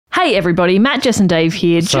Hey everybody, Matt, Jess and Dave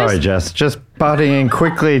here. Sorry, Jess, just butting in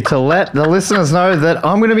quickly to let the listeners know that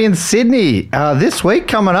I'm going to be in Sydney this week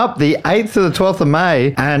coming up, the 8th to the 12th of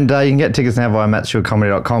May, and you can get tickets now via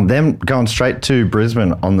mattstewartcomedy.com. Then going straight to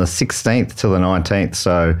Brisbane on the 16th to the 19th.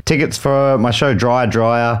 So tickets for my show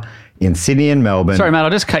Dryer in Sydney and Melbourne. Sorry, Matt, I'll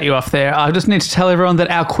just cut you off there. I just need to tell everyone that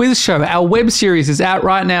our quiz show, our web series is out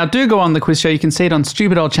right now. Do go on the quiz show. You can see it on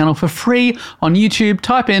Stupid Old Channel for free on YouTube.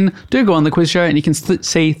 Type in, do go on the quiz show, and you can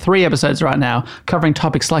see 3 episodes right now covering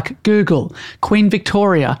topics like Google, Queen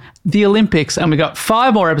Victoria, the Olympics, and we've got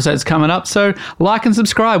 5 more episodes coming up. So like and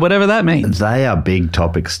subscribe, whatever that means. They are big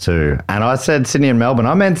topics too. And I said Sydney and Melbourne.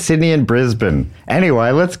 I meant Sydney and Brisbane. Anyway,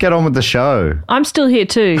 let's get on with the show. I'm still here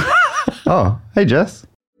too. Oh, hey, Jess.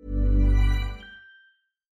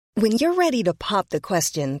 When you're ready to pop the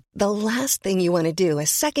question, the last thing you want to do is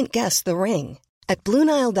second-guess the ring. At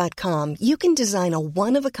BlueNile.com, you can design a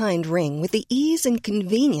one-of-a-kind ring with the ease and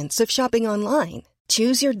convenience of shopping online.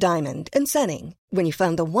 Choose your diamond and setting. When you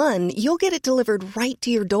find the one, you'll get it delivered right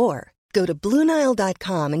to your door. Go to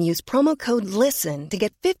BlueNile.com and use promo code LISTEN to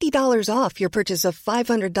get $50 off your purchase of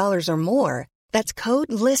 $500 or more. That's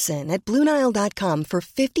code LISTEN at BlueNile.com for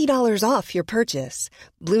 $50 off your purchase.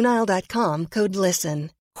 BlueNile.com, code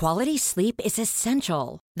LISTEN. Quality sleep is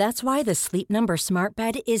essential. That's why the Sleep Number Smart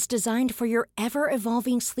Bed is designed for your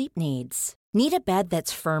ever-evolving sleep needs. Need a bed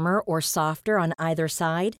that's firmer or softer on either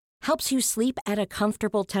side? Helps you sleep at a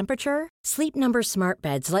comfortable temperature? Sleep Number Smart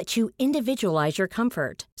Beds let you individualize your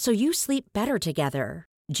comfort, so you sleep better together.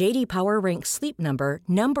 J.D. Power ranks Sleep Number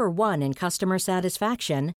number 1 in customer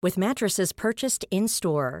satisfaction with mattresses purchased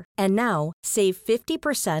in-store. And now, save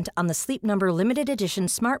 50% on the Sleep Number Limited Edition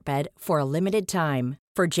Smart Bed for a limited time.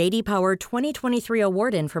 For J.D. Power 2023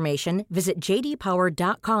 award information, visit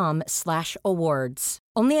jdpower.com/awards.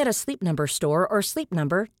 Only at a Sleep Number store or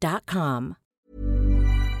sleepnumber.com.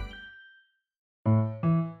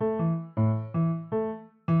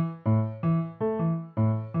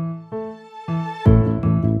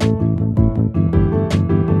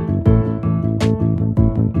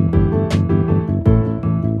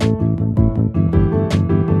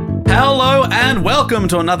 Hello and welcome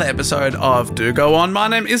to another episode of Do Go On. My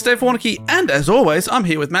name is Dave Warnocky, and as always, I'm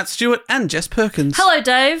here with Matt Stewart and Jess Perkins. Hello,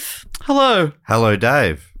 Dave. Hello. Hello,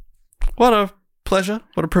 Dave. What a pleasure.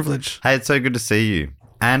 What a privilege. Hey, it's so good to see you.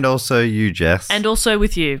 And also you, Jess. And also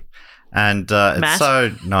with you. And it's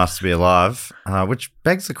so nice to be alive, which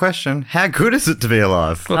begs the question, how good is it to be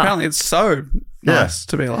alive? Well, apparently it's so nice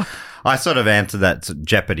to be alive. I sort of answered that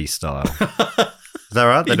Jeopardy style. Is that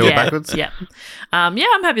right? They do it backwards? Yeah. I'm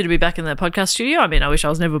happy to be back in the podcast studio. I mean, I wish I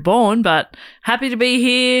was never born, but happy to be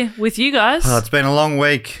here with you guys. Oh, it's been a long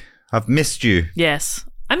week. I've missed you. Yes.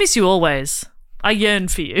 I miss you always. I yearn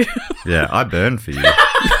for you. Yeah, I burn for you. Isn't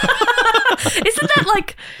that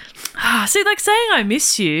like... See, like saying I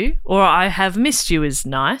miss you or I have missed you is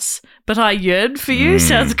nice, but I yearn for you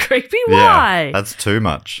sounds creepy. Why? Yeah, that's too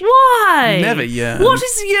much. Why? Never yearn. What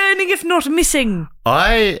is yearning if not missing?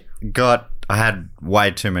 I had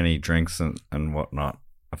way too many drinks and whatnot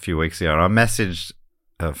a few weeks ago, and I messaged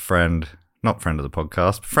a friend, not friend of the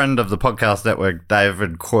podcast, friend of the podcast network,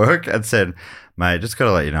 David Quirk, and said, mate, just got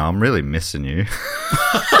to let you know, I'm really missing you.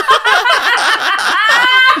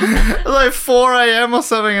 Like 4 a.m. or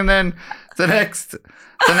something, and then the next day,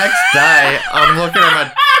 I'm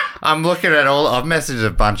looking at all. I've messaged a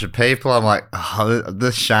bunch of people. I'm like, oh,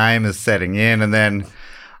 the shame is setting in, and then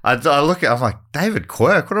I look at. I'm like, David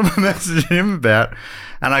Quirk. What am I messaging him about?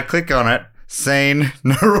 And I click on it. Seen,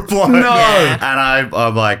 no reply. No. Yeah. And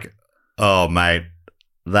I'm like, oh mate,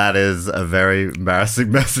 that is a very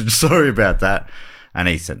embarrassing message. Sorry about that. And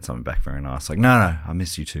he sent something back very nice. Like, no, I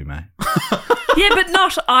miss you too, mate. Yeah, but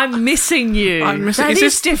not I'm missing you. That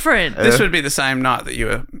is different. This would be the same night that you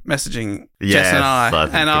were messaging Jess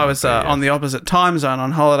and I was on the opposite time zone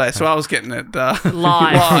on holiday, so I was getting it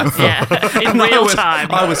live. Yeah, in real time.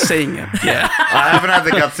 I was seeing it, yeah. I haven't had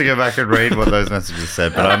the guts to go back and read what those messages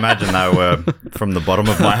said, but I imagine they were from the bottom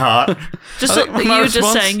of my heart. Just you were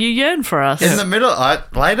just saying you yearn for us. In the middle,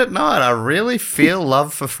 late at night, I really feel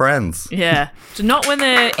love for friends. Yeah. Not when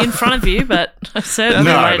they're in front of you, but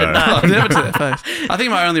certainly late at night. Never to their face. I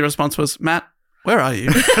think my only response was, Matt, where are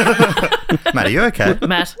you? Matt, are you okay?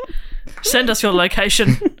 Matt, send us your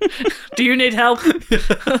location. Do you need help?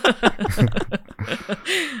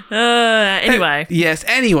 Anyway. Yes,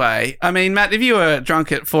 anyway. I mean, Matt, if you were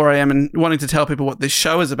drunk at 4 a.m. and wanting to tell people what this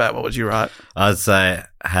show is about, what would you write? I'd say,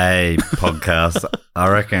 hey, podcast, I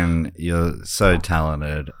reckon you're so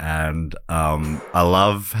talented, and I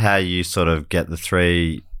love how you sort of get the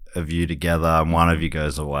three of you together and one of you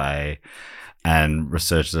goes away. and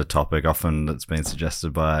researches a topic often that's been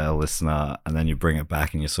suggested by a listener, and then you bring it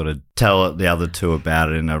back and you sort of tell the other two about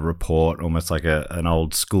it in a report, almost like an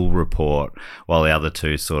old school report, while the other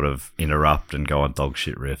two sort of interrupt and go on dog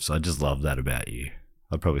shit riffs. I just love that about you.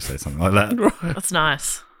 I'd probably say something like that. That's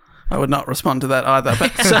nice. I would not respond to that either.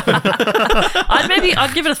 But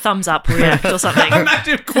I'd give it a thumbs up react or something.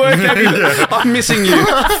 Imagine Quirk having I'm missing you.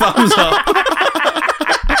 Thumbs up.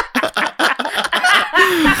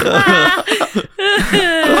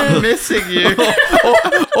 I'm missing you.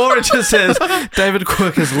 Or it just says, David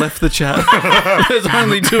Quirk has left the chat. There's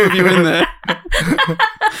only 2 of you in there.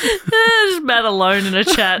 Just Matt alone in a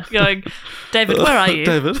chat going, David, where are you?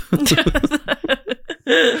 David.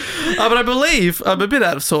 But I believe, I'm a bit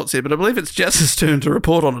out of sorts here, but I believe it's Jess's turn to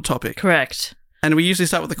report on a topic. Correct. And we usually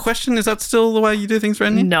start with a question. Is that still the way you do things,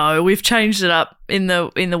 Randy? No, we've changed it up in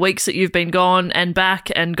the weeks that you've been gone and back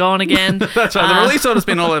and gone again. That's right. The release order's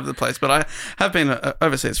been all over the place, but I have been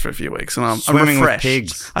overseas for a few weeks and I'm Swimming refreshed. with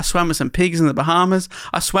pigs. I swam with some pigs in the Bahamas.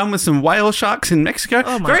 I swam with some whale sharks in Mexico.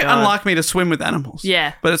 Oh my Very God. unlike me to swim with animals.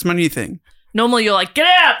 Yeah. But it's my new thing. Normally you're like, get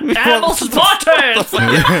out! Animals, it's my turn!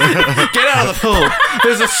 Get out of the pool.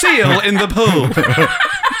 There's a seal in the pool.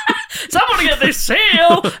 Someone get this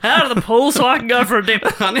seal out of the pool so I can go for a dip.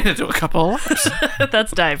 I need to do a couple of laps.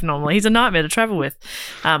 That's Dave normally. He's a nightmare to travel with.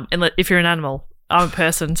 If you're an animal. I'm a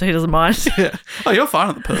person, so he doesn't mind. Yeah. Oh, you're fine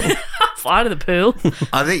at the pool. I'm fine at the pool.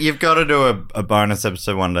 I think you've got to do a bonus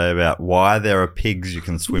episode one day about why there are pigs you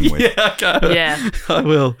can swim with. Yeah, okay. Yeah. I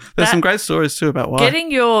will. There's some great stories too about why.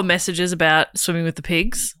 Getting your messages about swimming with the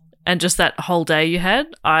pigs and just that whole day you had,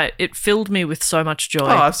 it filled me with so much joy. Oh,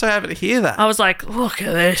 I'm so happy to hear that. I was like, look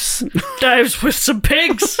at this. Dave's with some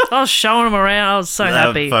pigs. I was showing them around. I was so The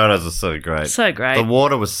happy. photos are so great. So great. The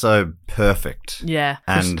water was so perfect. Yeah.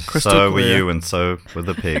 And Crystal so were clear. you, and so were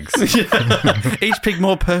the pigs. Each pig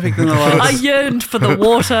more perfect than the I last. yearned for the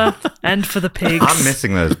water and for the pigs. I'm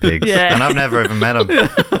missing those pigs. Yeah. And I've never even met them.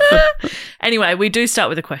 Anyway, we do start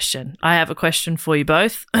with a question. I have a question for you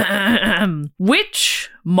both. Which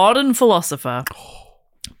modern philosopher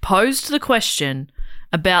posed the question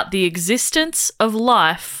about the existence of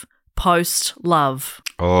life post-love?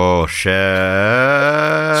 Oh,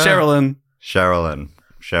 Sherilyn.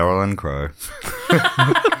 Sherilyn Crow.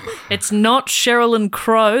 It's not Sherilyn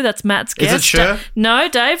Crow. That's Matt's guess. Is it Cher? No,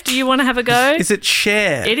 Dave, do you want to have a go? Is it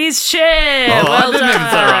Cher? It is Cher. Oh, well I didn't done. even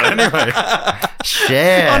say right anyway.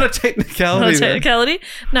 Cher. On a technicality. On a there. technicality?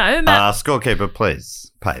 No, Matt. Scorekeeper,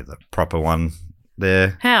 please pay the proper one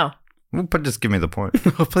there. How? Well, but just give me the point.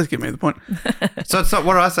 Oh, please give me the point. So it's not,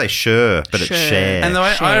 what do I say? Sure, but Sure. it's Cher. And the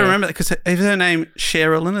way I Cher. remember that, because is her name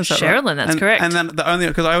Sherilyn? Is that right? Sherilyn, that's correct. And then the only,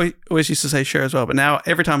 because I always used to say Cher as well, but now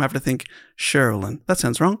every time I have to think Sherilyn. That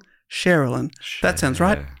sounds wrong. Sherilyn. That sounds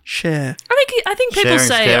right. Cher. I think people Sharing's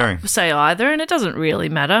caring. say either, and it doesn't really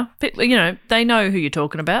matter. They know who you're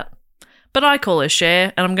talking about. But I call her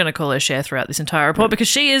Cher, and I'm going to call her Cher throughout this entire report because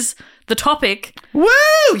she is the topic Woo!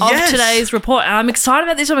 of Yes! today's report. And I'm excited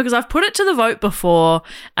about this one because I've put it to the vote before,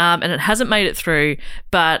 and it hasn't made it through.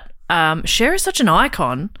 But Cher is such an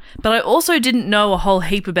icon, but I also didn't know a whole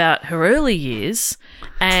heap about her early years.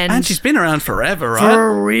 And she's been around forever, right? for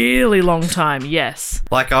a really long time, yes.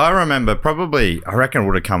 Like, I remember I reckon it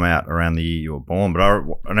would have come out around the year you were born, but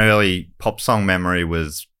an early pop song memory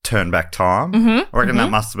was Turn Back Time. I reckon that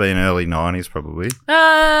must have been early 90s probably.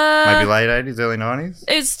 Maybe late 80s, early 90s.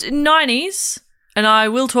 It's 90s, and I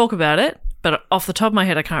will talk about it, but off the top of my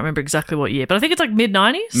head, I can't remember exactly what year. But I think it's like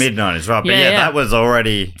mid-90s. Mid-90s, right. But Yeah, yeah, yeah. that was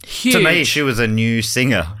already, to me, Huge. she was a new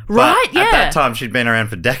singer. Right, But yeah. at that time, she'd been around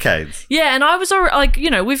for decades. Yeah, and I was already,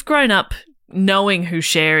 like, we've grown up knowing who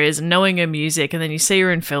Cher is and knowing her music, and then you see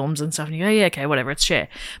her in films and stuff, and you go, yeah, okay, whatever, it's Cher.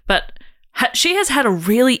 But she has had a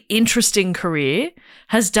really interesting career,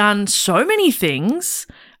 has done so many things,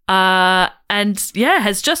 and yeah,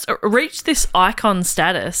 has just reached this icon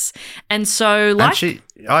status. And so, like, And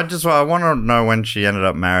I want to know when she ended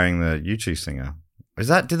up marrying the U2 singer. Did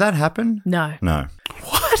that happen? no, No.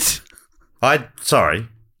 What? Sorry.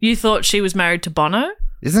 you thought she was married to Bono?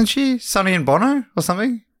 Isn't she Sonny and Bono or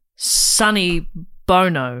something? Sonny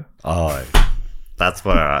Bono. Oh, that's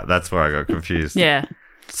where I got confused. Yeah.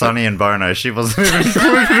 Sonny and Bono, she wasn't even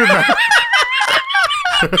included in that.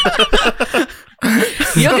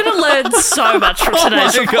 You're going to learn so much from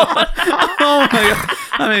today's report. Oh my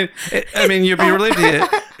god! I mean, you'll be relieved to hear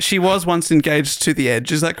she was once engaged to The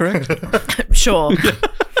Edge. Is that correct? Sure.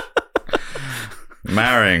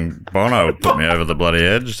 Marrying Bono put me over the bloody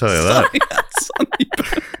edge, tell you that.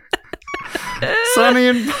 Sonny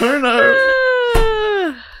and Bono.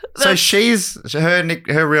 So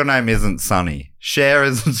her real name isn't Sonny. Cher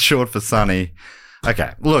isn't short for Sonny.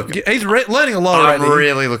 Okay, look, He's learning a lot I'm already.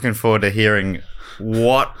 really looking forward to hearing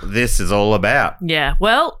what this is all about. Yeah,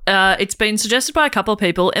 well, it's been suggested by a couple of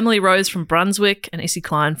people. Emily Rose from Brunswick and Issy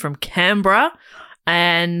Klein from Canberra.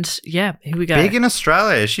 And, yeah, here we go. Big in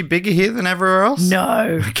Australia. Is she bigger here than everywhere else?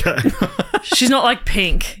 No. Okay. She's not like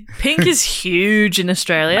Pink. Pink is huge in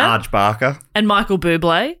Australia. Arj Barker. And Michael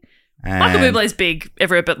Bublé. And Michael Bublé's big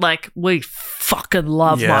everywhere, but, like, we fucking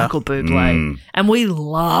love Michael Bublé. And we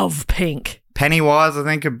love Pink. Pennywise, I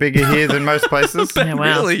think, are bigger here than most places. Yeah, wow.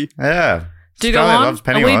 Really? Yeah. Do go Australia on. loves Are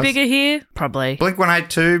Pennywise. we bigger here? Probably.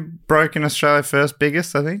 Blink-182 broke in Australia first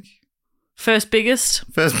biggest, I think. First biggest.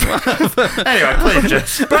 First. Anyway, please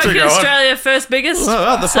just Broke in go on. Australia first biggest.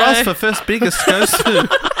 Well, the So- prize for first biggest goes to...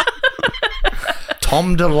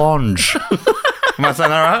 Tom DeLonge. Am I saying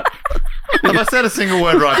that right? Have I said a single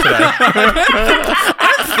word right today?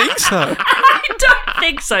 I think so. I don't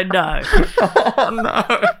think so, no. Oh, no.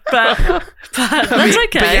 But that's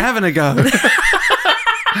okay. But you're having a go.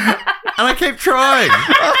 And I keep trying.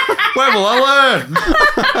 Where will I learn?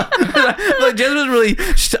 Like, Jen was really...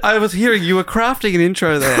 I was hearing you were crafting an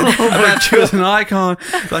intro there about she was an icon.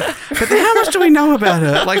 Like, but then how much do we know about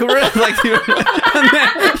her? Like, and then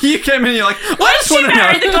you came in and you're like, I just She want to know.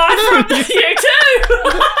 married the guy from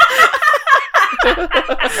U2.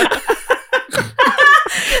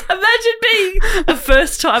 Imagine being a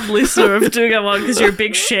first-time listener of Doing Go On because you're a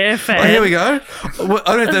big Cher fan. Oh, here we go. Well,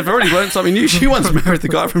 I don't know if they've already learned something new. She once married the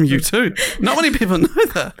guy from U2. Not many people know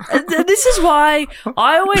that. This is why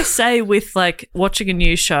I always say with, like, watching a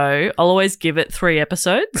new show, I'll always give it 3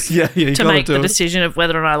 episodes Yeah, you to gotta make do the it. decision of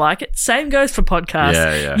whether or not I like it. Same goes for podcasts.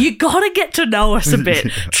 Yeah. You got to get to know us a bit.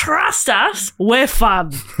 Trust us, we're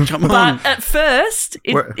fun. Come on. But at first,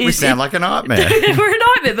 We sound like a nightmare. we're a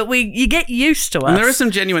nightmare, but you get used to us. And there is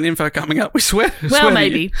some genuine info coming up. We swear. Well, swear to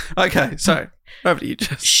maybe. you. Okay, so over to you,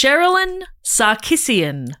 Jess. Sherilyn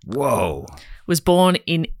Sarkisian Whoa. was born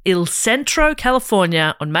in El Centro,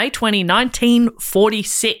 California on May 20,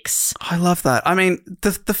 1946. I love that. I mean,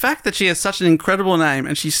 the fact that she has such an incredible name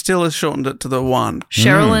and she still has shortened it to the one.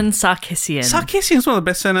 Sherilyn Sarkisian. Sarkisian is one of the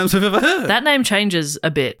best surnames I've ever heard. That name changes a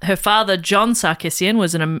bit. Her father, John Sarkisian,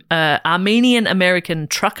 was an Armenian-American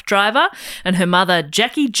truck driver, and her mother,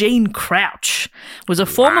 Jackie Jean Crouch, was a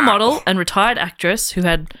former model and retired actress who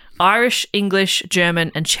had Irish, English,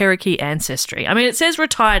 German, and Cherokee ancestry. I mean, it says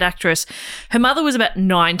retired actress. Her mother was about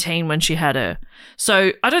 19 when she had her.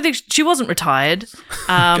 So I don't think she wasn't retired.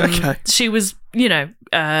 Okay. She was,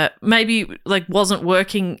 maybe like wasn't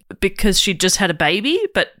working because she just had a baby,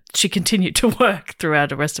 but she continued to work throughout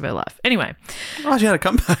the rest of her life. Anyway, Oh, she had a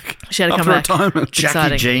comeback. she had to after come back. retirement. Jackie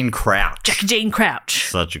Exciting. Jean Crouch. Jackie Jean Crouch.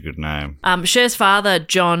 Such a good name. Cher's father,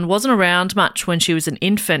 John, wasn't around much when she was an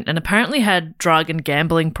infant and apparently had drug and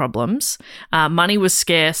gambling problems. Money was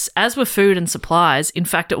scarce, as were food and supplies. In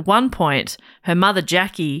fact, at one point, her mother,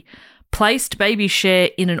 Jackie, placed baby Cher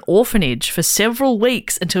in an orphanage for several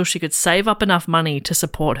weeks until she could save up enough money to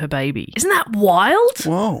support her baby. Isn't that wild?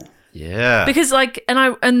 Whoa. Yeah. Because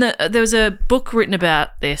there was a book written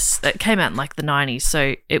about this that came out in like the 90s,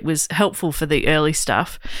 so it was helpful for the early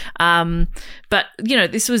stuff. But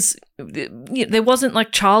this was there wasn't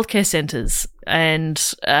like childcare centres and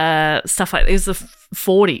stuff like that. It was the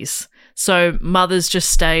 40s, so mothers just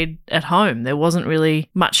stayed at home. There wasn't really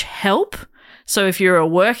much help. So if you're a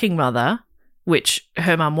working mother, which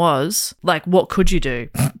her mum was, like, what could you do?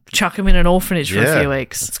 Chuck him in an orphanage for a few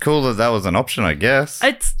weeks. It's cool that was an option, I guess.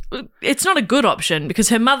 It's not a good option because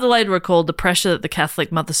her mother later recalled the pressure that the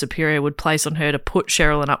Catholic Mother Superior would place on her to put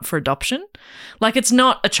Sherilyn up for adoption. Like, it's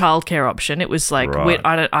not a childcare option. It was like, Right.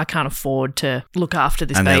 I can't afford to look after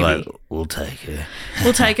this And baby. they're like, we'll take her.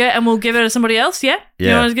 We'll take her and we'll give her to somebody else, yeah? You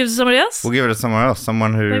Yeah. want to give it to somebody else? We'll give it to someone else.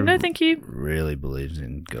 Someone who No, thank you. really believes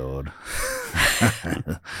in God.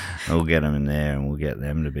 We'll get them in there and we'll get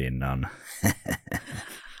them to be a nun.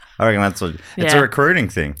 I reckon it's Yeah. a recruiting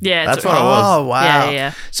thing. Yeah, it's That's what it was. Oh, wow.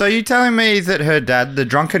 Yeah. So you telling me that her dad, the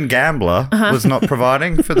drunken gambler, was not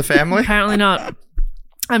providing for the family? Apparently not.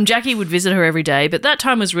 Jackie would visit her every day, but that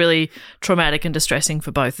time was really traumatic and distressing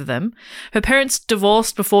for both of them. Her parents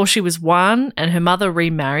divorced before she was 1, and her mother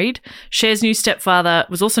remarried. Cher's new stepfather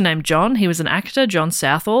was also named John. He was an actor, John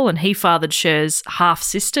Southall, and he fathered Cher's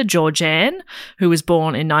half-sister, Georgianne, who was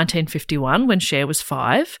born in 1951 when Cher was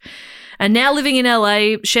 5. And now living in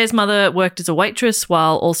LA, Cher's mother worked as a waitress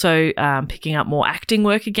while also picking up more acting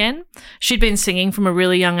work again. She'd been singing from a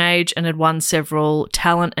really young age and had won several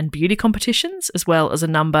talent and beauty competitions, as well as a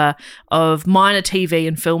number of minor TV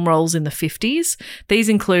and film roles in the 50s. These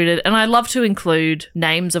included, and I love to include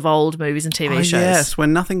names of old movies and TV shows. Yes,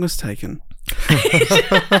 when nothing was taken.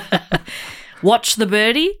 Watch the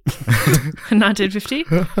Birdie, 1950.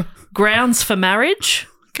 Grounds for Marriage,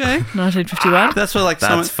 Okay. 1951. That's for like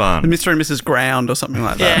That's fun. The Mr. and Mrs. Ground or something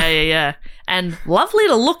like that. Yeah. And Lovely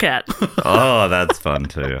to Look At, Oh, that's fun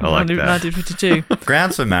too. I like that. 1952.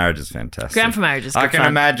 Grounds for Marriage is fantastic. Ground for Marriage is good I can fun.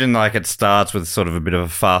 imagine like it starts with sort of a bit of a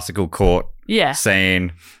farcical court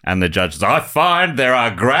scene, and the judge is, I find there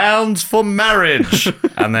are grounds for marriage.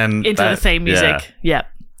 And then Into the theme music. Yeah.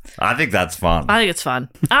 I think that's fun. I think it's fun.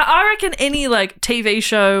 I reckon any like TV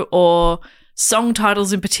show or song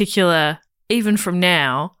titles in particular, even from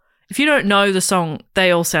now, if you don't know the song,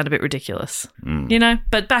 they all sound a bit ridiculous, you know.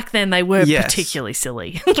 But back then, they were particularly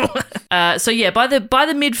silly. By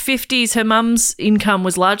the mid 50s, her mum's income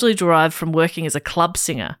was largely derived from working as a club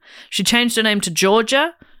singer. She changed her name to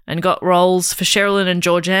Georgia and got roles for Sherilyn and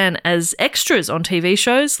Georgianne as extras on TV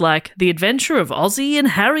shows like The Adventure of Ozzie and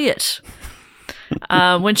Harriet.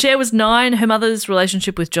 When Cher was 9, her mother's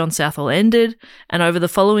relationship with John Southall ended, and over the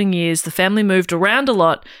following years, the family moved around a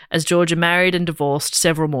lot as Georgia married and divorced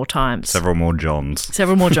several more times. Several more Johns.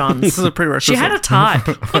 This is a prerequisite. She had a type.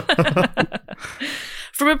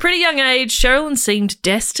 From a pretty young age, Sherilyn seemed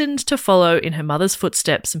destined to follow in her mother's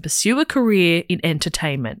footsteps and pursue a career in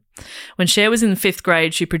entertainment. When Cher was in 5th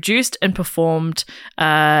grade, she produced and performed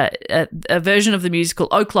a version of the musical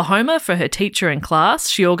Oklahoma for her teacher in class.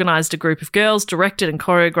 She organised a group of girls, directed and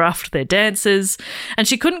choreographed their dances, and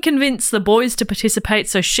she couldn't convince the boys to participate,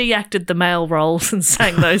 so she acted the male roles and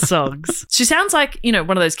sang those songs. She sounds like, you know,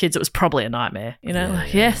 one of those kids that was probably a nightmare. You know,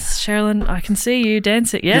 yes, Sherilyn, I can see you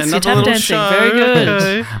dancing. Yes, you're tap dancing. Show. Very good.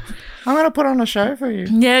 Okay. I'm going to put on a show for you.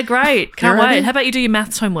 Yeah, great. Can't ready? wait. How about you do your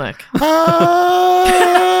maths homework?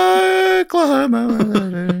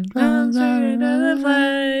 Oklahoma.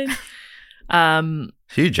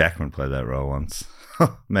 Hugh Jackman played that role once.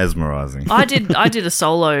 Mesmerizing. I did a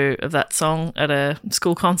solo of that song at a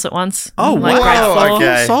school concert once. Oh, like wow. grade 4.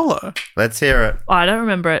 Okay. Solo. Let's hear it. I don't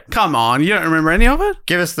remember it. Come on, you don't remember any of it?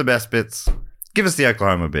 Give us the best bits. Give us the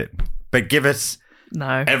Oklahoma bit. But give us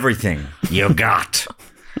No. everything you got.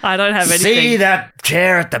 I don't have anything. See that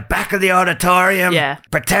chair at the back of the auditorium? Yeah.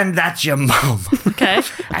 Pretend that's your mum. Okay.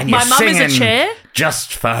 And you're My mum is a singing chair?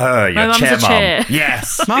 just for her, your My mum's chair a mum. chair.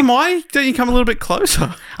 Yes. Mum, why don't you come a little bit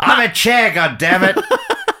closer? I'm a chair, goddammit.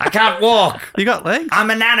 I can't walk. You got legs? I'm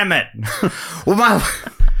inanimate. Well,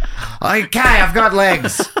 okay, I've got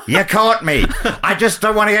legs. You caught me. I just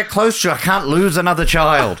don't want to get close to you. I can't lose another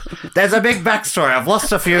child. There's a big backstory. I've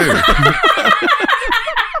lost a few.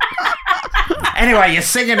 Anyway, you're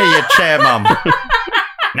singing to your chair, mum.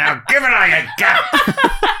 Now give it all you got.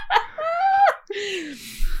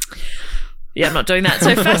 Yeah, I'm not doing that.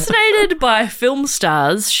 So fascinated by film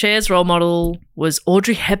stars, Cher's role model was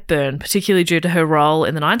Audrey Hepburn, particularly due to her role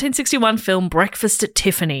in the 1961 film Breakfast at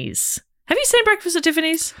Tiffany's. Have you seen Breakfast at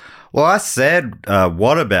Tiffany's? Well, I said,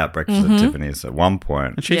 what about Breakfast at Tiffany's at one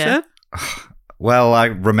point? And she Yeah. said? Well, I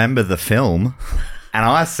remember the film, and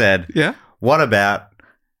I said, Yeah. what about,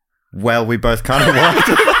 well, we both kind of liked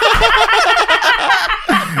it.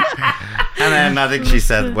 And then I think she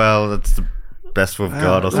said, well, that's the best we've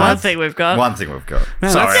got or something. One thing we've got. One thing we've got. Man,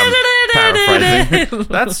 Sorry, I'm paraphrasing.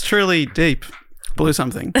 That's truly deep. Blew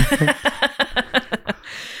something. So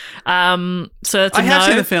that's a I have no.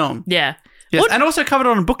 seen the film. Yeah. Yes, What- and also covered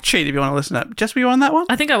on Book Cheat if you want to listen to that. Jess, were you on that one?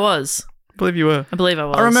 I think I was. I believe you were. I believe I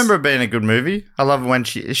was. I remember it being a good movie. I love when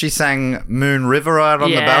she sang Moon River out on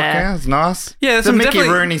the Yeah. balcony. It's nice. Yeah, there's the some Mickey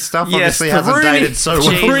definitely- Rooney stuff Yes, obviously the hasn't Rooney- dated so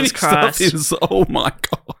Jesus well. Rooney Christ. stuff is, oh my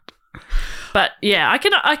God. But yeah, I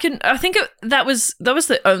think that was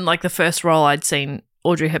the first role I'd seen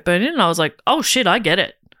Audrey Hepburn in, and I was like, oh shit, I get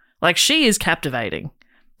it. Like, she is captivating.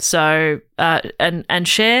 So, and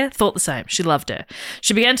Cher thought the same. She loved her.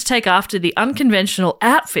 She began to take after the unconventional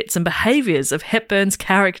outfits and behaviours of Hepburn's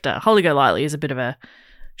character. Holly Golightly is a bit of a,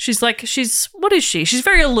 what is she? She's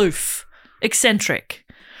very aloof, eccentric.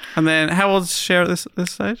 And then how old's Cher at this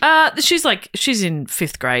stage? She's in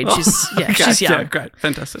 5th grade. Oh, She's okay, she's young. Yeah, great.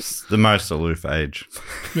 Fantastic. The most aloof age.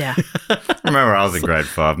 Yeah. Remember I was in grade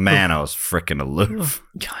 5. Man, I was freaking aloof.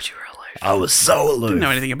 God, you were aloof. I was so aloof. Didn't know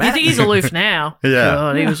anything about You think it. he's aloof now? Yeah.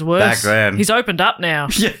 God, he was worse. Back then. He's opened up now.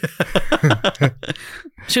 Yeah.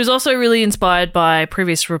 She was also really inspired by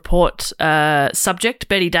previous report subject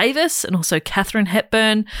Betty Davis and also Katharine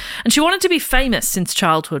Hepburn. And she wanted to be famous since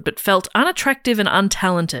childhood, but felt unattractive and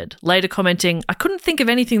untalented. Later commenting, I couldn't think of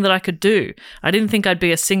anything that I could do. I didn't think I'd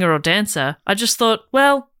be a singer or dancer. I just thought,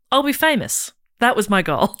 well, I'll be famous. That was my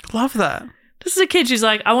goal. Love that. This is a kid. She's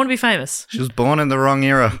like, I want to be famous. She was born in the wrong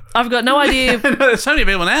era. I've got no idea. There's so many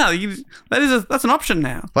people now. That's an option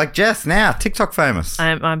now. Like Jess now, TikTok famous.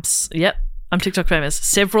 Yep. I'm TikTok famous.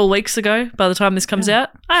 Several weeks ago, by the time this comes out,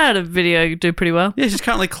 I had a video do pretty well. Yeah, she's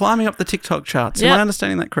currently climbing up the TikTok charts. Yep. Am I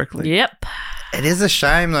understanding that correctly? Yep. It is a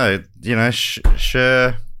shame, though. You know,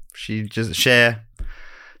 Cher, she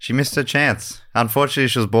missed her chance. Unfortunately,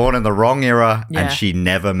 she was born in the wrong era Yeah. and she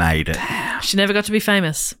never made it. She never got to be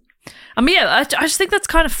famous. I just think that's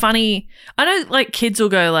kind of funny. I know, like, kids will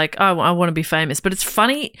go, like, oh, I want to be famous, but it's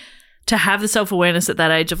funny to have the self-awareness at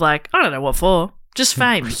that age of, like, I don't know what for. Just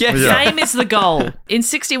fame. Yeah. Fame is the goal. In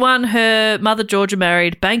 1961, her mother, Georgia,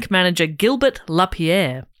 married bank manager Gilbert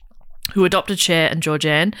LaPierre, who adopted Cher and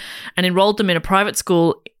Georgianne and enrolled them in a private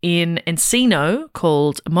school in Encino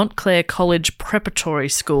called Montclair College Preparatory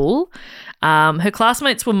School. Her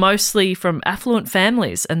classmates were mostly from affluent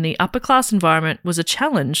families, and the upper-class environment was a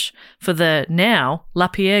challenge for the now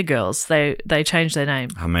LaPierre girls. They changed their name.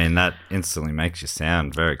 I mean, that instantly makes you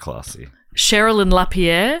sound very classy. Cheryl and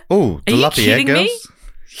LaPierre. Oh, the Are you LaPierre kidding girls? me?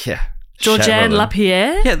 Yeah. Georgianne Cheryl.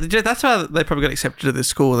 LaPierre? Yeah, that's how they probably got accepted to this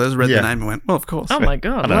school. They just read the Yeah. name and went, well, of course. Oh, my I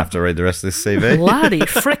God. don't have to read the rest of this CV. Bloody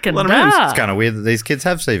frickin' Lot of names. It's kind of weird that these kids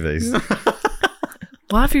have CVs.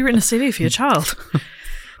 Why have you written a CV for your child?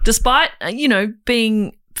 Despite,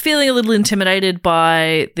 feeling a little intimidated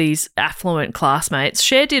by these affluent classmates,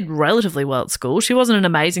 Cher did relatively well at school. She wasn't an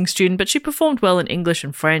amazing student, but she performed well in English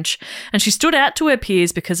and French, and she stood out to her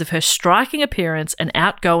peers because of her striking appearance and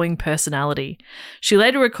outgoing personality. She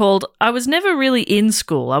later recalled, I was never really in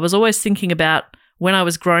school. I was always thinking about when I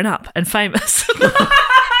was grown up and famous.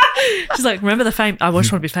 She's like, remember the fame? I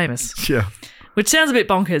just want to be famous. Yeah. Which sounds a bit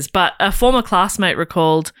bonkers, but a former classmate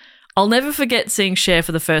recalled, I'll never forget seeing Cher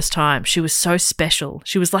for the first time. She was so special.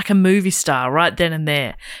 She was like a movie star right then and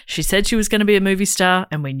there. She said she was going to be a movie star,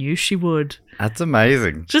 and we knew she would. That's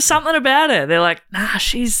amazing. Just something about her. They're like, nah,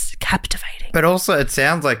 she's captivating. But also, it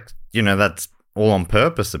sounds like, that's all on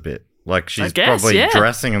purpose a bit. Like she's guess, probably yeah.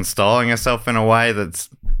 dressing and styling herself in a way that's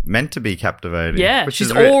meant to be captivating. Yeah, which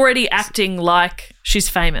she's is already acting like she's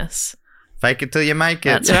famous. Fake it till you make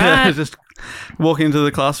it. That's right. Just walking into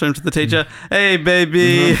the classroom to the teacher, hey,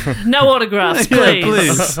 baby. No autographs, Yeah, please.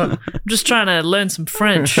 please. I'm just trying to learn some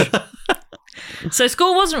French. So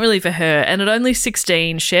school wasn't really for her, and at only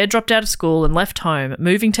 16, Cher dropped out of school and left home,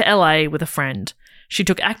 moving to LA with a friend. She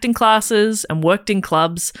took acting classes and worked in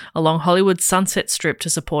clubs along Hollywood's Sunset Strip to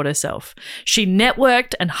support herself. She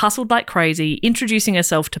networked and hustled like crazy, introducing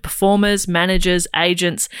herself to performers, managers,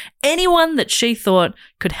 agents, anyone that she thought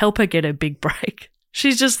could help her get her big break.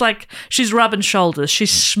 She's just like, she's rubbing shoulders. She's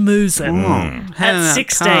schmoozing. Handing At out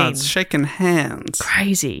 16. cards, shaking hands.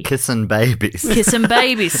 Crazy. Kissing babies. Kissing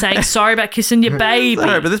babies, saying sorry about kissing your baby.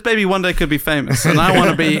 Sorry, but this baby one day could be famous, and I want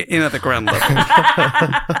to be in at the ground level.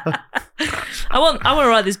 I want to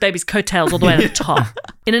ride this baby's coattails all the way to the top.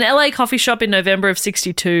 In an LA coffee shop in November of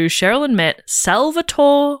 1962, Sherilyn met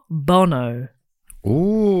Salvatore Bono.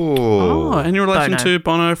 Ooh. Oh, and you're relation Bono. to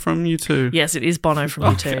Bono from U2. Yes, it is Bono from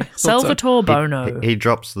Okay, U2. thought so. Salvatore Bono. He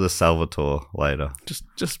drops the Salvatore later.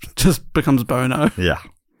 Just becomes Bono. Yeah.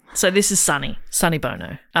 So this is Sonny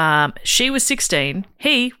Bono. She was 16.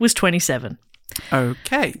 He was 27.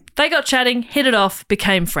 Okay. They got chatting, hit it off,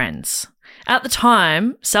 became friends. At the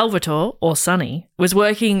time, Salvatore, or Sonny, was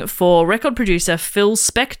working for record producer Phil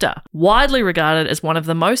Spector, widely regarded as one of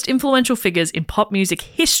the most influential figures in pop music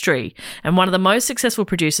history and one of the most successful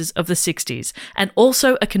producers of the 60s, and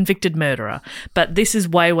also a convicted murderer. But this is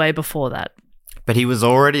way, way before that. But he was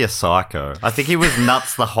already a psycho. I think he was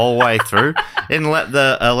nuts the whole way through. In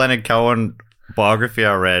the Leonard Cohen biography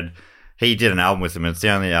I read, he did an album with him. It's the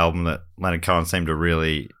only album that Leonard Cohen seemed to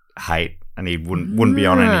really hate. And he wouldn't be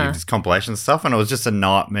on any of his compilation stuff, and it was just a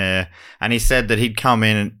nightmare. And he said that he'd come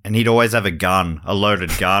in and he'd always have a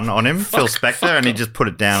loaded gun on him, Phil Spector, and he'd just put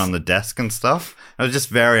it down on the desk and stuff. It was just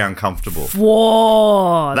very uncomfortable.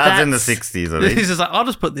 Whoa. That's in the 60s, I think. He's just like, I'll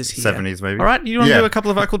just put this here. 70s maybe. All right, you want to do a couple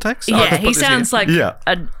of vocal takes? I'll Yeah, just put he this here. sounds like Yeah.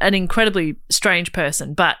 an incredibly strange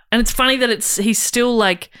person. And it's funny that he's still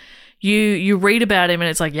like, you read about him and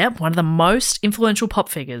it's like, yep, one of the most influential pop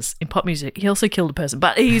figures in pop music. He also killed a person,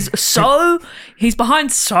 but he's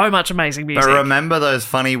behind so much amazing music. But remember those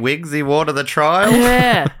funny wigs he wore to the trial?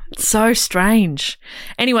 Yeah, so strange.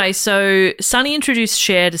 Anyway, so Sonny introduced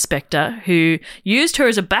Cher to Spector, who used her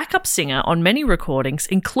as a backup singer on many recordings,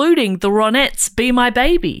 including the Ronettes' Be My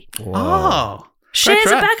Baby. Oh. Cher's a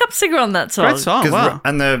track. backup singer on that song. Great song, 'Cause wow.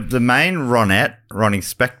 And the main Ronette, Ronnie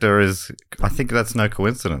Spector, is, I think that's no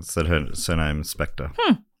coincidence that her surname is Spector.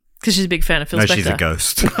 Because she's a big fan of Phil No, Spector. she's a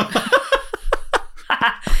ghost.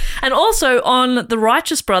 And also on The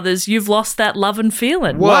Righteous Brothers, You've Lost That Love and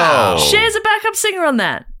Feeling. Wow. Cher's a backup singer on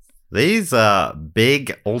that. These are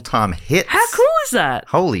big all-time hits. How cool is that?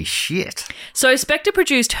 Holy shit. So Spector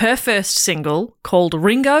produced her first single called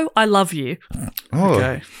Ringo, I Love You, Oh.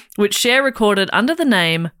 Okay. which Cher recorded under the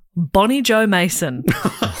name Bonnie Jo Mason.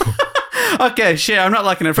 Okay, Cher, I'm not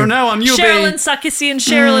liking it. From now on, you'll Sherilyn be Sarkisian,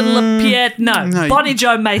 Sherilyn LaPierre. No, Bonnie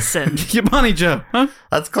Jo Mason. your Bonnie Jo. Huh?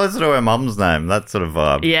 That's closer to her mum's name, that sort of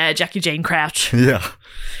vibe. Yeah, Jackie Jean Crouch. Yeah.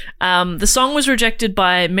 The song was rejected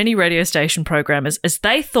by many radio station programmers as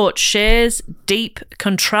they thought Cher's deep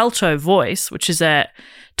contralto voice, which is a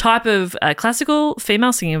type of classical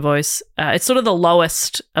female singing voice, it's sort of the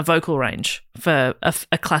lowest vocal range for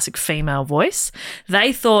a classic female voice.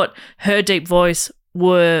 They thought her deep voice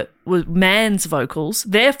were man's vocals.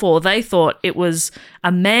 Therefore, they thought it was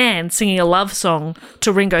a man singing a love song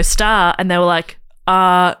to Ringo Starr, and they were like,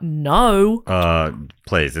 no.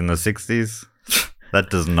 Please, in the 60s? That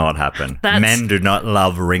does not happen. That's- Men do not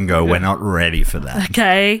love Ringo. We're not ready for that.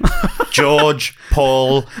 Okay. George,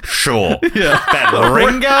 Paul, sure. Yeah. But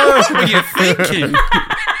Ringo? What were you thinking?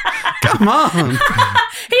 Come on.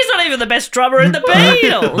 He's not even the best drummer in the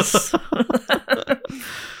Beatles.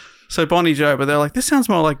 So Bonnie Jo, but they're like, this sounds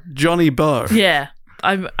more like Johnny Bow. Yeah.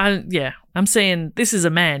 I'm saying this is a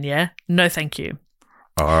man, yeah? No, thank you.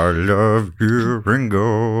 I love you,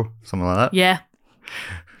 Ringo. Something like that. Yeah.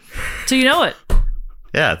 So you know it.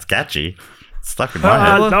 Yeah, it's catchy. It's stuck in my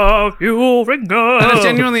head. love you, Ringo. And it's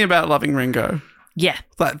genuinely about loving Ringo. Yeah.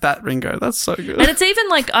 That Ringo. That's so good. And it's even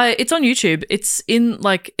like, it's on YouTube. It's in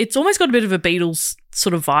like, it's almost got a bit of a Beatles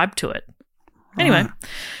sort of vibe to it. Anyway,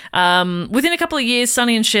 within a couple of years,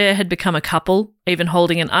 Sonny and Cher had become a couple, even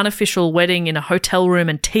holding an unofficial wedding in a hotel room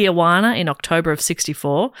in Tijuana in October of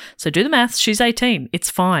 1964. So do the maths. She's 18. It's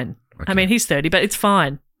fine. I mean, he's 30, but it's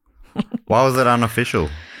fine. Why was it unofficial?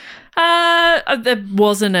 There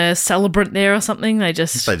wasn't a celebrant there or something. They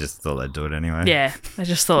just thought they'd do it anyway. yeah, they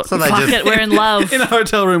just thought, So they fuck just- it, we're in love. in a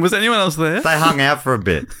hotel room. Was anyone else there? They hung out for a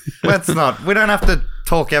bit. We don't have to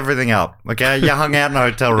talk everything up, okay? You hung out in a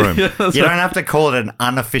hotel room. Yeah, that's You don't have to call it an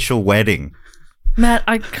unofficial wedding. Matt,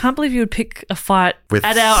 I can't believe you would pick a fight With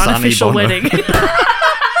at our Sonny unofficial Bono. wedding.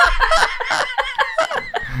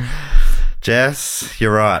 Jess,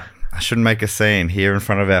 you're right. I shouldn't make a scene here in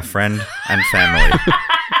front of our friend and family.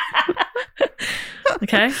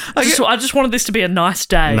 Okay, I just wanted this to be a nice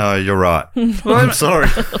day. No, you're right. I'm sorry.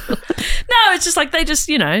 No, it's just like they just,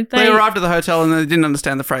 you know, They arrived at the hotel and they didn't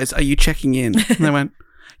understand the phrase, "Are you checking in?" And they went,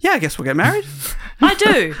 "Yeah, I guess we'll get married." I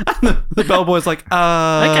do. The bellboy's like,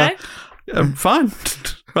 Okay. Fine.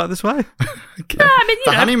 Right this way." No, I mean, you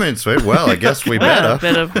The know, honeymoon suite. Well, I guess we well,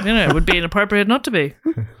 better. you know, it would be inappropriate not to be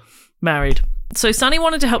married. So Sonny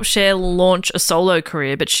wanted to help Cher launch a solo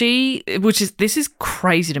career, but this is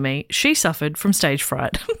crazy to me, she suffered from stage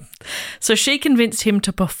fright. So she convinced him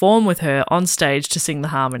to perform with her on stage to sing the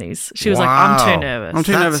harmonies. She was like, I'm Wow. too nervous. I'm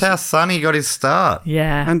too That's nervous. how Sonny got his start.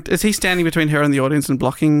 Yeah. And is he standing between her and the audience and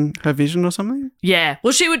blocking her vision or something? Yeah.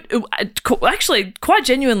 Well, she would actually, quite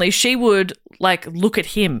genuinely, she would like look at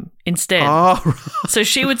him instead. Oh, right. So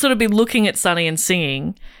she would sort of be looking at Sonny and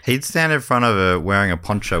singing. He'd stand in front of her wearing a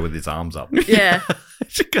poncho with his arms up. Yeah.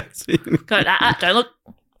 She can't see him. Go, don't look.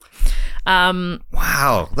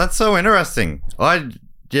 Wow, that's so interesting.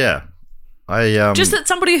 Just that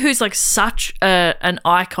somebody who's like such an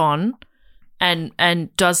icon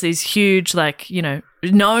and does these huge, like, you know,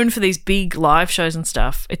 known for these big live shows and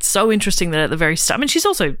stuff. It's so interesting that at the very start, I mean, she's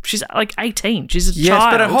like 18. She's a Yes,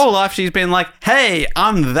 child. but her whole life she's been like, "Hey,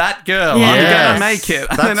 I'm that girl. Yes. I'm gonna make it."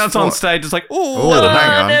 And then That's that's on what- stage. It's like, Oh, "Oh, hang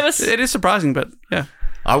on. Never it is surprising, but yeah,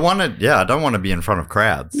 I don't want to be in front of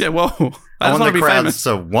crowds. yeah. Well, I I just want want to the be crowds famous.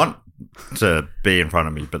 to want to be in front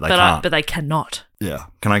of me, but they can't. but they cannot. Yeah.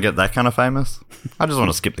 Can I get that kind of famous? I just want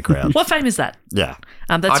to skip the crowd. What fame is that? Yeah.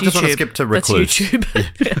 That's I YouTube. just want to skip to Recluse. That's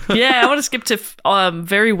YouTube. Yeah, I want to skip to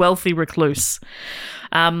very wealthy Recluse.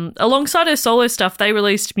 Alongside her solo stuff, they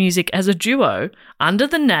released music as a duo under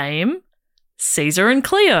the name Caesar and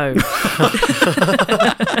Cleo.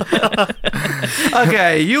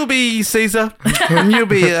 Okay, you'll be Caesar, and you'll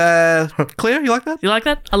be Cleo. You like that? You like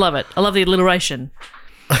that? I love it. I love the alliteration.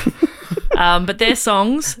 But their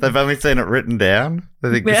songs, They've only seen it written down.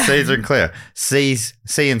 They think Yeah. Caesar and Cleo. C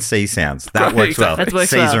and C sounds. That works well. that works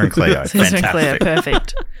Caesar well. and Cleo. Caesar and Cleo, Fantastic.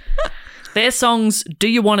 perfect. Their songs, Do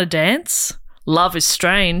You Want to Dance? Love is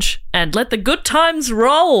Strange, and Let the Good Times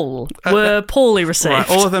Roll were poorly received. Right,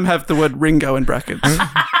 all of them have the word Ringo in brackets.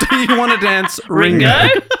 Do you want to dance, Ringo?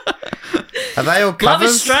 Are they all covers? Love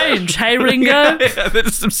is Strange. Hey, Ringo. Yeah, they're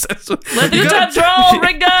just obsessed with. Let the You good gotta- times roll,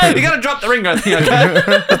 Ringo. You got to drop the Ringo thing, okay?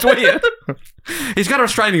 That's weird. He's got a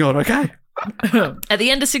restraining order, okay? At the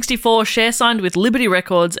end of 64, Cher signed with Liberty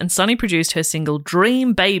Records and Sonny produced her single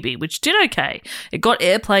Dream Baby, which did okay. It got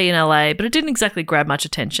airplay in LA, but it didn't exactly grab much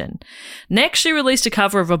attention. Next, she released a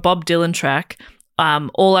cover of a Bob Dylan track,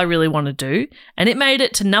 All I Really Want to Do, and it made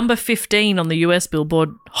it to number 15 on the US Billboard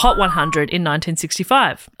Hot 100 in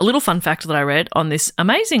 1965. A little fun fact that I read on this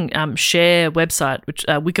amazing Cher website, which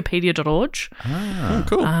wikipedia.org,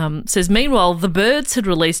 Cool. says, meanwhile, the Byrds had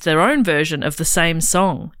released their own version of the same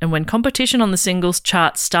song, and when competition on the singles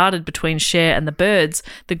chart started between Cher and the Byrds,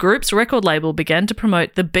 the group's record label began to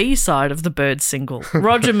promote the B-side of the Byrds single.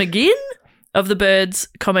 Roger McGinn of the Byrds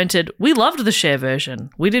commented, "We loved the Cher version.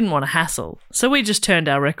 We didn't want to hassle, so we just turned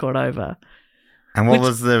our record over." And what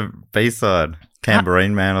was the B-side?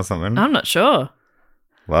 Tambourine Man or something? I'm not sure.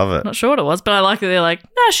 Love it. Not sure what it was, but I like that they're like,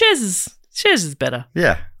 no, Cher's is better.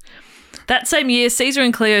 Yeah. That same year, Caesar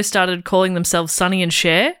and Cleo started calling themselves Sonny and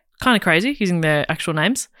Cher. Kind of crazy, using their actual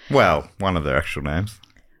names. Well, one of their actual names.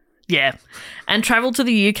 Yeah. And travelled to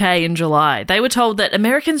the UK in July. They were told that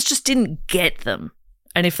Americans just didn't get them.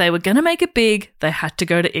 And if they were going to make it big, they had to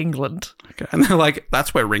go to England. Okay. And they're like,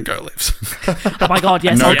 that's where Ringo lives. Oh my God,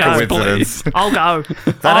 yes, No I'll go. coincidence. I'll go.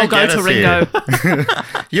 They I'll don't go get to us Ringo. here.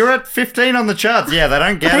 You're at 15 on the charts. Yeah, they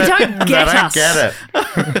don't get They it. don't get they don't us. get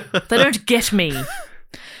it. They don't get me.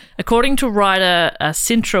 According to writer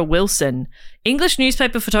Sintra Wilson, English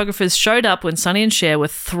newspaper photographers showed up when Sonny and Cher were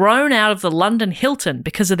thrown out of the London Hilton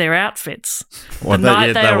because of their outfits. Well, the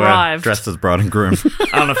night they were arrived. dressed as bride and groom,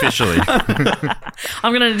 unofficially.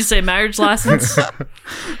 I'm going to need to see a marriage license.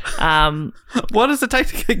 What does it take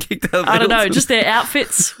to get kicked out of the I don't know. Hilton? Just their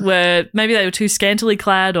outfits were maybe they were too scantily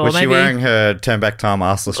clad, or Was she maybe wearing her turn back time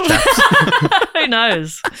arseless chaps? who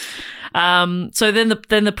knows. So then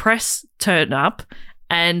the press turned up,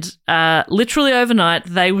 and literally overnight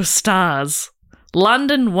they were stars.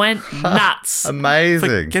 London went nuts.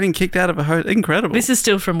 Amazing. Getting kicked out of a hotel. Incredible. This is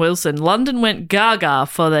still from Wilson. London went gaga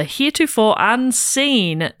for the heretofore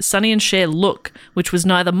unseen Sonny and Cher look, which was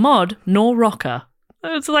neither mod nor rocker.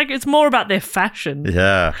 It's more about their fashion.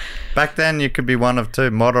 Yeah. Back then, you could be one of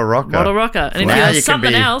two, mod or rocker. Mod or rocker. And if Now you you had can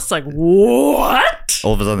something be- else, like, what?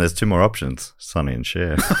 All of a sudden, there's two more options, Sonny and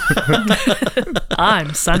Cher.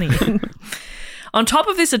 I'm Sonny. On top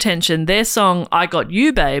of this attention, their song I Got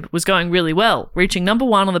You Babe was going really well, reaching number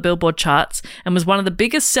 1 on the Billboard charts and was one of the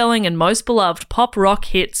biggest selling and most beloved pop rock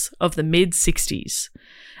hits of the mid-60s.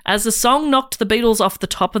 As the song knocked the Beatles off the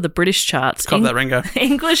top of the British charts, Cop that, Ringo.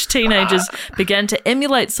 English teenagers began to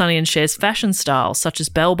emulate Sonny and Cher's fashion styles, such as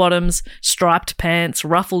bell-bottoms, striped pants,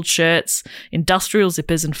 ruffled shirts, industrial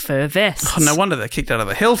zippers and fur vests. Oh, no wonder they're kicked out of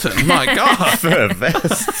the Hilton. My God. Fur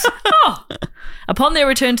vests. Upon their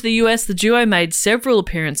return to the US, the duo made several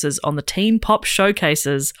appearances on the teen pop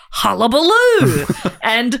showcases Hullabaloo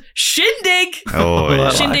and Shindig. Oh, yeah.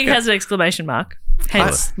 Shindig has an exclamation mark.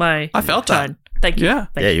 Hence my I felt that. tone. Thank you. Yeah.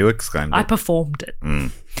 Thank Yeah, you. you exclaimed I it. performed it.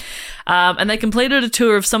 And they completed a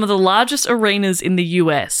tour of some of the largest arenas in the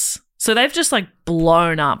US. So they've just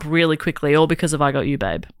blown up really quickly, all because of I Got You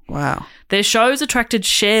Babe. Wow. Their shows attracted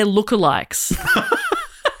Cher lookalikes.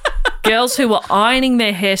 Girls who were ironing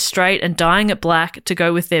their hair straight and dyeing it black to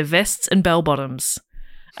go with their vests and bell-bottoms.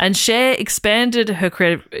 And Cher expanded her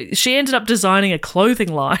creative... She ended up designing a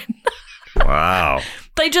clothing line. Wow.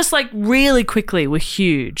 They just, really quickly were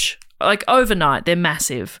huge. Overnight, they're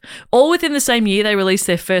massive. All within the same year, they released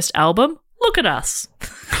their first album, Look at Us.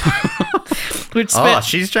 Which spent,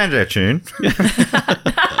 She's changed her tune.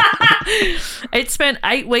 it spent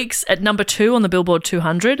 8 weeks at number 2 on the Billboard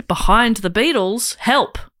 200, behind the Beatles'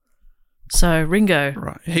 Help. So, Ringo.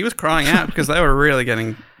 Right. He was crying out because they were really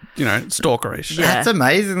getting, stalkerish. Yeah. That's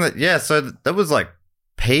amazing. So that was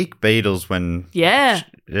peak Beatles when... Yeah.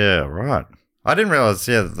 Yeah, right. I didn't realise,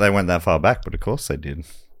 that they went that far back, but of course they did.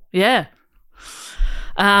 Yeah.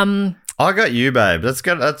 I Got You, Babe. That's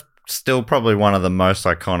still probably one of the most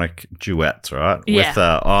iconic duets, right? Yeah. With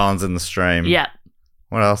Islands in the Stream. Yeah.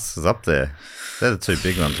 What else is up there? They're the two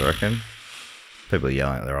big ones, I reckon. People are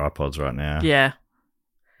yelling at their iPods right now. Yeah.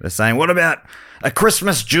 They're saying, what about A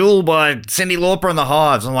Christmas Jewel by Cyndi Lauper and the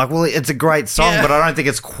Hives? I'm like, well, it's a great song, but I don't think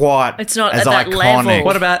it's quite It's not as at that iconic. level.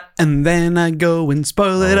 What about And Then I Go and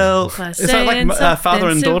Spoil It All? Is that like father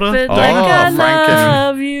and daughter? Like Oh, I Frank and-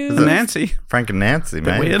 love you. Nancy. Frank and Nancy,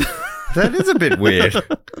 man. Weird. That is a bit weird.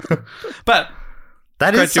 But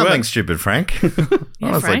That Great is something duet. stupid, Frank.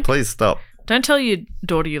 Honestly, Frank. please stop. Don't tell your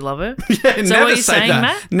daughter you love her. yeah, Is that never what you're say saying, that.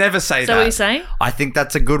 Matt? Never say Is that what you're that. saying? I think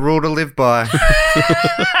that's a good rule to live by.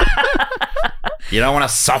 You don't want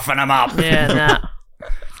to soften them up. Yeah, nah.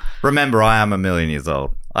 Remember, I am 1,000,000 years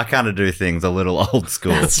old. I kind of do things a little old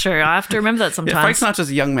school. That's true. I have to remember that sometimes. Yeah, Frank's not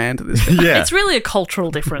just a young man to this. Yeah. It's really a cultural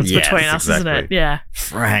difference Yes, between us, isn't it? exactly. Yeah.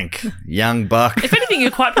 Frank, young buck. If anything, you're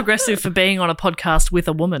quite progressive for being on a podcast with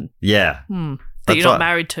a woman Yeah. that That's you're not right.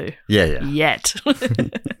 married to Yeah. yet.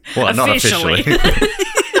 Well, not officially.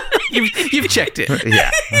 You've checked it.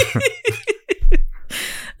 Yeah.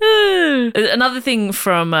 Another thing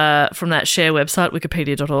from that Cher website,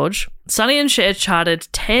 wikipedia.org, Sonny and Cher charted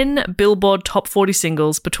 10 Billboard Top 40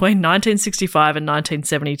 singles between 1965 and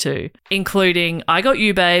 1972, including I Got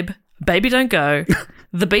You, Babe, Baby Don't Go,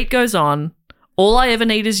 The Beat Goes On, All I Ever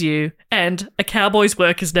Need Is You, and A Cowboy's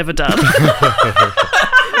Work Is Never Done.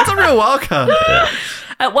 That's a real wild card.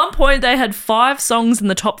 At one point, they had 5 songs in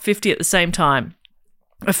the top 50 at the same time,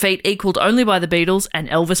 a feat equaled only by the Beatles and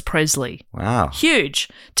Elvis Presley. Wow. Huge.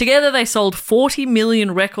 Together, they sold 40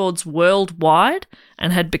 million records worldwide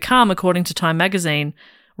and had become, according to Time magazine,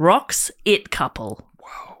 rock's it couple.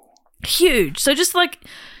 Whoa. Huge. So just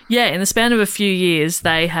in the span of a few years,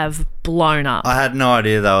 they have blown up. I had no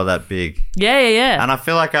idea they were that big. Yeah. And I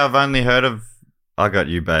feel like I've only heard of I Got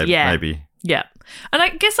You, Babe, maybe. Yeah. And I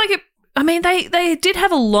guess they did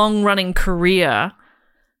have a long-running career.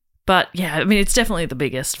 But yeah, I mean, it's definitely the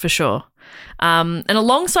biggest for sure. And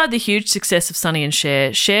alongside the huge success of Sonny and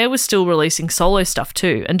Cher, Cher was still releasing solo stuff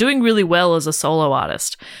too and doing really well as a solo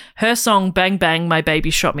artist. Her song Bang Bang, My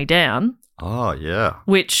Baby Shot Me Down, Oh, yeah.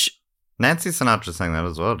 which, Nancy Sinatra sang that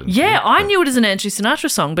as well, didn't she? yeah, I knew it as an Nancy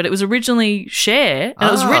Sinatra song, but it was originally Cher and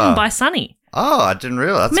it was written by Sonny. Oh, I didn't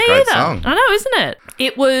realize. That's Me a great either. song. I know, isn't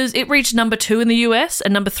it? It reached number 2 in the US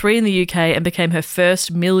and number 3 in the UK and became her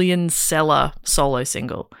first million-seller solo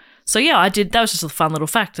single. So yeah, that was just a fun little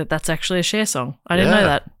fact that's actually a Cher song. I didn't know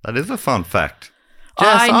that. That is a fun fact. Jess,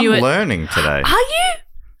 I knew I'm it. learning today. Are you?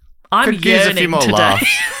 I'm Could use yearning a few more today.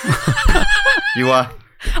 laughs. You are.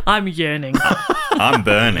 I'm yearning. I'm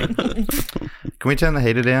burning. Can we turn the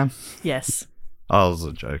heater down? Yes. Oh, it was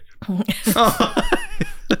a joke.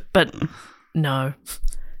 But no.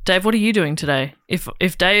 Dave, what are you doing today?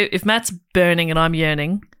 If Matt's burning and I'm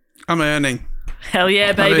yearning, I'm earning. hell yeah,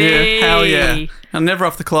 Over baby. here. Hell yeah. I'm never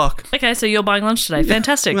off the clock. Okay, so you're buying lunch today.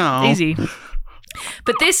 Fantastic. No. Easy.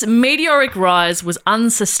 But this meteoric rise was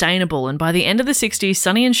unsustainable, and by the end of the 60s,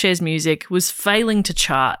 Sonny and Cher's music was failing to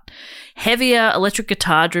chart. Heavier electric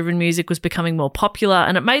guitar-driven music was becoming more popular,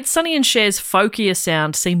 and it made Sonny and Cher's folkier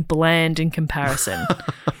sound seem bland in comparison.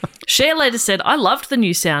 Cher later said, I loved the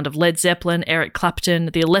new sound of Led Zeppelin, Eric Clapton,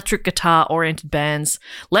 the electric guitar-oriented bands.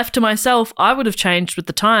 Left to myself, I would have changed with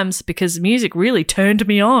the times because music really turned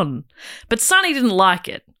me on. But Sonny didn't like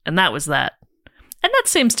it, and that was that. And that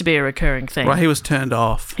seems to be a recurring thing. Right, he was turned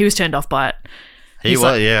off. He was turned off by it. He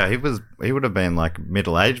would have been like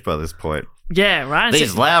middle-aged by this point. Yeah, right?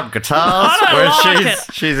 These loud guitars. I don't Whereas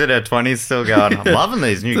like she's in her 20s still going, I'm loving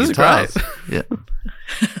these new This is guitars. great.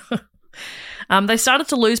 Yeah. They started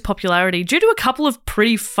to lose popularity due to a couple of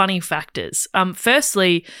pretty funny factors.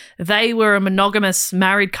 Firstly, they were a monogamous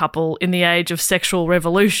married couple in the age of sexual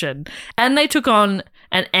revolution, and they took on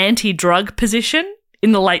an anti-drug position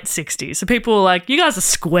in the late 60s. So people were like, you guys are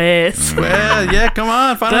squares. Well, yeah, come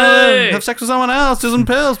on. Find Dude. out. Have sex with someone else. Do some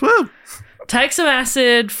pills. Woo. Take some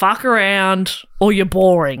acid, fuck around, or you're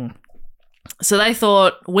boring. So they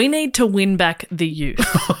thought, we need to win back the youth.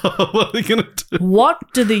 What are they going to do? What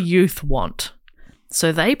do the youth want?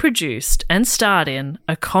 So they produced and starred in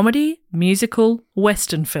a comedy, musical,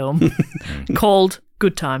 Western film called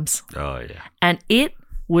Good Times. Oh, yeah. And it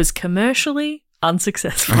was commercially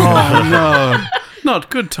unsuccessful. Oh, no. Not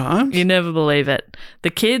good times. You never believe it.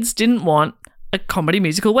 The kids didn't want a comedy,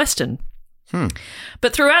 musical, Western.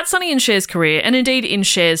 But throughout Sonny and Cher's career, and indeed in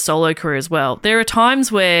Cher's solo career as well, there are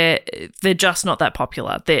times where they're just not that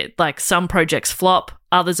popular. They're like some projects flop,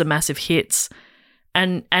 others are massive hits.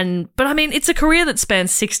 But I mean, it's a career that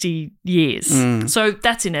spans 60 years. So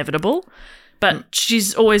that's inevitable. But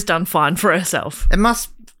she's always done fine for herself. It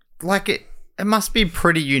must be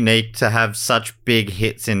pretty unique to have such big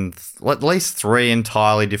hits in at least 3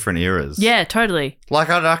 entirely different eras. Yeah, totally. Like,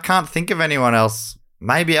 I can't think of anyone else.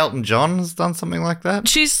 Maybe Elton John has done something like that.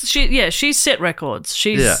 She's set records.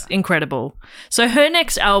 She's incredible. So her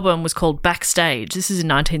next album was called Backstage. This is in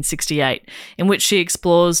 1968, in which she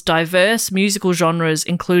explores diverse musical genres,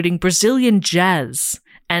 including Brazilian jazz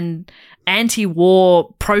and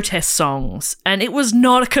anti-war protest songs. And it was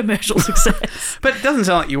not a commercial success. But it doesn't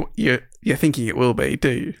sound like you're thinking it will be, do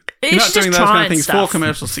you? You're She's not doing just those kind trying of things stuff. for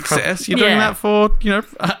commercial success. You're doing Yeah. that for,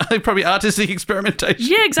 probably artistic experimentation.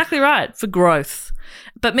 Yeah, exactly right. For growth.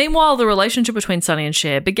 But meanwhile, the relationship between Sonny and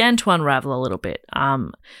Cher began to unravel a little bit.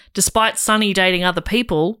 Despite Sonny dating other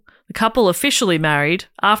people, The couple officially married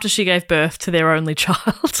after she gave birth to their only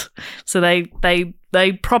child. So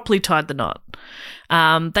they properly tied the knot.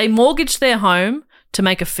 They mortgaged their home to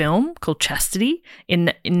make a film called Chastity in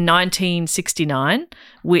 1969,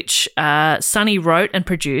 which Sonny wrote and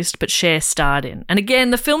produced, but Cher starred in. And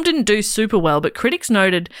again, the film didn't do super well, but critics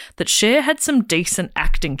noted that Cher had some decent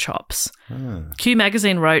acting chops. Q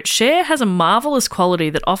Magazine wrote, Cher has a marvellous quality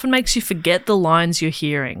that often makes you forget the lines you're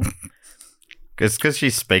hearing. It's because she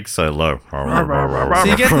speaks so low. So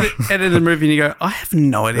you get to the end of the movie and you go, I have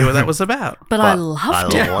no idea what that was about. But I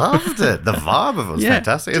loved it. I loved it. The vibe of it was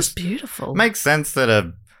fantastic. Just beautiful. It makes sense that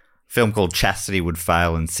a film called Chastity would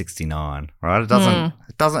fail in 1969, right? It doesn't,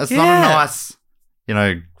 it's not a nice,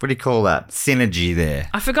 what do you call that? Synergy there.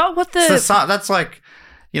 I forgot what that's like,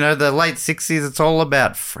 the late 1960s, it's all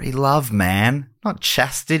about free love, man. Not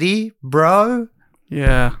chastity, bro.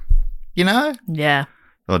 Yeah. Yeah.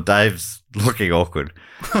 Well, Dave's looking awkward.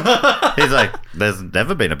 He's like, there's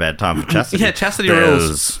never been a bad time for chastity. Yeah, chastity rules.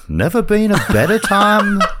 There's never been a better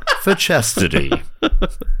time for chastity.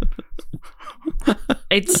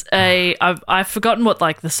 It's I've forgotten what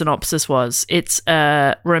the synopsis was. It's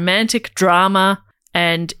a romantic drama,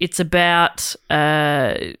 and it's about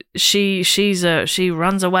she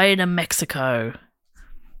runs away to Mexico.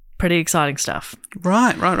 Pretty exciting stuff.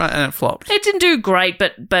 Right, and it flopped. It didn't do great,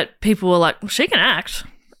 but people were like, well, she can act.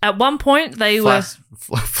 At one point, they were...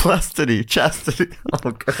 Flastity, chastity. Oh,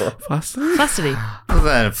 God. Flastity.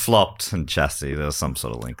 Then it flopped and chastity. There was some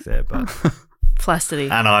sort of link there, but... Flastity.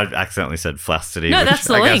 And I accidentally said flastity. No, that's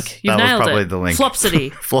the link. You've nailed it. That was probably the link.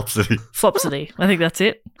 Flopsity. Flopsity. I think that's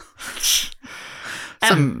it.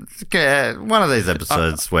 One of these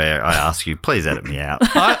episodes where I ask you, please edit me out.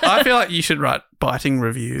 I feel like you should write biting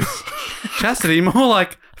reviews. Chastity, more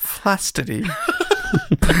like flastity.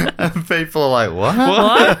 And people are like,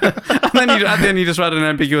 what? And then at the end you just write an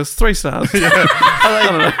ambiguous 3 stars. Yeah.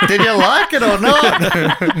 Like, did you like it or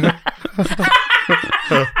not?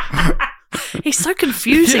 He's so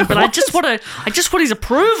confusing, but I just want his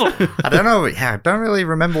approval. I don't know. I don't really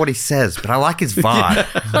remember what he says, but I like his vibe.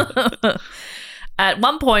 At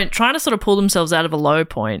one point, trying to sort of pull themselves out of a low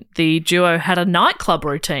point, the duo had a nightclub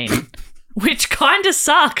routine, which kind of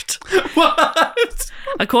sucked. What?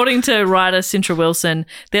 According to writer Cintra Wilson,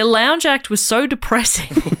 their lounge act was so depressing,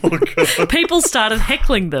 people started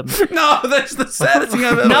heckling them. No, that's the saddest thing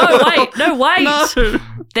I've ever heard. No, wait. No.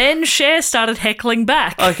 Then Cher started heckling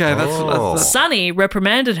back. Okay, that's Sonny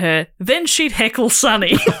reprimanded her, then she'd heckle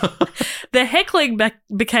Sonny. The heckling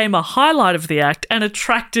became a highlight of the act and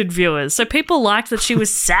attracted viewers, so people liked that she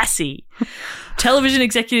was sassy. Television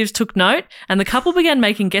executives took note, and the couple began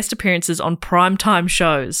making guest appearances on primetime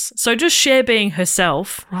shows. So just Cher being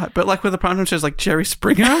herself. Right, but with the primetime shows like Jerry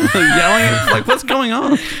Springer, yelling, what's going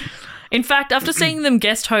on? In fact, after seeing them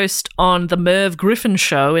guest host on The Merv Griffin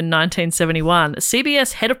Show in 1971,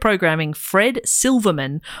 CBS head of programming Fred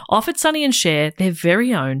Silverman offered Sonny and Cher their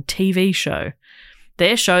very own TV show.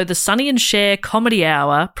 Their show, The Sonny and Cher Comedy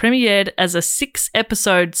Hour, premiered as a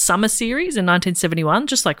 6-episode summer series in 1971,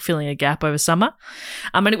 just filling a gap over summer.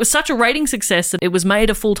 And it was such a rating success that it was made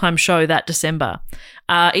a full-time show that December.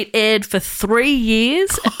 It aired for 3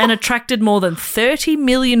 years and attracted more than 30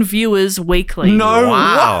 million viewers weekly. No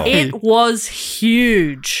wow. way. It was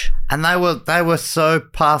huge. And they were so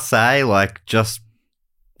passé,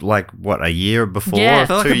 what, a year before? Yeah.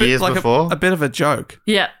 2 years before? A bit of a joke.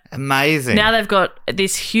 Yeah. Amazing. Now they've got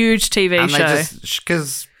this huge TV show.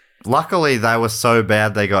 Because luckily they were so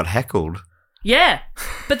bad they got heckled. Yeah.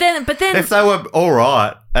 But then if they were all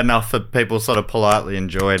right enough that people sort of politely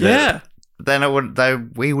enjoyed it,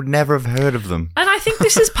 then we would never have heard of them. And I think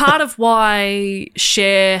this is part of why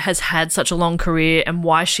Cher has had such a long career and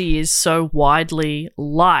why she is so widely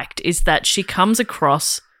liked, is that she comes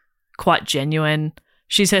across quite genuine.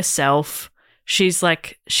 She's herself. She's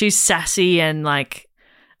sassy and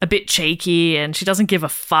a bit cheeky, and she doesn't give a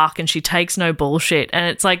fuck, and she takes no bullshit. And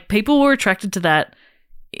it's people were attracted to that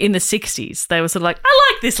in the 60s. They were sort of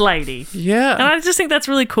I like this lady. Yeah. And I just think that's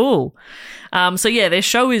really cool. Their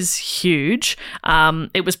show is huge.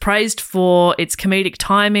 It was praised for its comedic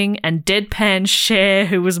timing and deadpan Cher,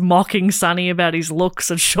 who was mocking Sonny about his looks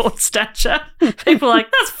and short stature. People were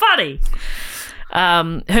like, that's funny.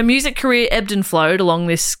 Her music career ebbed and flowed along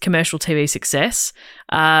this commercial TV success.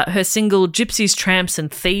 Her single Gypsies, Tramps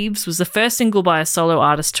and Thieves was the first single by a solo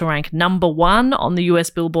artist to rank #1 on the US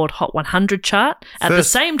Billboard Hot 100 chart at the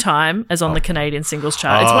same time as on the Canadian singles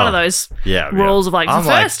chart. It's one of those rules of the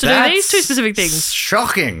first to do these two specific things.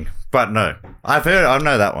 Shocking. But no, I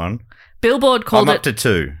know that one. Billboard called I'm up to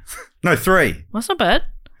 2. No, 3. That's not bad.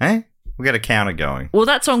 Eh? We'll get a counter going. Well,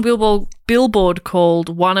 that song Billboard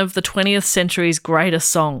called one of the 20th century's greatest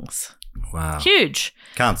songs. Wow. Huge.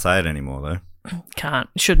 Can't say it anymore, though.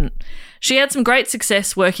 Shouldn't. She had some great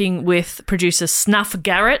success working with producer Snuff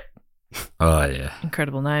Garrett. Oh, yeah.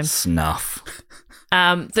 Incredible name. Snuff.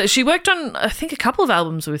 She worked on, I think, a couple of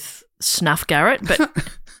albums with Snuff Garrett, but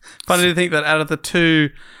Funny to think that out of the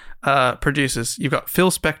two producers, you've got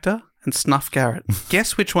Phil Spector and Snuff Garrett.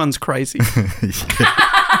 Guess which one's crazy?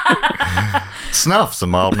 Snuff's a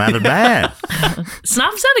mild-mannered man.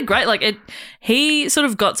 Snuff sounded great. He sort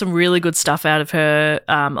of got some really good stuff out of her.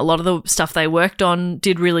 A lot of the stuff they worked on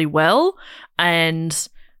did really well, and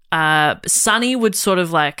Sonny would sort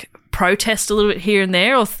of protest a little bit here and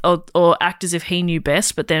there, or act as if he knew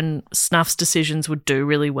best. But then Snuff's decisions would do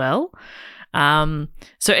really well.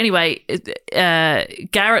 So anyway,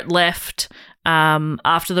 Garrett left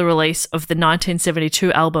after the release of the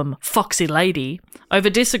 1972 album Foxy Lady over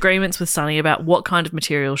disagreements with Sonny about what kind of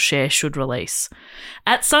material Cher should release.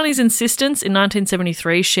 At Sonny's insistence, in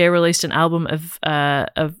 1973, Cher released an album of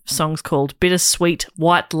songs called Bittersweet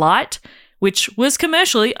White Light, which was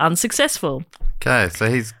commercially unsuccessful. Okay, so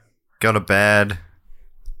he's got a bad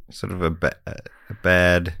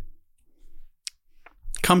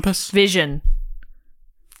Compass. Vision.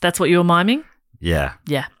 That's what you were miming? Yeah.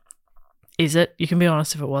 Yeah. Is it? You can be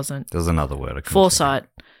honest if it wasn't. There's another word. I couldn't Foresight.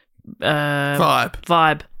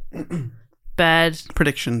 Vibe. Bad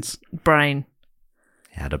Predictions. brain. think.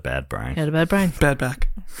 He had a bad brain. He had a bad brain. Bad back.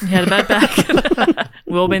 He had a bad back.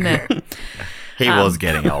 We've all been there. He was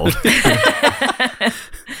getting old.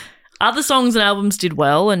 Other songs and albums did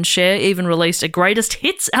well, and Cher even released a greatest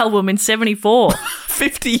hits album in 1974.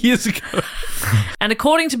 50 years ago. And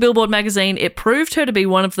according to Billboard magazine, it proved her to be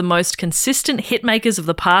one of the most consistent hitmakers of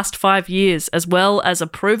the past 5 years, as well as a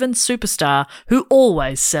proven superstar who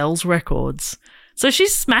always sells records. So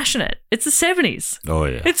she's smashing it. It's the 70s. Oh,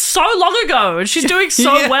 yeah. It's so long ago, and she's doing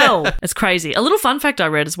so Yeah. well. It's crazy. A little fun fact I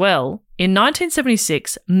read as well. In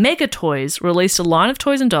 1976, Mega Toys released a line of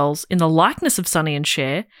toys and dolls in the likeness of Sonny and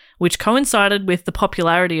Cher, which coincided with the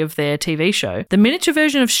popularity of their TV show. The miniature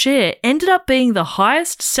version of Cher ended up being the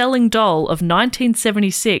highest-selling doll of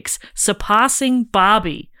 1976, surpassing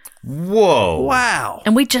Barbie. Whoa. Wow.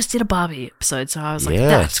 And we just did a Barbie episode, so I was like,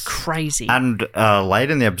 Yes. that's crazy. And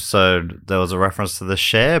late in the episode, there was a reference to the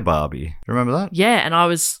Cher Barbie. Remember that? Yeah, and I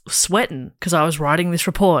was sweating because I was writing this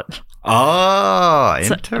report. Oh,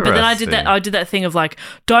 So- interesting. but then I did that thing of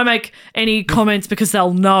don't make any comments because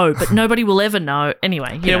they'll know, but nobody will ever know.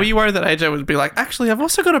 Anyway, Yeah, were you worried that AJ would be like, actually, I've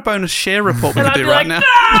also got a bonus share report we and could I'd do be right like,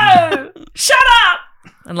 now? no, shut up.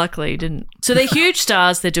 And luckily he didn't. So they're huge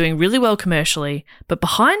stars. They're doing really well commercially, but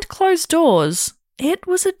behind closed doors, it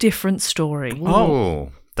was a different story.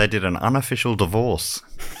 Oh, they did an unofficial divorce.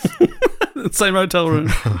 Same hotel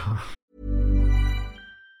room.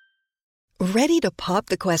 Ready to pop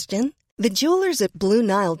the question? The jewelers at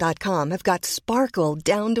BlueNile.com have got sparkle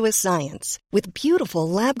down to a science with beautiful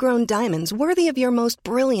lab-grown diamonds worthy of your most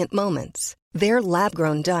brilliant moments. Their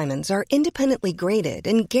lab-grown diamonds are independently graded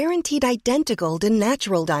and guaranteed identical to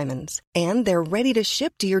natural diamonds, and they're ready to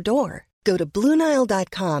ship to your door. Go to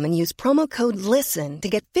BlueNile.com and use promo code LISTEN to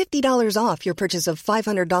get $50 off your purchase of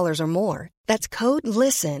 $500 or more. That's code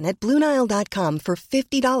LISTEN at BlueNile.com for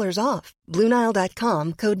 $50 off.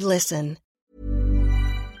 BlueNile.com, code LISTEN.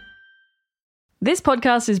 This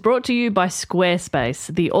podcast is brought to you by Squarespace,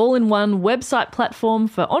 the all-in-one website platform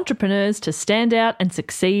for entrepreneurs to stand out and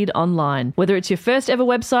succeed online. Whether it's your first ever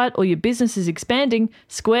website or your business is expanding,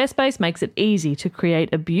 Squarespace makes it easy to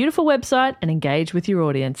create a beautiful website and engage with your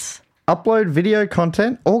audience. Upload video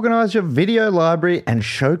content, organize your video library, and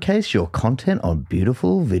showcase your content on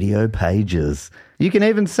beautiful video pages. You can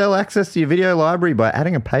even sell access to your video library by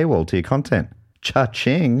adding a paywall to your content.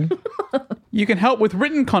 Cha-ching. You can help with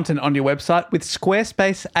written content on your website with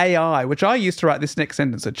Squarespace AI, which I use to write this next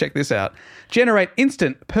sentence, so check this out. Generate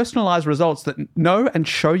instant, personalized results that know and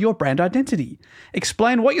show your brand identity.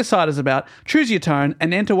 Explain what your site is about, choose your tone,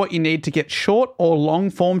 and enter what you need to get short or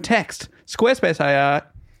long-form text. Squarespace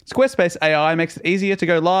AI makes it easier to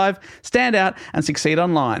go live, stand out, and succeed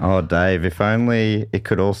online. Oh, Dave, if only it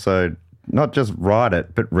could also not just write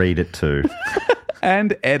it, but read it too.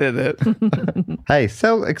 And edit it. Hey,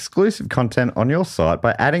 sell exclusive content on your site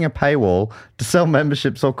by adding a paywall to sell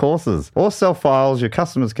memberships or courses, or sell files your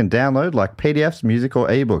customers can download like PDFs, music, or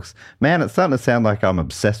ebooks. Man, it's starting to sound like I'm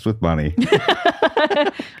obsessed with money.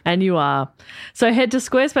 And you are. So head to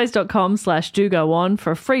squarespace.com/do-go-on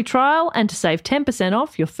for a free trial and to save 10%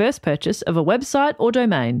 off your first purchase of a website or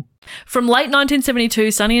domain. From late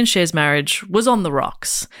 1972, Sonny and Cher's marriage was on the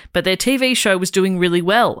rocks, but their TV show was doing really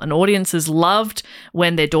well, and audiences loved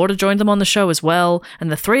when their daughter joined them on the show as well,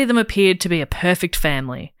 and the three of them appeared to be a perfect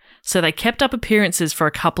family. So they kept up appearances for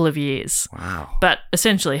a couple of years. Wow. But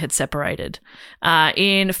essentially had separated.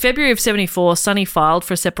 In February of 74, Sonny filed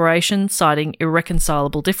for separation, citing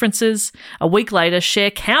irreconcilable differences. A week later,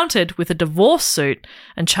 Cher countered with a divorce suit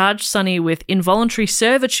and charged Sonny with involuntary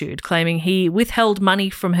servitude, claiming he withheld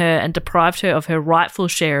money from her and deprived her of her rightful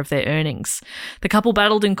share of their earnings. The couple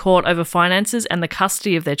battled in court over finances and the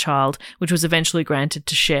custody of their child, which was eventually granted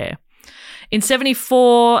to Cher. In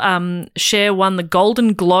 74, Cher won the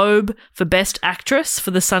Golden Globe for Best Actress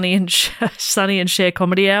for the Sonny and Cher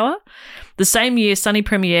Comedy Hour. The same year, Sonny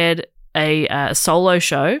premiered a solo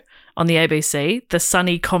show on the ABC, the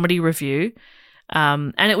Sonny Comedy Review.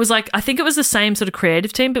 And it was like, I think it was the same sort of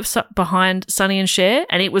creative team behind Sonny and Cher,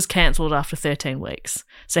 and it was cancelled after 13 weeks.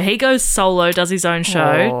 So he goes solo, does his own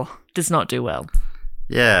show, does not do well.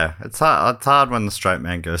 Yeah, it's hard when the straight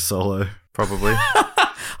man goes solo, probably.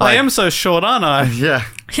 I am so short, aren't I? Yeah.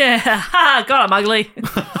 Yeah. God, I'm ugly.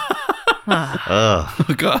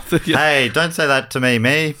 Ugh. God, yeah. Hey, don't say that to me.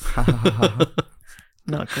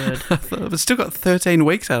 Not good. I've still got 13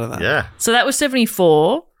 weeks out of that. Yeah. So that was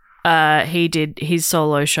 74. He did his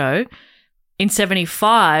solo show. In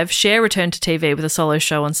 75, Cher returned to TV with a solo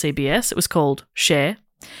show on CBS. It was called Cher.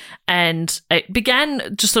 And it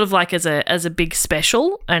began just sort of like as a big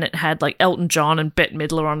special, and it had like Elton John and Bette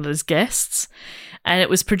Midler on it as guests. And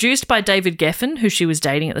it was produced by David Geffen, who she was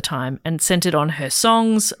dating at the time, and centered on her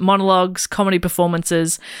songs, monologues, comedy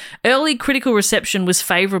performances. Early critical reception was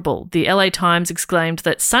favourable. The LA Times exclaimed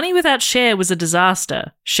that Sonny without Cher was a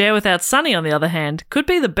disaster. Cher without Sonny, on the other hand, could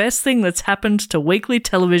be the best thing that's happened to weekly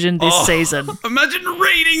television this season. Imagine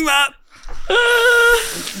reading that.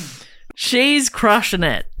 She's crushing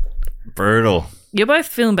it. Brutal. You're both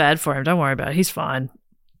feeling bad for him. Don't worry about it. He's fine.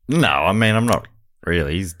 No, I mean, I'm not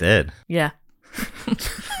really. He's dead. Yeah.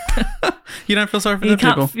 You don't feel sorry for dead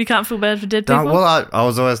people? You can't feel bad for dead people? Well, I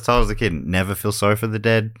was always told as a kid, never feel sorry for the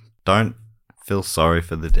dead. Don't feel sorry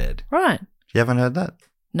for the dead. Right. You haven't heard that?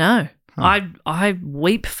 No. I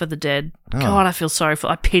weep for the dead. God, I feel sorry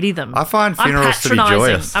I pity them. I find funerals to be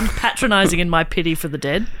joyous. I'm patronising in my pity for the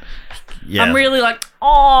dead. Yeah. I'm really like,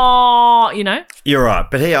 oh, you know? You're right.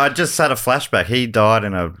 But I just had a flashback. He died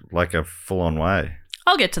in a full-on way.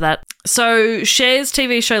 I'll get to that. So Cher's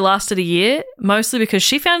TV show lasted a year, mostly because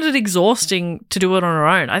she found it exhausting to do it on her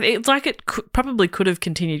own. It's like it probably could have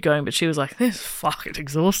continued going, but she was like, this is fucking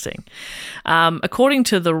exhausting. According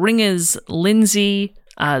to The Ringer's Lindsay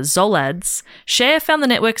Zolads, Cher found the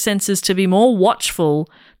network censors to be more watchful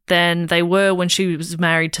than they were when she was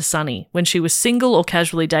married to Sonny. When she was single or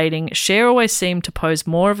casually dating, Cher always seemed to pose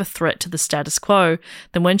more of a threat to the status quo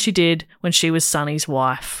than when she did when she was Sonny's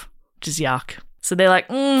wife, which is yuck. So they're like,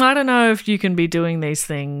 I don't know if you can be doing these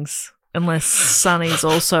things unless Sonny's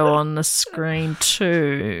also on the screen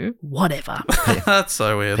too. Whatever. That's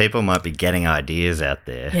so weird. People might be getting ideas out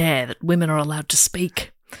there. Yeah, that women are allowed to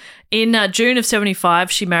speak. In June of 75,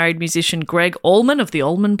 she married musician Greg Allman of the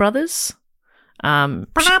Allman Brothers. Is that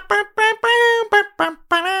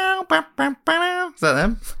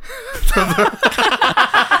them?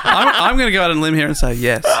 I'm going to go out on a limb here and say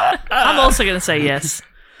yes. I'm also going to say yes.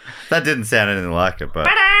 That didn't sound anything like it, but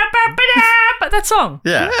But that song.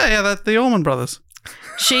 yeah. Yeah, that's the Allman Brothers.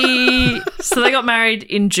 So they got married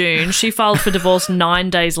in June. She filed for divorce 9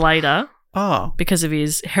 days later Oh, because of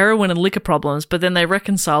his heroin and liquor problems, but then they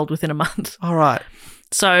reconciled within a month. all right.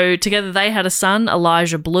 So together they had a son,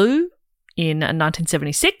 Elijah Blue, in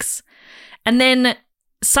 1976. And then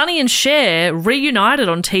Sonny and Cher reunited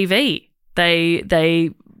on TV.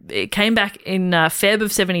 It came back in Feb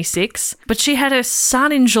of 76, but she had her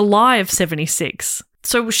son in July of 76.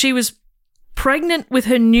 So she was pregnant with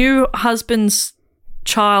her new husband's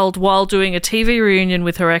child while doing a TV reunion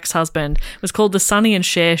with her ex-husband. It was called The Sonny and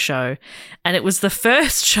Cher Show, and it was the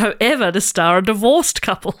first show ever to star a divorced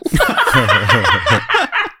couple.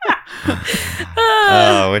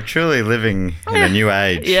 We're truly living in a new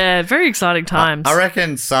age. Yeah, very exciting times. I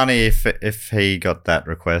reckon Sonny, if he got that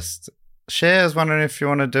request, Cher's wondering if you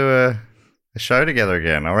want to do a show together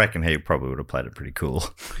again. I reckon he probably would have played it pretty cool.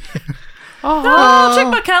 Check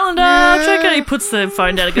my calendar. Check it. He puts the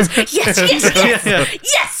phone down and goes, yes.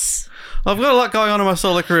 Yes. I've got a lot going on in my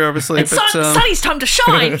solo career, obviously. It's Sonny's time to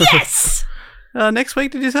shine. Yes. Next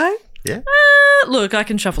week, did you say? Yeah. Look, I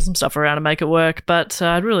can shuffle some stuff around and make it work, but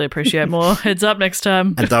I'd really appreciate more heads up next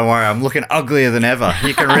time. And don't worry, I'm looking uglier than ever.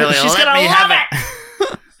 You can really She's let gonna me love have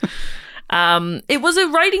it. It was a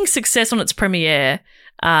rating success on its premiere,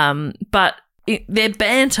 but their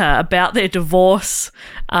banter about their divorce,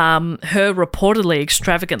 her reportedly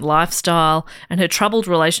extravagant lifestyle, and her troubled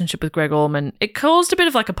relationship with Greg Allman, it caused a bit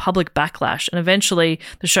of like a public backlash, and eventually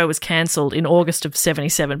the show was cancelled in August of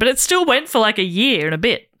 1977, but it still went for like a year and a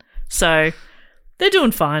bit. So they're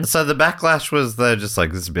doing fine. So the backlash was they're just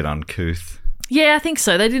like, this is a bit uncouth. Yeah, I think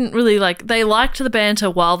so. They didn't really they liked the banter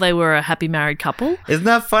while they were a happy married couple. Isn't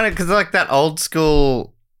that funny? Because like that old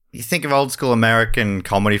school, you think of old school American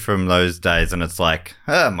comedy from those days and it's like,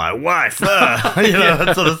 my wife, you know,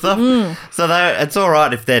 that sort of stuff. So it's all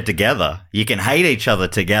right if they're together. You can hate each other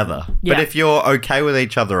together. Yeah. But if you're okay with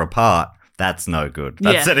each other apart, that's no good.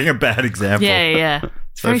 That's setting a bad example. Yeah.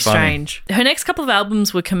 It's So very funny. strange. Her next couple of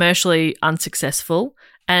albums were commercially unsuccessful,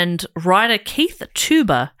 and writer Keith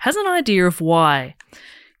Tuber has an idea of why. He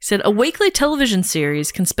said, a weekly television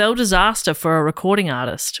series can spell disaster for a recording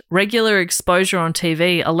artist. Regular exposure on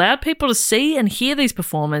TV allowed people to see and hear these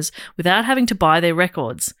performers without having to buy their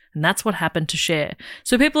records, and that's what happened to Cher.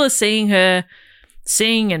 So people are seeing her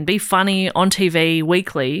sing and be funny on TV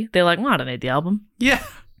weekly. They're like, well, I don't need the album. Yeah.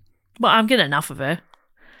 Well, I'm getting enough of her.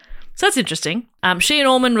 So that's interesting. She and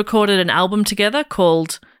Allman recorded an album together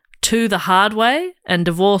called To the Hard Way and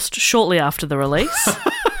divorced shortly after the release.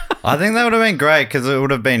 I think that would have been great because it would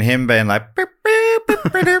have been him being like, I think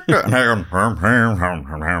that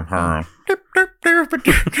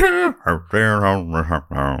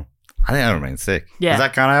would have been sick. Yeah. Is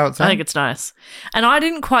that kind of how it's I think it's nice. And I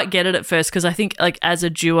didn't quite get it at first because I think like as a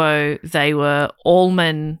duo they were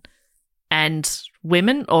Allman and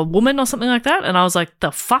women or woman or something like that. And I was like,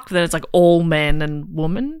 the fuck? Then it's like all men and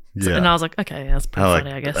woman. Yeah. And I was like, okay, that's pretty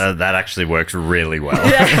funny, I guess. That actually works really well.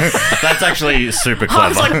 That's actually super clever. I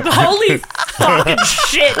was like, holy fucking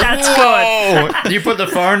shit, that's good. Oh, you put the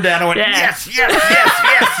phone down and went, yes.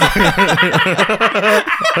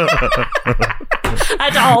 I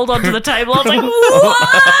had to hold onto the table. I was like, whoa!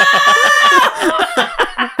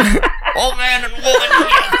 Old man and woman,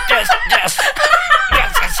 yes.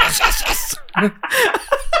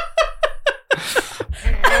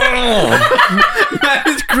 Matt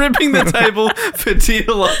is gripping the table for dear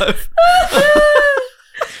life.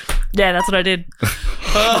 Yeah, that's what I did.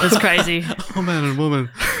 It was crazy. Oh, man and woman.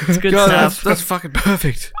 It's good God, stuff. that's fucking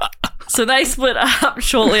perfect. So they split up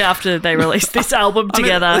shortly after they released this album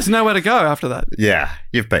together. There's nowhere to go after that. Yeah,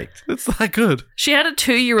 you've peaked. It's that good. She had a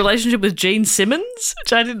 2-year relationship with Gene Simmons,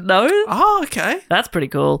 which I didn't know. Oh, okay. That's pretty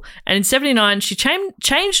cool. And in 1979, she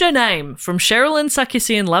changed her name from Sherilyn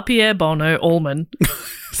Sarkisian Lapierre Bono Allman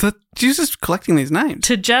So she's just collecting these names.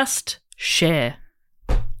 to just Cher.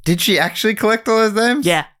 Did she actually collect all those names?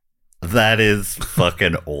 Yeah. That is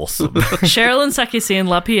fucking awesome. Sherilyn Sarkisian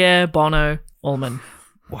Lapierre Bono Allman.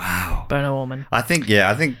 Wow. Bono Allman. I think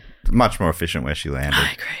much more efficient where she landed.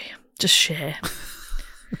 I agree. Just Cher.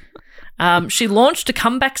 She launched a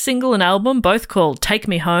comeback single and album, both called Take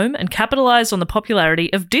Me Home, and capitalised on the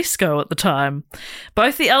popularity of disco at the time.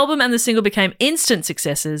 Both the album and the single became instant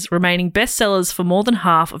successes, remaining bestsellers for more than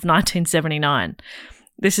half of 1979.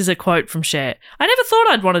 This is a quote from Cher. I never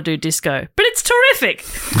thought I'd want to do disco, but it's terrific.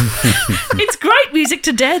 It's great music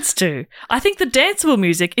to dance to. I think the danceable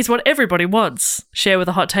music is what everybody wants. Cher with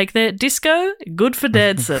a hot take there. Disco, good for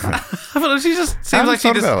dancing. She just seems haven't like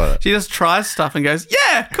thought about it. she just tries stuff and goes,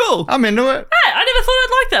 yeah, cool. I'm into it. Hey, I never thought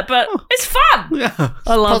I'd like that, but it's fun. Yeah.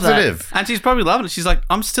 I love Positive. And she's probably loving it. She's like,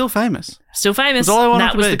 I'm still famous. that. Still famous. That's all I wanted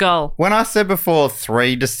That to was be. the goal. When I said before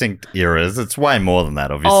 3 distinct eras, it's way more than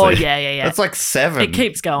that, obviously. Oh, yeah. It's like 7. It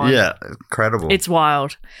keeps going. Yeah, incredible. It's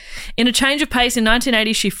wild. In a change of pace, in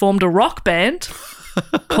 1980, she formed a rock band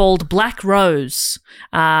called Black Rose.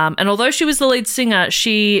 And although she was the lead singer,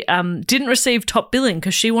 she didn't receive top billing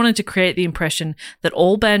because she wanted to create the impression that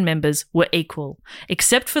all band members were equal,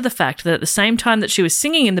 except for the fact that at the same time that she was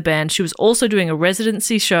singing in the band, she was also doing a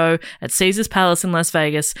residency show at Caesars Palace in Las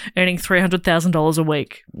Vegas, earning $300,000 a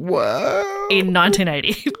week Whoa. in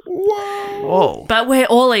 1980. Whoa. But we're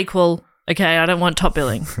all equal. Okay, I don't want top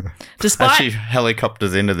billing. Despite As she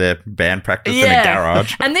helicopters into their band practice in a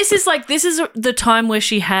garage. And this is the time where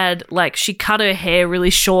she had she cut her hair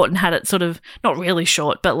really short and had it sort of not really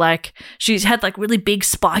short, but she's had really big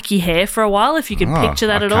spiky hair for a while. If you can picture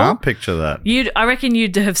that at all, I can't picture that. I reckon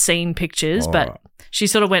you'd have seen pictures, All but right. she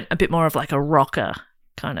sort of went a bit more of a rocker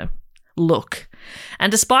kind of look.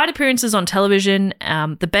 And despite appearances on television,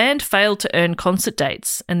 the band failed to earn concert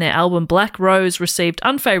dates, and their album Black Rose received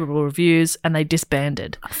unfavourable reviews, and they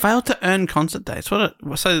disbanded. Failed to earn concert dates.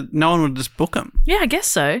 So no one would just book them? Yeah, I guess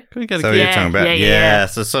so. Could we get a So gig? you're talking about, yeah.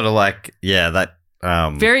 So sort of like, that.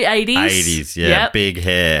 Very 80s. 80s, yeah. Yep. Big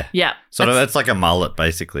hair. Yeah. Sort of, it's like a mullet,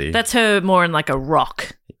 basically. That's her more in like a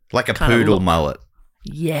rock. Like a kinda poodle look. mullet.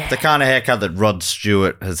 Yeah. The kind of haircut that Rod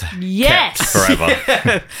Stewart has Yes. kept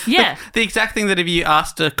forever. Yeah. The exact thing that if you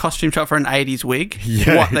asked a costume shop for an 80s wig,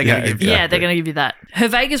 Yeah, what they're going to yeah, give you. Yeah, they're going to give you that. Her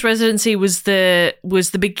Vegas residency was the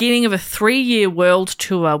beginning of a 3-year world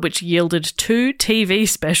tour, which yielded 2 TV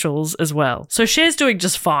specials as well. So Cher's doing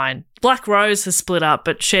just fine. Black Rose has split up,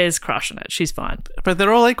 but Cher's crushing it. She's fine. But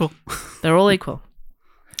they're all equal. They're all equal.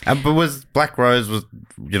 But was Black Rose, was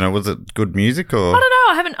it good music or? I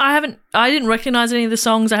don't know. I didn't recognize any of the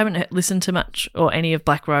songs. I haven't listened to much or any of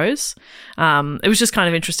Black Rose. It was just kind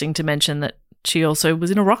of interesting to mention that she also was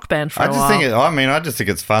in a rock band for a while. I just think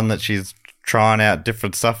it's fun that she's trying out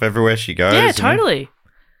different stuff everywhere she goes. Yeah, totally.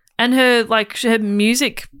 And her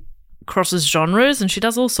music crosses genres, and she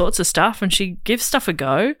does all sorts of stuff, and she gives stuff a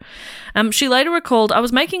go. She later recalled, "I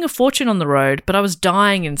was making a fortune on the road, but I was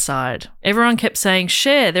dying inside. Everyone kept saying,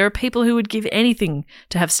 Cher, there are people who would give anything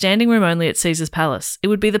to have standing room only at Caesar's Palace. It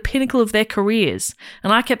would be the pinnacle of their careers.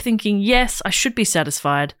 And I kept thinking, yes, I should be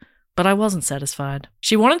satisfied, but I wasn't satisfied."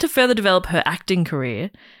 She wanted to further develop her acting career,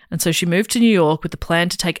 and so she moved to New York with the plan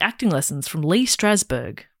to take acting lessons from Lee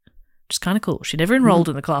Strasberg. Which is kind of cool. She never enrolled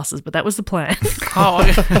in the classes, but that was the plan. Oh,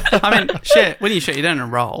 I mean, Cher, when you don't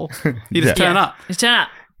enroll. You just turn up. Just turn up.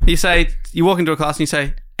 You walk into a class and you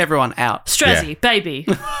say, everyone out. Strazzy, Yeah. baby.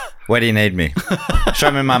 Where do you need me?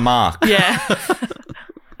 Show me my mark. Yeah.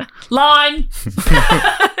 Line.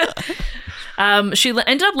 She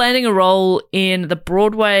ended up landing a role in the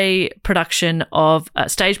Broadway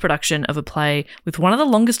stage production of a play with one of the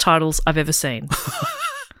longest titles I've ever seen.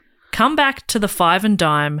 Come back to the 5 and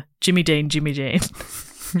dime, Jimmy Dean, Jimmy Dean.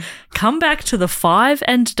 Come back to the 5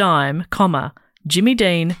 and dime, comma, Jimmy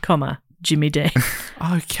Dean, comma, Jimmy Dean.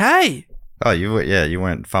 Okay. Oh, you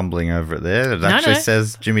weren't fumbling over it there. It actually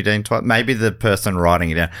says Jimmy Dean twice. Maybe the person writing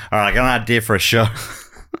it down. All right, I got an idea for a show.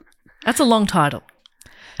 That's a long title.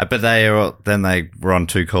 But they were on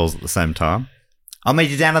 2 calls at the same time. I'll meet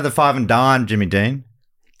you down at the 5 and dime, Jimmy Dean.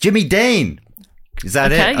 Jimmy Dean. Is that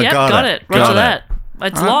Okay, it? yep, got it. Roger that.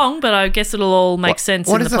 It's All right. long, but I guess it'll all make sense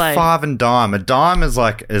in the play. What is a 5 and dime? A dime is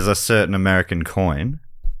a certain American coin.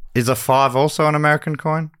 Is a 5 also an American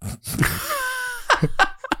coin?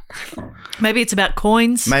 Maybe it's about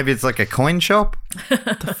coins. Maybe it's like a coin shop.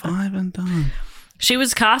 The 5 and dime. She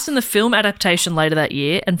was cast in the film adaptation later that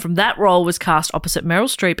year, and from that role was cast opposite Meryl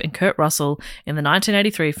Streep and Kurt Russell in the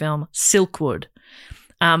 1983 film Silkwood.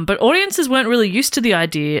 But audiences weren't really used to the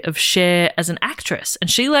idea of Cher as an actress, and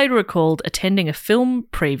she later recalled attending a film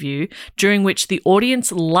preview during which the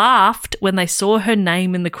audience laughed when they saw her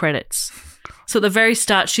name in the credits. So at the very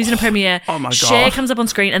start, she's in a premiere. Oh my God. Cher comes up on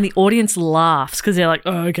screen and the audience laughs because they're like,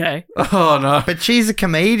 "Oh, okay." Oh, no. But she's a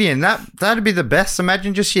comedian. That'd be the best.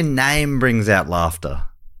 Imagine just your name brings out laughter.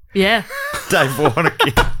 Yeah. Dave Warnock.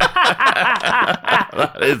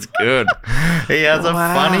 That is good. He has a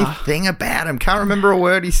funny thing about him. Can't remember a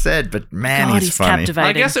word he said, but man, God, he's he's funny. captivating.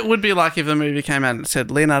 I guess it would be like if the movie came out and said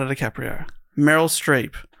Leonardo DiCaprio, Meryl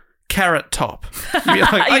Streep, Carrot Top. You'd be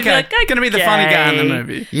like, You'd be okay, like, going to be the funny guy in the okay.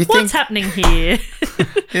 movie. You What's happening here?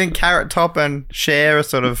 think Carrot Top and Cher are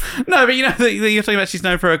sort of... No, but you're talking about she's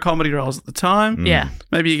known for her comedy roles at the time. Yeah.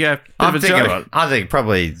 Maybe you go, I think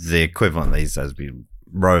probably the equivalent these days would be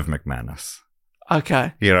Rove McManus.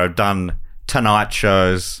 Okay. Done Tonight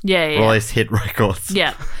shows. Yeah. Released hit records.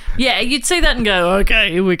 Yeah. Yeah, you'd see that and go,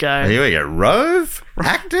 okay, here we go. Here we go. Rove?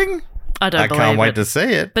 Acting? I don't I believe can't wait it. to see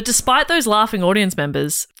it. But despite those laughing audience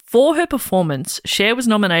members, for her performance, Cher was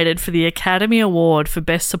nominated for the Academy Award for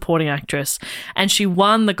Best Supporting Actress, and she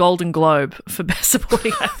won the Golden Globe for Best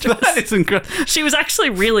Supporting Actress. That is incredible. She was actually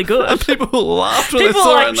really good. People laughed when People they were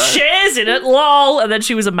saw like, her name. Cher's in it, lol, and then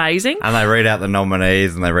she was amazing. And they read out the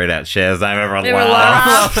nominees and they read out Cher's name. Everyone They were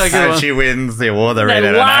laughs. laughing. And she wins the award. They read They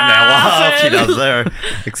out her name. They laugh. She laughing. does their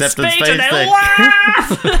acceptance Speech speech and they thing.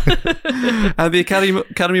 laugh. And the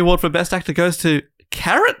Academy Award for Best Actor goes to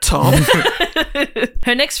Carrot Top.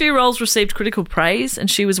 Her next few roles received critical praise, and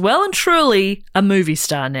she was well and truly a movie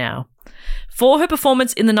star now. For her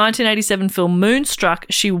performance in the 1987 film Moonstruck,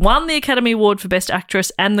 she won the Academy Award for Best Actress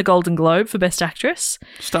and the Golden Globe for Best Actress.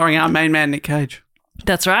 Starring our main man, Nick Cage.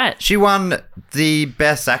 That's right. She won the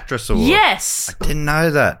Best Actress Award. Yes. Didn't know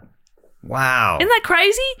that. Wow. Isn't that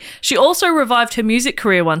crazy? She also revived her music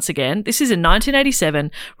career once again. This is in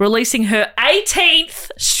 1987, releasing her 18th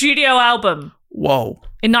studio album. Whoa.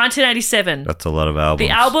 In 1987. That's a lot of albums.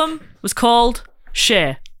 The album was called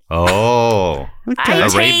Cher. Oh. Okay.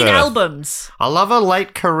 18 rebirth. albums. I love a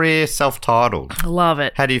late career self-titled. I love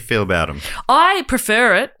it. How do you feel about them? I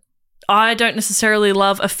prefer it. I don't necessarily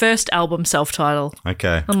love a first album self-title.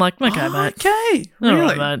 Okay. I'm like, okay, mate. Okay. All Really?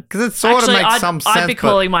 right, mate. Because it sort Actually, of makes some sense. I'd be but-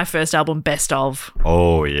 calling my first album Best Of.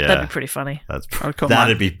 Oh, yeah. That'd be pretty funny. I'd call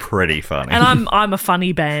That'd mine- be pretty funny. And I'm a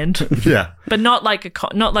funny band, yeah. but not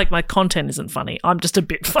like my content isn't funny. I'm just a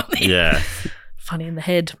bit funny. Yeah. Funny in the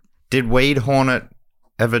head. Did Weed Hornet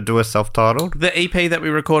ever do a self-titled? The EP that we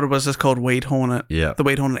recorded was just called Weed Hornet. Yeah. The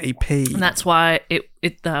Weed Hornet EP. And that's why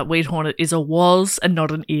Weed Hornet is a was and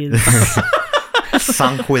not an is.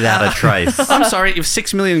 Sunk without a trace. I'm sorry if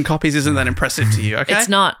 6 million copies isn't that impressive to you, okay? It's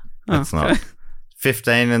not. It's not.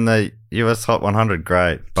 15 in the US Hot 100,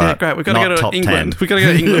 great. But Yeah, great. We've got to not go to top England. 10. We've got to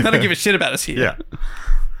go to England. They don't give a shit about us here. Yeah.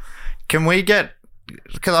 Can we get...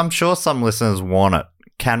 Because I'm sure some listeners want it.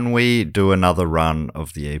 Can we do another run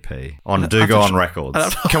of the EP on Do Go On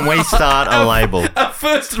Records? Can we start a label? Our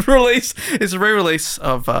first release is a re-release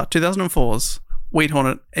of 2004's Weed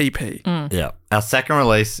Hornet EP. Yeah. Our second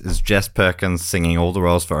release is Jess Perkins singing All the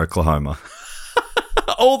Roles for Oklahoma.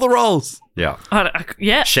 All the roles, Yeah.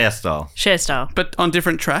 Yeah. Cher style. Cher style. but on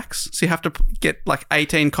different tracks. So you have to get like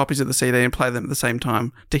 18 copies of the CD and play them at the same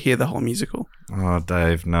time to hear the whole musical. Oh,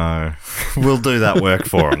 Dave, no. We'll do that work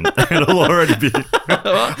for him. It'll already be...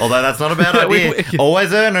 Although that's not a bad idea.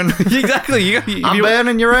 Always earning. Exactly. I'm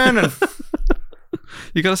burning, you're earning.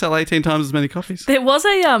 You got to sell 18 times as many copies. There was a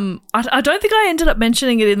I don't think I ended up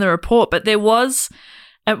mentioning it in the report, but there was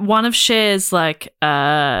at one of Cher's like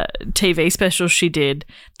TV specials she did.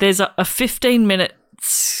 There's a 15-minute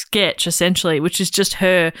sketch essentially, which is just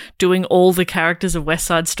her doing all the characters of West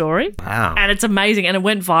Side Story. Wow. And it's amazing, and it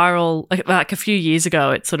went viral like a few years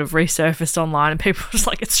ago. It sort of resurfaced online, and people were just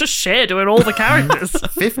like, "It's just Cher doing all the characters."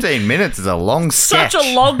 15 minutes is a long sketch. Such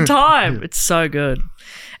a long time. It's so good.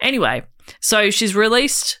 Anyway, so she's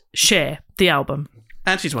released Cher, the album.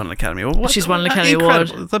 And she's won an Academy Award. She's won an Academy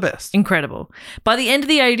Incredible. Award. The best. Incredible. By the end of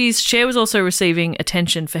the 80s, Cher was also receiving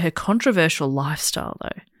attention for her controversial lifestyle,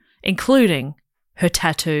 though, including her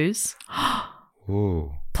tattoos,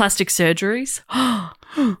 Ooh. plastic surgeries,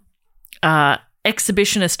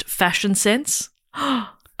 exhibitionist fashion sense. I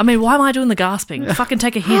mean, why am I doing the gasping? Fucking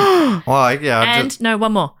take a hint. Well, yeah. And, no,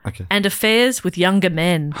 one more. Okay. And affairs with younger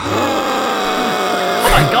men. Oh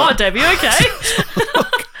my God, Dave, you okay?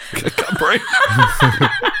 Can't breathe.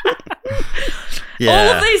 Yeah.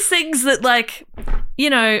 All of these things that, like, you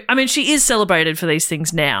know, I mean, she is celebrated for these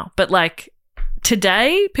things now, but, like,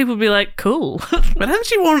 today, people would be like, cool. But hasn't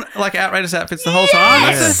she worn like outrageous outfits the whole time?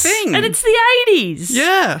 That's Yes. the thing. And it's the 80s.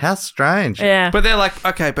 yeah. How strange. Yeah. But they're like,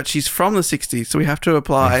 okay, but she's from the 60s, so we have to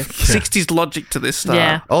apply 60s logic to this star.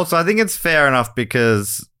 Yeah. Also, I think it's fair enough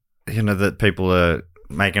because, you know, that people are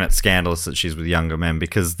making it scandalous that she's with younger men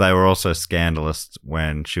because they were also scandalous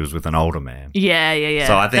when she was with an older man. Yeah.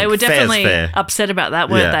 So I think they were fair's definitely fair. upset about that,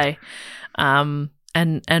 weren't Yeah. they?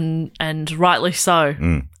 And rightly so.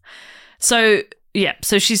 Mm. So yeah,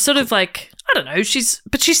 so she's sort of like, I don't know,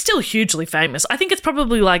 but she's still hugely famous. I think it's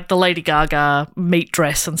probably like the Lady Gaga meat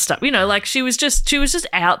dress and stuff. You know, like she was just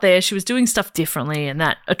out there. She was doing stuff differently, and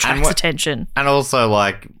that attracts attention. And also,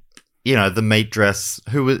 like, you know, the meat dress,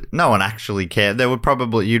 no one actually cared. You'd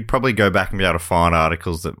probably go back and be able to find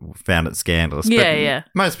articles that found it scandalous. Yeah, but yeah.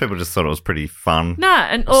 Most people just thought it was pretty fun. Nah,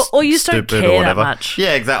 and or you just don't Stupid care or that whatever. much.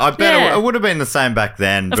 Yeah, exactly. I bet Yeah. it would have been the same back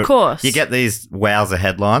then. Of but course. You get these wowzer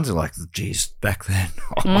headlines. You're like, geez, back then.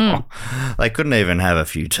 Mm. They couldn't even have a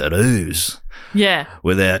few tattoos Yeah.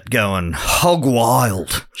 without going hog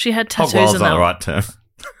wild. She had Hog tattoos wild's in not them. the right term.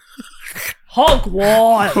 Hog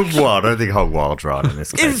wild. Hog wild. I don't think hog wild's right in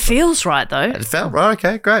this It case. feels right though. It felt right.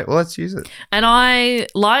 Okay, great. Well, let's use it. And I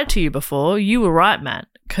lied to you before. You were right, Matt,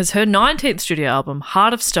 because her 19th studio album,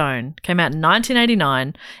 Heart of Stone, came out in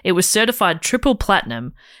 1989. It was certified triple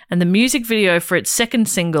platinum, and the music video for its second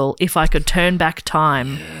single, If I Could Turn Back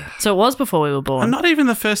Time. So it was before we were born. And not even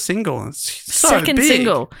the first single. It's so Second big.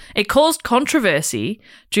 single. It caused controversy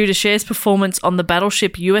due to Cher's performance on the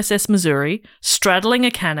battleship USS Missouri, straddling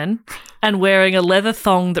a cannon and wearing a leather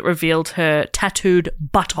thong that revealed her tattooed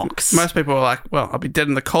buttocks. Most people were like, well, I'll be dead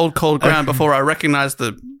in the cold, cold ground before I recognize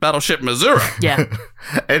the battleship Missouri. Yeah.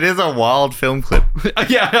 It is a wild film clip.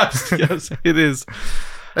 yes, it is.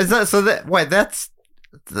 Is that so?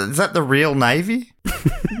 Is that the real Navy?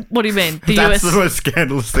 What do you mean? The That's US. the most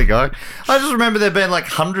scandalous thing. I just remember there being like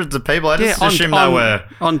hundreds of people. I just assumed they were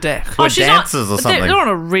on deck. she's dancers or something. They're on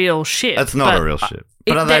a real ship. It's not but a real ship.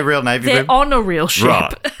 But are they real Navy They're people? on a real ship.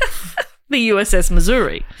 Right. the USS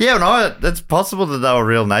Missouri. Yeah, no, it's possible that they were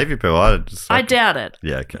real Navy people. I doubt it.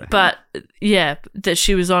 Yeah, okay. But, yeah, that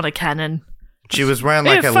she was on a cannon. She was wearing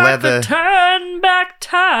like if a leather. I could turn back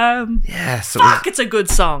time. Yes. Fuck, it's a good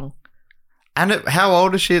song. And how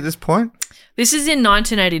old is she at this point? This is in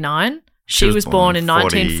 1989. She was born in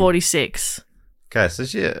 1946. Okay, so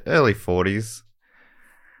she's early 40s.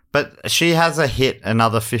 But she has a hit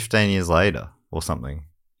another 15 years later or something.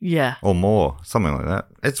 Yeah. Or more, something like that.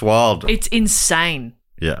 It's wild. It's insane.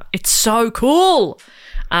 Yeah. It's so cool.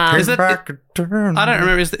 I don't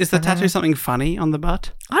remember. Is the tattoo something funny on the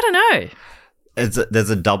butt? I don't know. There's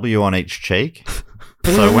a W on each cheek.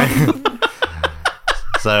 So when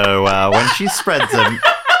when she spreads them,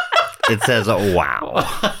 it says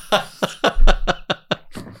 "wow."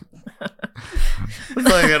 It's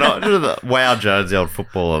like Wow Jones, the old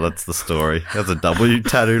footballer. That's the story. There's a W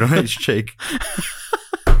tattooed on each cheek.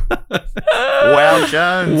 Wow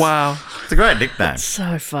Jones. Wow, it's a great nickname.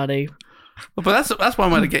 So funny. But that's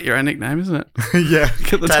one way to get your own nickname, isn't it? Yeah,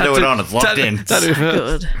 tattoo it on. It's locked in. Tattoo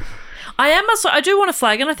good. I do want to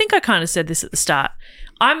flag, and I think I kind of said this at the start.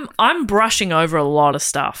 I'm brushing over a lot of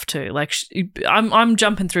stuff too. Like I'm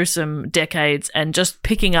jumping through some decades and just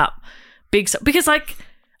picking up big stuff because, like,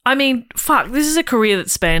 I mean, fuck, this is a career that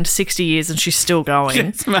spanned 60 years and she's still going. Yeah,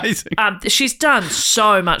 it's amazing. She's done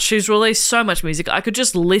so much. She's released so much music. I could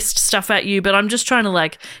just list stuff at you, but I'm just trying to,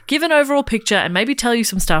 like, give an overall picture and maybe tell you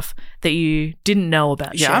some stuff that you didn't know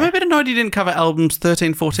about. Yeah, Cher. I'm a bit annoyed you didn't cover albums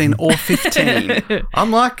 13, 14 or 15. I'm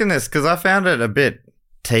liking this because I found it a bit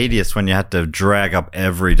tedious when you had to drag up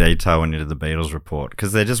every detail when you did the Beatles report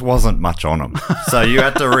because there just wasn't much on them. So you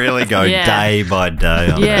had to really go day by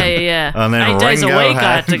day on them. Yeah. And then 8 days a Ringo week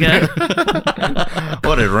I had to go.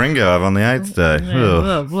 What did Ringo have on the 8th day?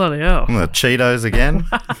 Oh, bloody hell. The Cheetos again?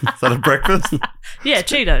 Is that a breakfast? Yeah,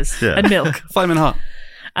 Cheetos and milk. Flaming hot.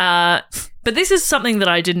 But this is something that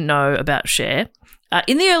I didn't know about Cher.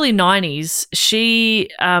 In the early 90s, she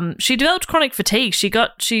developed chronic fatigue.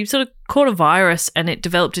 She sort of caught a virus and it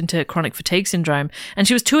developed into chronic fatigue syndrome. And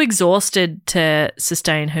she was too exhausted to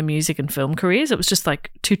sustain her music and film careers. It was just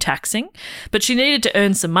like too taxing. But she needed to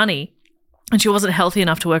earn some money and she wasn't healthy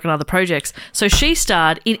enough to work on other projects. So she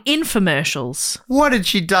starred in infomercials. What had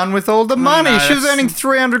she done with all the money? No, she was earning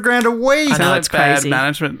 $300,000 a week. I know, Like it's bad crazy.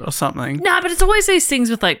 management or something. No, but it's always these things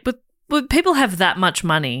with, like, with people have that much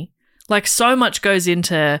money. Like, so much goes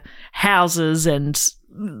into houses and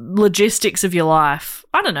logistics of your life.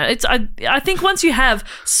 I don't know. I think once you have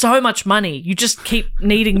so much money, you just keep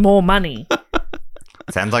needing more money.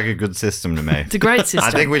 Sounds like a good system to me. It's a great system.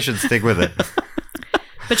 I think we should stick with it.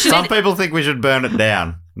 But Some people think we should burn it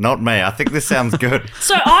down. Not me. I think this sounds good.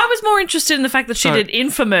 So I was more interested in the fact that she did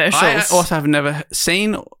infomercials. I also have never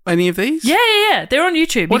seen any of these. Yeah. They're on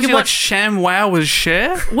YouTube. What you is can it, like Sham Wow with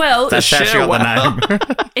Cher? Well, That's how she got the name.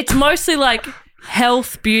 it's mostly like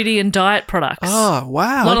health, beauty, and diet products. Oh,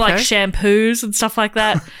 wow. A lot of like shampoos and stuff like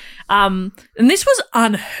that. And this was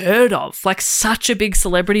unheard of, like such a big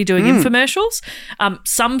celebrity doing infomercials.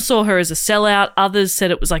 Some saw her as a sellout. Others said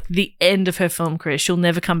it was like the end of her film career. She'll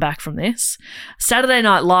never come back from this. Saturday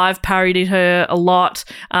Night Live parodied her a lot.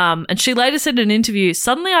 And she later said in an interview,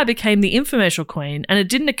 "Suddenly I became the infomercial queen and it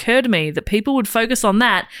didn't occur to me that people would focus on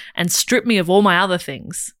that and strip me of all my other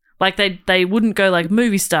things." Like they wouldn't go like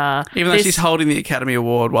movie star. Even though she's holding the Academy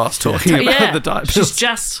Award whilst talking about the diet pills. She's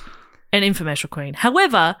just an infomercial queen.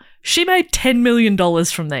 However, she made $10 million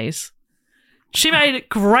from these. She made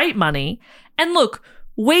great money. And look,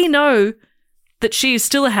 we know that she is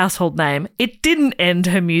still a household name. It didn't end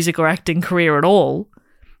her music or acting career at all.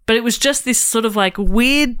 But it was just this sort of like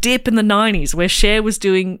weird dip in the 90s where Cher was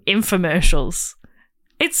doing infomercials.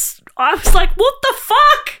 I was like, what the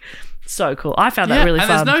fuck? So cool. I found that really fun.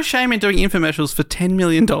 And there's no shame in doing infomercials for $10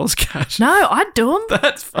 million cash. No, I'd do them.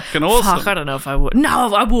 That's fucking awesome. Fuck, I don't know if I would.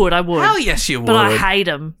 No, I would. Hell yes, you would. But I hate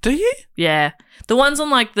them. Do you? Yeah. The ones on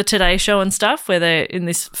like the Today Show and stuff where they're in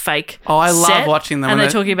this fake I love set watching them. and when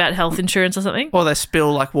they're talking about health insurance or something. Or they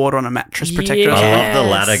spill like water on a mattress protector. Yeah. Or I something. love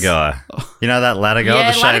the ladder guy. You know that ladder guy?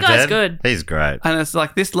 Yeah, the ladder shaved guy's head? good. He's great. And it's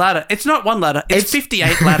like this ladder. It's not one ladder. It's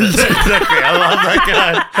 58 ladders. Exactly. I love that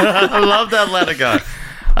guy. I love that ladder guy.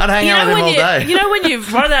 I'd hang out with him all day. You know when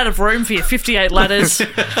you've run out of room for your 58 ladders?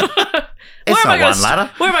 It's not one ladder.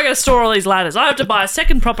 Where am I going to store all these ladders? I have to buy a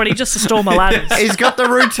second property just to store my ladders. He's got the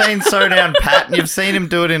routine so down pat, and you've seen him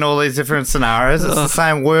do it in all these different scenarios. It's the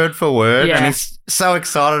same word for word, Yeah. and he's so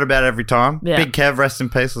excited about it every time. Yeah. Big Kev, rest in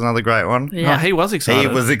peace, was another great one. Yeah. Oh, he was excited. He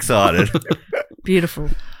was excited. Beautiful.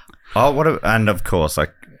 And of course, I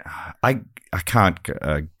can't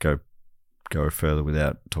go further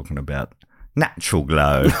without talking about natural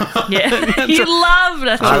glow. Yeah. You love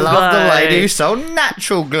natural I love glow. the lady who's so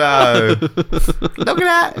natural glow. Look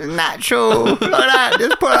at that, natural. Look at that,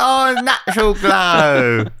 just put it on, natural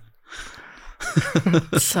glow.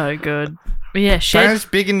 So good. But yeah, Cher. Sharon's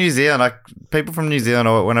big in New Zealand. Like people from New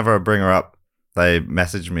Zealand, whenever I bring her up, they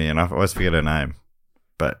message me, and I always forget her name.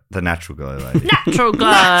 But the natural glow lady. Natural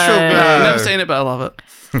glow. Natural glow. I've never seen it, but I love it.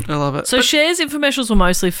 I love it. So Cher's infomercials were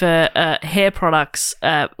mostly for hair products,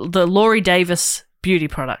 the Laurie Davis beauty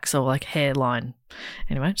products, or like hairline.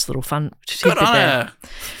 Anyway, just a little fun tidbit Good on there.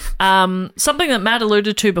 her. Something that Matt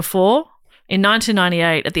alluded to before. In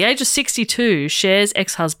 1998, at the age of 62, Cher's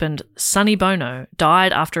ex-husband, Sonny Bono,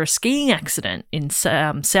 died after a skiing accident in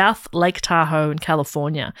South Lake Tahoe in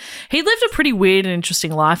California. He lived a pretty weird and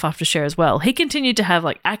interesting life after Cher as well. He continued to have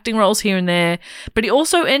like acting roles here and there, but he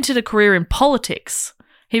also entered a career in politics.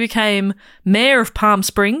 He became mayor of Palm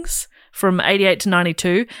Springs from 88 to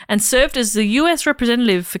 92 and served as the U.S.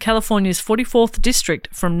 representative for California's 44th district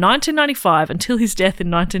from 1995 until his death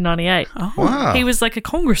in 1998. Wow. He was like a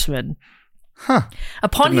congressman. Huh.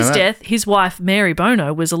 Upon Didn't know his that. death, his wife, Mary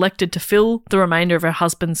Bono, was elected to fill the remainder of her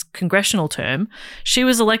husband's congressional term. She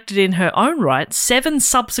was elected in her own right 7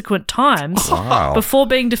 subsequent times Wow. before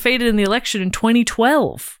being defeated in the election in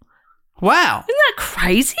 2012. Wow. Isn't that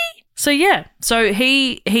crazy? So yeah,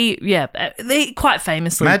 he quite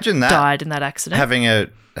famously Imagine that. died in that accident.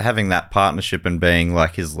 having that partnership and being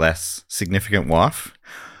like his less significant wife.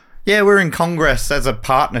 Yeah, we're in Congress as a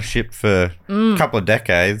partnership for a couple of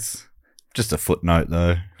decades. Just a footnote,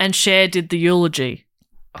 though. And Cher did the eulogy.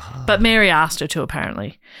 But Mary asked her to,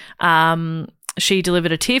 apparently. She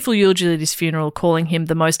delivered a tearful eulogy at his funeral, calling him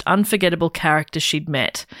the most unforgettable character she'd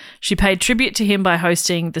met. She paid tribute to him by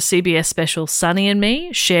hosting the CBS special Sonny and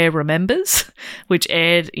Me, Cher Remembers, which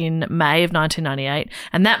aired in May of 1998.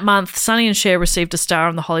 And that month, Sonny and Cher received a star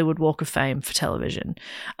on the Hollywood Walk of Fame for television.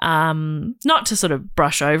 Not to sort of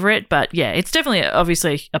brush over it, but yeah, it's definitely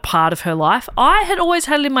obviously a part of her life. I had always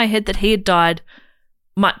had it in my head that he had died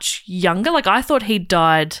much younger. Like I thought he'd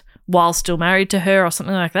died while still married to her or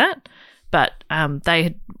something like that. But they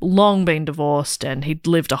had long been divorced and he'd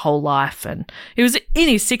lived a whole life and he was in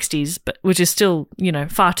his 60s, but which is still,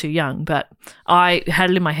 far too young. But I had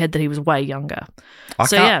it in my head that he was way younger.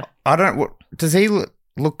 Does he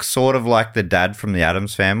look sort of like the dad from the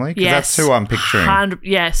Addams Family? Because Yes. that's who I'm picturing.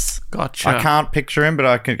 Yes. Gotcha. I can't picture him, but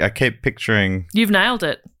I keep picturing You've nailed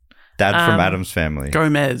it. dad from Addams Family.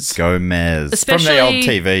 Gomez. Gomez. Especially- from the old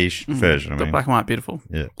TV version, I The mean. black and white, beautiful.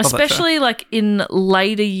 Yeah. Love that show. Especially like in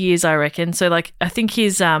later years, I reckon. So like I think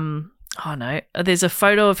his there's a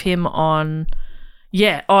photo of him on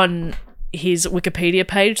his Wikipedia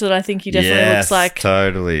page that I think he definitely looks like.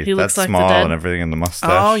 Totally. he That looks like the smile dad. and everything and the mustache.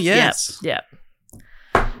 Oh, yes. Yeah.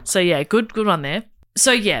 So yeah, good one there.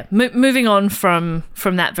 So yeah, moving on from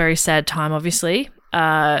that very sad time, obviously.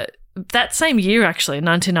 That same year, actually,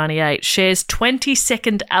 1998, Cher's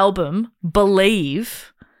 22nd album,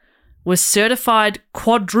 Believe, was certified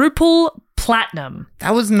quadruple platinum.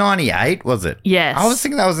 That was 98, was it? Yes. I was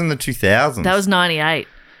thinking that was in the 2000s. That was 98.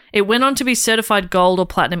 It went on to be certified gold or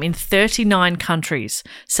platinum in 39 countries,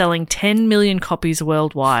 selling 10 million copies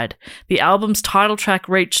worldwide. The album's title track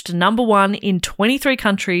reached number 1 in 23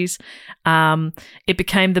 countries. It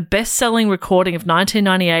became the best-selling recording of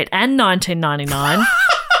 1998 and 1999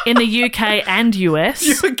 in the UK and US.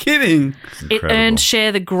 You're kidding. It Incredible. earned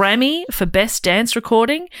Cher the Grammy for Best Dance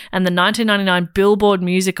Recording and the 1999 Billboard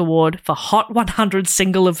Music Award for Hot 100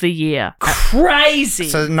 Single of the Year. Crazy!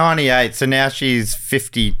 So 98, so now she's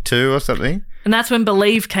 52 or something? And that's when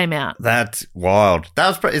Believe came out. That's wild.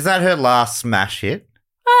 Is that her last smash hit?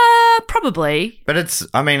 Probably. But it's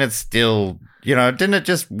still, didn't it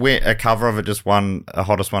just win, a cover of it just won a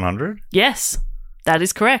Hottest 100 Yes, that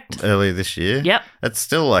is correct. earlier this year? Yep. It's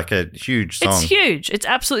still like a huge song. It's huge. It's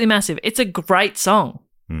absolutely massive. It's a great song.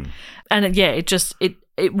 And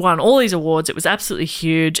it won all these awards. It was absolutely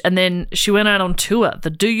huge. And then she went out on tour. The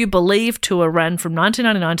Do You Believe tour ran from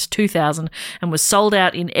 1999 to 2000 and was sold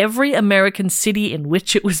out in every American city in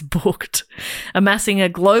which it was booked, amassing a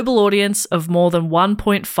global audience of more than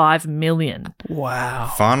 1.5 million.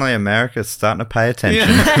 Wow. Finally, America's starting to pay attention.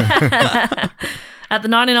 At the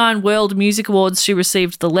 99 World Music Awards, she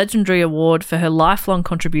received the Legendary Award for her lifelong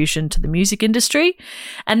contribution to the music industry.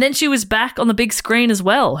 And then she was back on the big screen as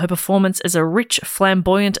well. Her performance as a rich,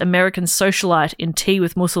 flamboyant American socialite in Tea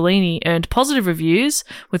with Mussolini earned positive reviews,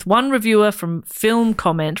 with one reviewer from Film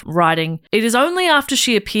Comment writing, "It is only after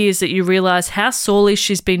she appears that you realise how sorely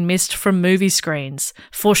she's been missed from movie screens.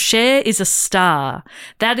 For Cher is a star.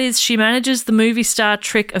 That is, she manages the movie star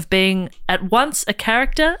trick of being at once a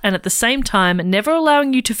character and at the same time never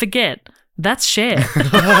allowing you to forget that's Cher.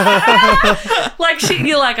 Like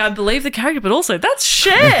you're like, I believe the character, but also that's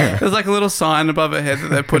Cher. There's like a little sign above her head that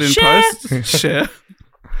they put in Cher. post. Cher.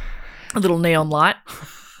 A little neon light.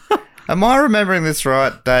 Am I remembering this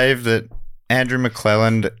right, Dave, that Andrew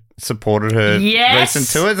McClelland supported her Yes. recent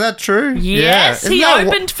tour? Is that true? Yes, Isn't he that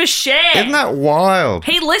opened for Cher. Isn't that wild?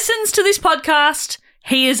 He listens to this podcast.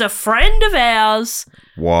 He is a friend of ours.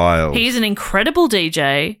 Wild. He is an incredible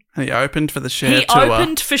DJ. And he opened for the Cher He tour.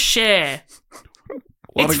 opened for Cher.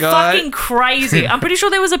 What It's a guy. fucking crazy. I'm pretty sure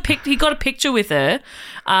there was he got a picture with her,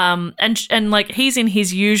 and like he's in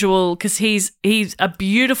his usual, because he's a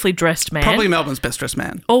beautifully dressed man, Probably Melbourne's best dressed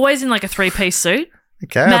man. always in like a 3-piece suit.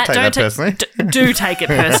 Okay, Matt, I'll take that don't personally. do take it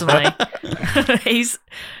personally. He's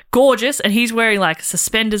gorgeous, and he's wearing like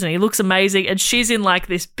suspenders, and he looks amazing. And she's in like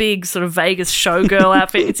this big sort of Vegas showgirl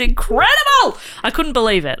outfit. It's incredible. I couldn't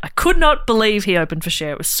believe it. I could not believe he opened for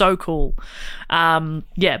Cher. It was so cool.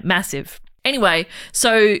 Yeah, massive. Anyway,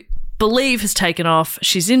 so Believe has taken off.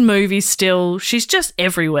 She's in movies still. She's just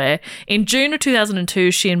everywhere. In June of 2002,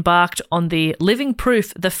 she embarked on the Living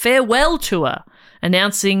Proof, the Farewell Tour,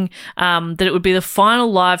 announcing that it would be the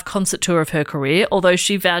final live concert tour of her career, although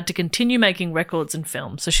she vowed to continue making records and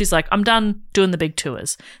films. So she's like, I'm done doing the big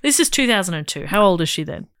tours. This is 2002. How old is she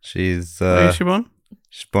then? She's Where is she born?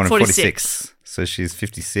 she's born in 46. 46, so she's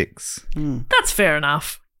 56. That's fair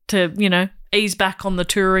enough to, ease back on the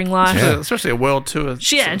touring life. Yeah. Especially a world tour.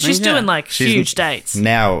 Yeah, and she's doing like She's huge dates.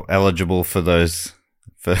 Now eligible for those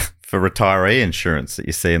for retiree insurance that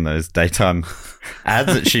you see in those daytime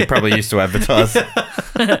ads that she probably used to advertise.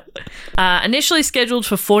 Initially scheduled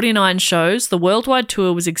for 49 shows, the worldwide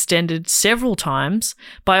tour was extended several times.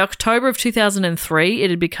 By October of 2003, it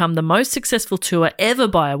had become the most successful tour ever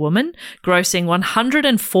by a woman, grossing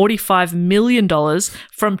 $145 million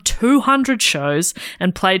from 200 shows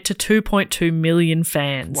and played to 2.2 million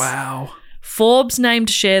fans. Wow. Forbes named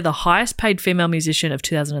Cher the highest paid female musician of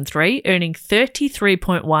 2003, earning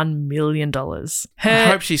 $33.1 million. I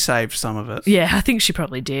hope she saved some of it. Yeah, I think she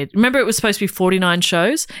probably did. Remember, it was supposed to be 49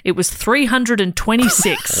 shows? It was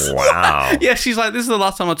 326. Wow. Yeah, she's like, this is the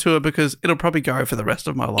last time I tour because it'll probably go for the rest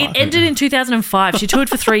of my life. It ended in 2005. She toured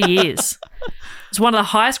for 3 years. It's one of the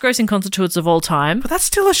highest grossing concert tours of all time. But that's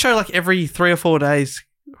still a show like every 3 or 4 days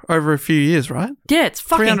over a few years, right? Yeah, it's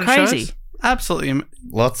fucking 300 crazy. shows? Absolutely.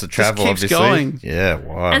 Lots of travel, keeps obviously. going. Yeah,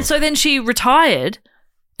 wow. And so then she retired,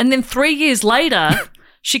 and then 3 years later,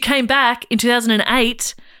 she came back in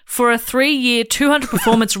 2008 for a 3-year,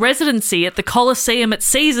 200-performance residency at the Coliseum at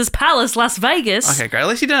Caesars Palace, Las Vegas. Okay, great. At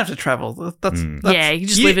least you don't have to travel. That's Yeah, you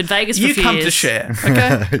just live in Vegas for a few You come years. to Cher,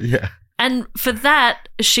 okay? yeah. And for that,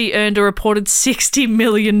 she earned a reported $60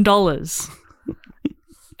 million.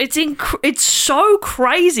 It's so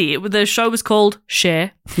crazy. The show was called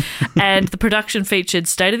Cher, and the production featured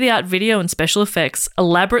state-of-the-art video and special effects,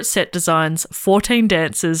 elaborate set designs, 14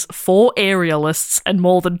 dancers, 4 aerialists, and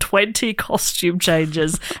more than 20 costume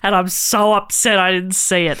changes. And I'm so upset I didn't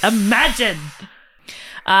see it. Imagine!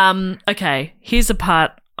 Okay, here's a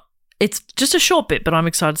part. It's just a short bit, but I'm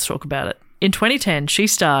excited to talk about it. In 2010, she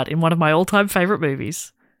starred in one of my all-time favourite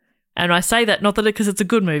movies. And I say that not that because it's a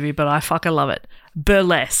good movie, but I fucking love it.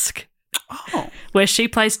 Burlesque. Oh. Where she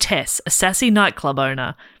plays Tess, a sassy nightclub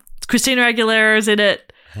owner. Christina Aguilera is in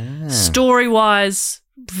it. Story-wise,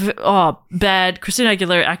 bad. Christina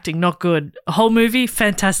Aguilera acting, not good. Whole movie,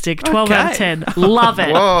 fantastic. 12 out of 10. Love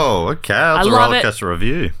it. Whoa, okay. That's a love it. rollercoaster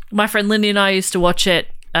review. My friend Lindy and I used to watch it.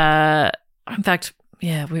 In fact,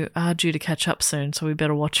 yeah, we are due to catch up soon, so we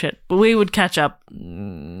better watch it. But we would catch up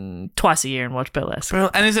twice a year and watch Burlesque.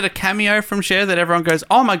 And is it a cameo from Cher that everyone goes,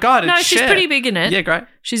 oh my God, it's No, she's Cher? pretty big in it. Yeah, great.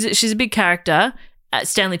 She's a big character.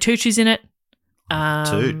 Stanley Tucci's in it.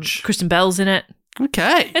 Tucci. Kristen Bell's in it.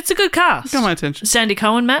 Okay. It's a good cast. Got my attention. Sandy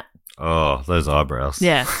Cohen, Matt. Oh, those eyebrows.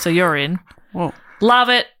 Yeah, so you're in. Whoa. Love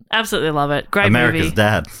it. Absolutely love it. Great America's movie.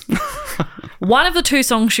 Dad. One of the 2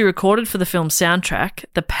 songs she recorded for the film's soundtrack,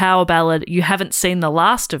 the power ballad You Haven't Seen the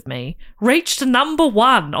Last of Me, reached number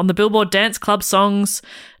 1 on the Billboard Dance Club Songs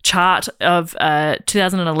chart of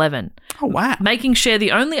 2011, Oh, wow. making Cher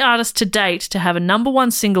the only artist to date to have a number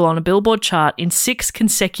 1 single on a Billboard chart in 6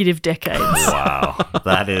 consecutive decades. Wow.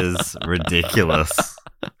 That is ridiculous.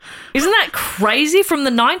 Isn't that crazy? From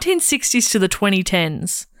the 1960s to the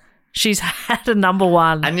 2010s, she's had a number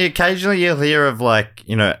 1. And occasionally you'll hear of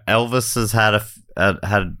Elvis has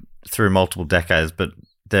had through multiple decades, but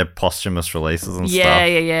they're posthumous releases and stuff.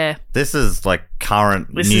 Yeah. This is like current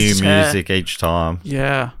This new is her. music each time.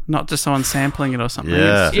 Yeah. Not just someone sampling it or something.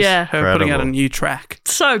 Yeah. It's just Yeah. her putting out a Incredible. new track.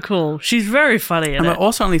 So cool. She's very funny in And we're it.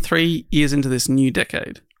 also only 3 years into this new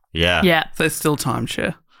decade. Yeah. Yeah. So there's still time,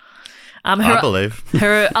 Cher. I believe.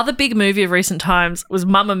 Her other big movie of recent times was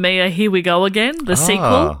Mamma Mia, Here We Go Again, the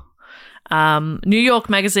sequel. New York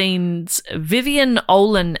Magazine's Vivian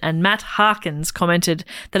Olin and Matt Harkins commented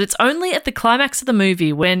that it's only at the climax of the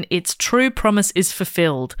movie when its true promise is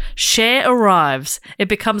fulfilled. Cher arrives. It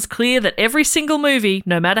becomes clear that every single movie,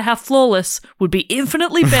 no matter how flawless, would be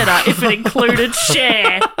infinitely better if it included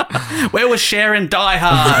Cher. Where was Cher in Die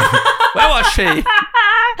Hard? Where was she?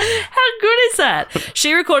 How good is that?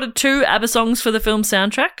 She recorded 2 ABBA songs for the film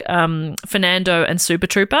soundtrack, Fernando and Super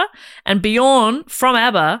Trooper, and Bjorn from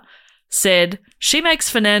ABBA said she makes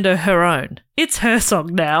Fernando her own. It's her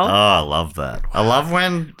song now. Oh, I love that. I love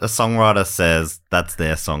when a songwriter says that's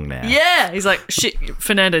their song now. Yeah. He's like,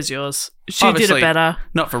 Fernando's yours. She Obviously, did it better.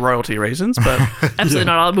 Not for royalty reasons, but... Absolutely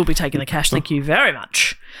not. I will be taking the cash. Thank you very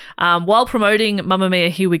much. While promoting Mamma Mia,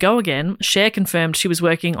 Here We Go Again, Cher confirmed she was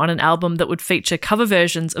working on an album that would feature cover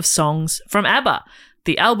versions of songs from ABBA.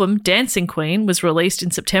 The album, Dancing Queen, was released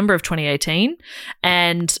in September of 2018,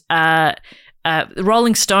 and...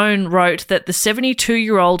 Rolling Stone wrote that the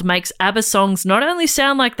 72-year-old makes ABBA songs not only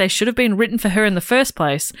sound like they should have been written for her in the first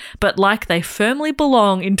place, but like they firmly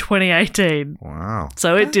belong in 2018. Wow.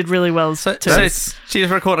 So it did really well. So too. she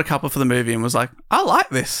just recorded a couple for the movie and was like, I like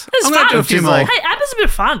this. It's I'm going to do a fun. few She's more. like- Hey, ABBA's a bit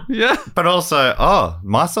of fun. Yeah. But also,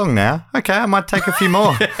 my song now. Okay, I might take a few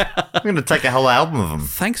more. I'm going to take a whole album of them.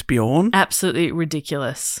 Thanks, Bjorn. Absolutely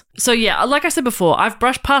ridiculous. So yeah, like I said before, I've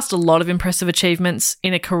brushed past a lot of impressive achievements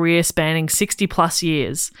in a career spanning 60 plus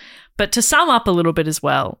years. But to sum up a little bit as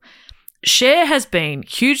well, Cher has been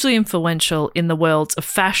hugely influential in the worlds of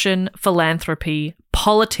fashion, philanthropy,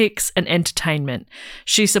 politics, and entertainment.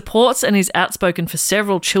 She supports and is outspoken for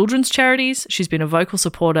several children's charities. She's been a vocal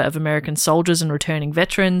supporter of American soldiers and returning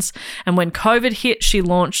veterans. And when COVID hit, she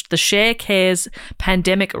launched the Cher Cares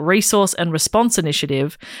Pandemic Resource and Response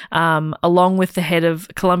Initiative, along with the head of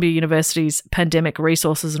Columbia University's Pandemic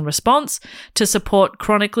Resources and Response, to support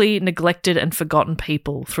chronically neglected and forgotten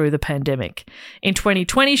people through the pandemic. In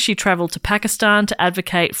 2020, she traveled to Pakistan to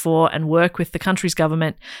advocate for and work with the country's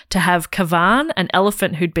government to have Kavan, an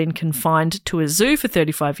elephant who'd been confined to a zoo for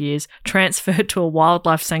 35 years, transferred to a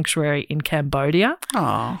wildlife sanctuary in Cambodia.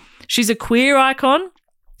 Aww. She's a queer icon.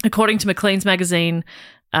 According to Maclean's magazine,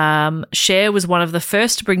 Cher was one of the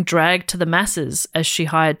first to bring drag to the masses, as she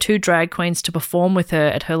hired 2 drag queens to perform with her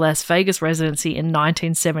at her Las Vegas residency in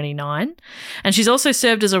 1979. And she's also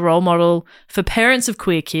served as a role model for parents of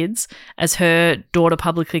queer kids, as her daughter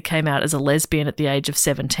publicly came out as a lesbian at the age of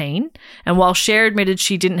 17. And while Cher admitted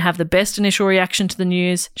she didn't have the best initial reaction to the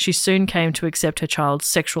news, she soon came to accept her child's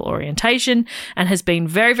sexual orientation and has been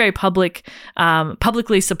very, very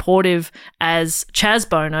publicly supportive, as Chaz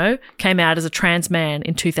Bono came out as a trans man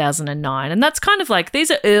in 2009. And that's kind of like,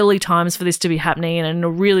 these are early times for this to be happening and in a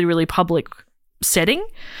really, really public setting.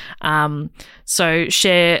 So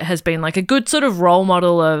Cher has been like a good sort of role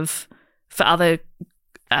model for other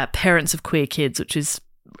parents of queer kids, which is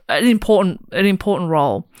an important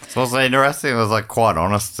role. It's also interesting. It was like quite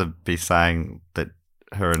honest to be saying that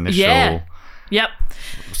her initial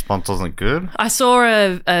response wasn't good. I saw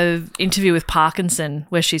a interview with Parkinson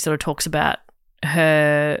where she sort of talks about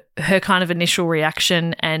her kind of initial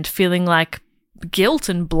reaction and feeling like guilt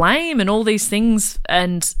and blame and all these things,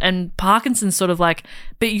 and Parkinson's sort of like,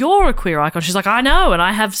 but you're a queer icon. She's like, I know, and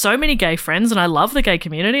I have so many gay friends and I love the gay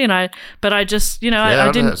community, and I just,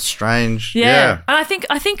 I didn't. That's strange. Yeah. And I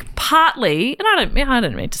think partly, and I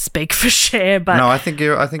don't mean to speak for Cher, but no, I think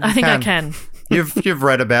I can. You've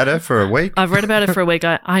read about her for a week. I've read about her for a week.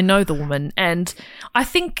 I know the woman, and I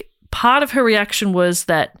think part of her reaction was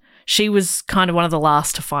that she was kind of one of the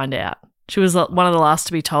last to find out. She was one of the last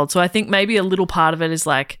to be told. So I think maybe a little part of it is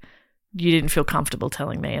like, you didn't feel comfortable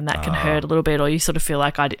telling me, and that can hurt a little bit, or you sort of feel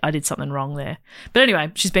like I did something wrong there. But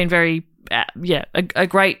anyway, she's been very, a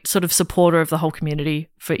great sort of supporter of the whole community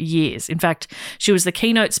for years. In fact, she was the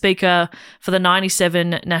keynote speaker for the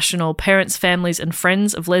 97 National Parents, Families and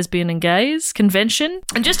Friends of Lesbian and Gays Convention.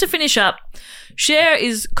 And just to finish up, Cher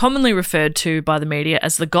is commonly referred to by the media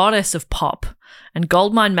as the goddess of pop. And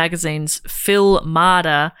Goldmine Magazine's Phil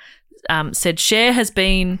Marder said Cher has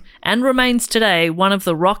been and remains today one of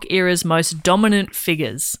the rock era's most dominant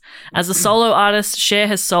figures. As a solo artist, Cher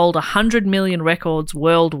has sold 100 million records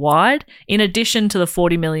worldwide, in addition to the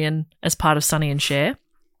 40 million as part of Sonny and Cher,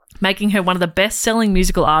 making her one of the best-selling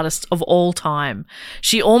musical artists of all time.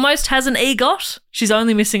 She almost has an EGOT. She's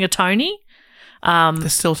only missing a Tony.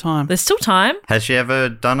 There's still time. Has she ever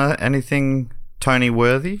done anything Tony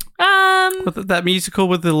worthy? That musical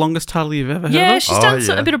with the longest title you've ever heard Yeah, of? she's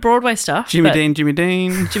done a bit of Broadway stuff. Jimmy Dean. Jimmy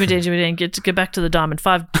Dean. Get back to the diamond.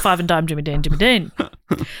 Five and dime, Jimmy Dean.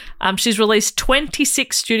 She's released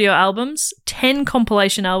 26 studio albums, 10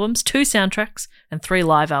 compilation albums, 2 soundtracks, and 3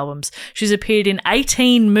 live albums. She's appeared in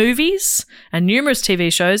 18 movies and numerous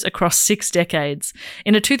TV shows across 6 decades.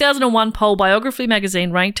 In a 2001 poll, Biography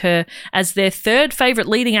magazine ranked her as their 3rd favourite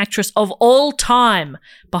leading actress of all time,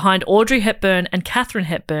 behind Audrey Hepburn and Katharine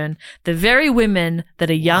Hepburn, the very women that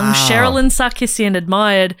a young Sherilyn Sarkisian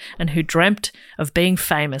admired and who dreamt of being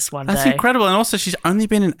famous one day. That's incredible. And also, she's only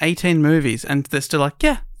been in 18 movies, and they're still like,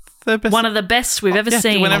 yeah, the best. One of the best we've ever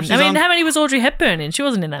seen. I mean, how many was Audrey Hepburn in? She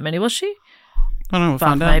wasn't in that many, was she? I don't know. We'll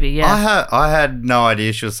find out. Maybe, yeah. I had no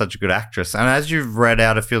idea she was such a good actress. And as you've read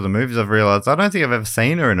out a few of the movies, I've realised I don't think I've ever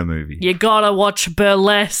seen her in a movie. You gotta watch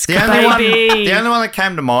Burlesque, the only one that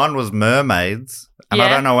came to mind was Mermaids. And I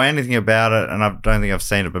don't know anything about it, and I don't think I've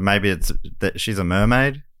seen it, but maybe it's that she's a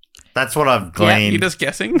mermaid. That's what I've gleaned. You're just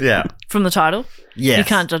guessing? Yeah. From the title? Yes. You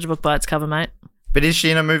can't judge a book by its cover, mate. But is she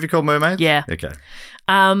in a movie called Mermaids? Yeah. Okay.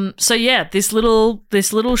 So yeah, this little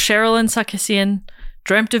Sherilyn Sarkisian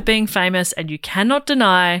dreamt of being famous, and you cannot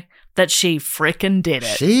deny that she frickin' did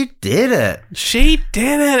it. She did it. She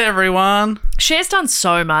did it, everyone. Cher's done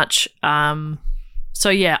so much. So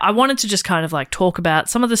yeah, I wanted to just kind of like talk about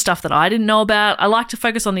some of the stuff that I didn't know about. I like to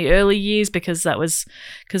focus on the early years because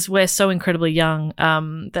we're so incredibly young.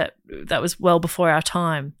 That was well before our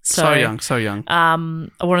time. So young.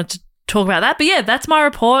 I wanted to talk about that. But yeah, that's my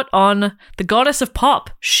report on the goddess of pop,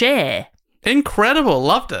 Cher. Incredible.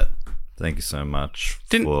 Loved it. Thank you so much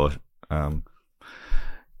for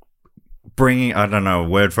bringing, I don't know a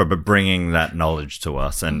word for it, but bringing that knowledge to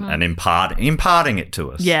us and imparting it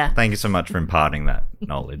to us. Yeah. Thank you so much for imparting that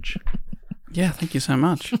knowledge. Yeah, thank you so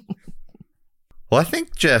much. Well, I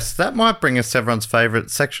think, Jess, that might bring us to everyone's favourite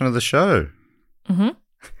section of the show. Mm-hmm.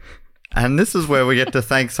 And this is where we get to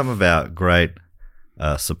thank some of our great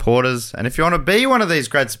supporters. And if you want to be one of these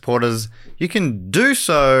great supporters, you can do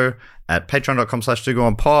so at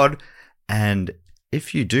patreon.com/dogoonpod. And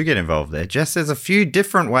if you do get involved there, Jess, there's a few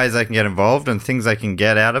different ways they can get involved and things they can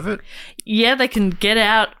get out of it. Yeah, they can get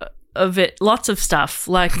out of it lots of stuff,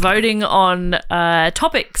 like voting on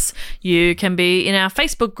topics. You can be in our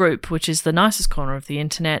Facebook group, which is the nicest corner of the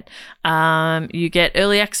internet. You get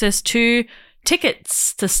early access to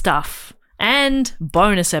tickets to stuff and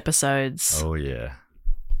bonus episodes. Oh, yeah.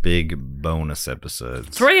 Big bonus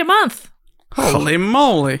episodes. 3 a month. Holy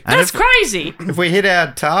moly. That's crazy. If we hit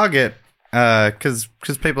our target, because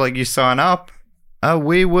people like you sign up,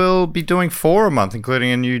 we will be doing 4 a month, including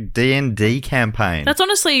a new D&D campaign. That's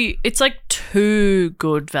honestly, it's like too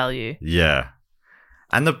good value. Yeah.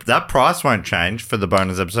 And that price won't change for the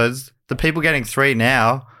bonus episodes. The people getting 3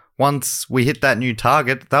 now, once we hit that new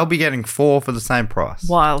target, they'll be getting 4 for the same price.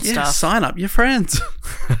 Wild Yeah, stuff. sign up your friends.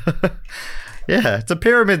 Yeah, it's a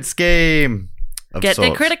pyramid scheme. Get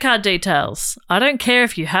their credit card details. I don't care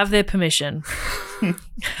if you have their permission.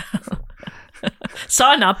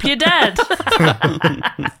 Sign up your dad.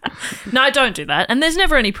 No, don't do that. And there's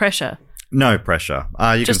never any pressure. No pressure.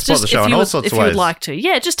 You can support the show in all sorts of ways. If you would like to.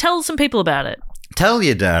 Yeah, just tell some people about it. Tell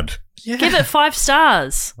your dad. Yeah. Give it 5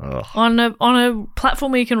 stars on a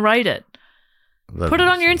platform where you can rate it. Put it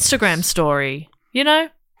on your Instagram story. You know,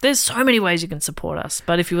 there's so many ways you can support us.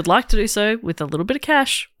 But if you would like to do so with a little bit of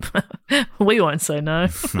cash, we won't say no.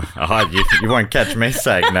 You won't catch me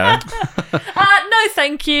saying no. No,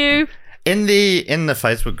 thank you. In the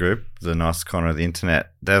Facebook group, the nice corner of the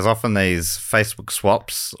internet, there's often these Facebook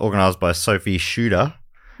swaps organised by Sophie Shooter.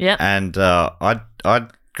 Yeah. And I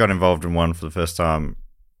got involved in one for the first time,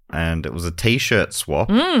 and it was a T-shirt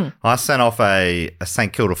swap. I sent off a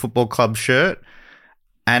St Kilda Football Club shirt,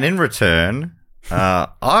 and in return, I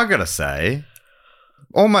gotta say,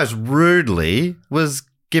 almost rudely, was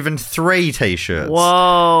given 3 T-shirts.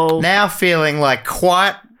 Whoa. Now feeling like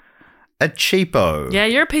quite a cheapo. Yeah,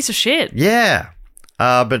 you're a piece of shit. Yeah.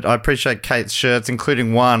 But I appreciate Kate's shirts,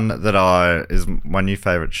 including one that is my new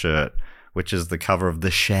favourite shirt, which is the cover of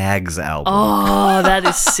the Shags album. Oh, that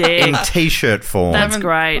is sick. In T-shirt form. That's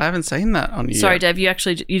great. I haven't seen that on you. Sorry, yet. Dave,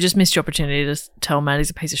 you just missed your opportunity to tell Matt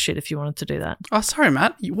he's a piece of shit if you wanted to do that. Oh, sorry,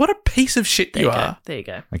 Matt. What a piece of shit you are. There you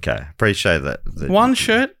go. Okay. Appreciate that. One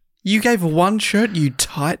shirt? You gave 1 shirt, you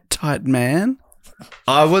tight man?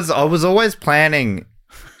 I was always planning.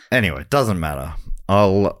 Anyway, it doesn't matter.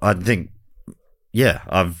 I've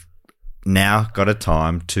now got a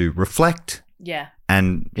time to reflect. Yeah.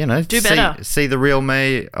 And, Do better. See the real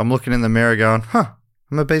me. I'm looking in the mirror going,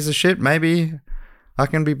 I'm a piece of shit. Maybe I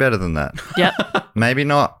can be better than that. Yep. Maybe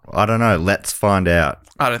not. I don't know. Let's find out.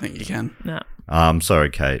 I don't think you can. No. I'm sorry,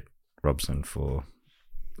 Kate Robson, for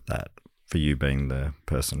that. For you being the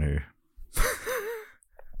person who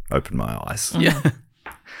opened my eyes. Yeah.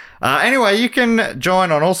 Anyway, you can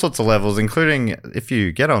join on all sorts of levels, including if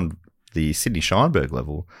you get on the Sydney Scheinberg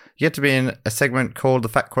level, you get to be in a segment called the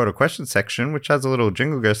Fact, Quote or Question section, which has a little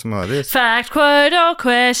jingle go something like this. Fact, quote, or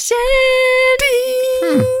question.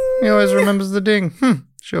 He always remembers the ding.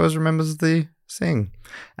 She always remembers the sing.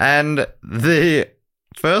 And the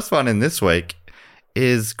first one in this week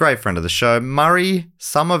is great friend of the show, Murray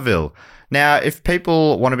Somerville. Now, if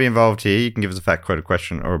people want to be involved here, you can give us a fact, quote, a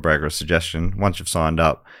question, or a brag or a suggestion once you've signed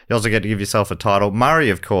up. You also get to give yourself a title. Murray,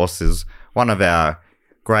 of course, is one of our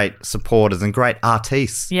great supporters and great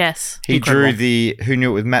artistes. Yes. He drew the Who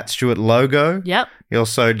Knew It with Matt Stewart logo. Yep. He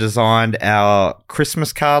also designed our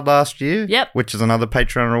Christmas card last year. Yep. Which is another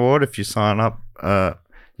Patreon reward. If you sign up,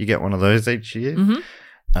 you get one of those each year.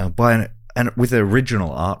 And with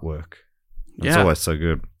original artwork. It's always so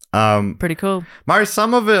good. Pretty cool. Murray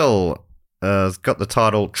Somerville has got the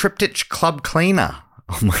title Triptych Club Cleaner.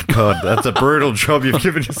 Oh my God, that's a brutal job you've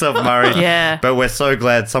given yourself, Murray. Yeah. But we're so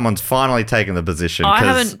glad someone's finally taken the position. I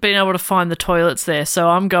haven't been able to find the toilets there, so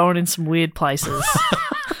I'm going in some weird places.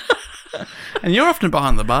 And you're often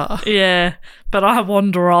behind the bar. Yeah, but I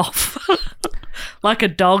wander off. Like a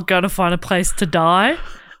dog going to find a place to die,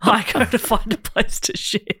 I go to find a place to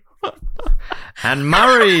shit. And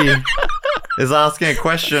Murray is asking a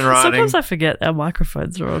question, writing. Sometimes I forget our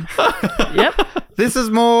microphones are on. Yep. This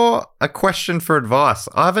is more a question for advice.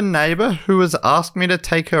 I have a neighbour who has asked me to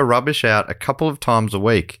take her rubbish out a couple of times a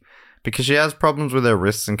week because she has problems with her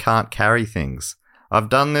wrists and can't carry things. I've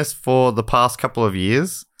done this for the past couple of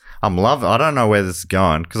years. I don't know where this is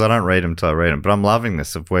going because I don't read them till I read them, but I'm loving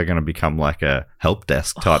this if we're going to become like a help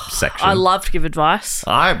desk type section. I love to give advice.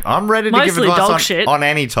 I'm ready to Mostly give dog advice shit. on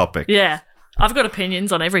any topic. Yeah. I've got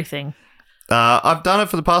opinions on everything. I've done it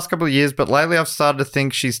for the past couple of years, but lately I've started to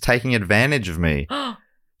think she's taking advantage of me.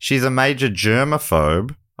 She's a major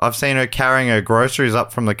germaphobe. I've seen her carrying her groceries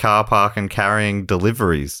up from the car park and carrying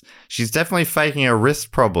deliveries. She's definitely faking her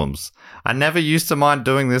wrist problems. I never used to mind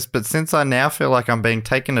doing this, but since I now feel like I'm being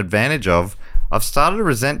taken advantage of, I've started to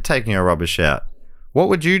resent taking her rubbish out. What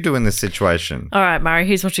would you do in this situation? All right, Murray,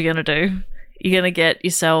 here's what you're going to do. You're going to get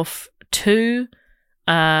yourself 2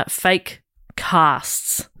 fake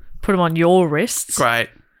casts. Put them on your wrists. Great.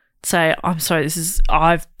 Say, I'm sorry,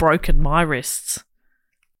 I've broken my wrists.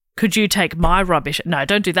 Could you take my rubbish? No,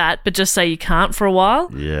 don't do that, but just say you can't for a while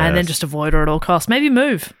and then just avoid her at all costs. Maybe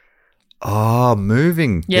move. Oh,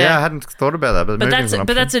 moving. Yeah, I hadn't thought about that,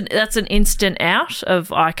 but that's an instant out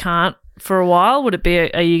of I can't for a while. Would it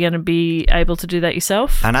be? Are you going to be able to do that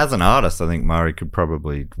yourself? And as an artist, I think Murray could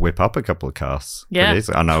probably whip up a couple of casts. Yeah,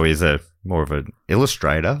 I know he's more of an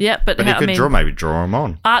illustrator. Yeah, but he could draw them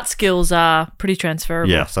on. Art skills are pretty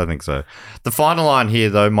transferable. Yes, I think so. The final line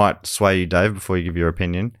here, though, might sway you, Dave. Before you give your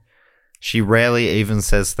opinion, she rarely even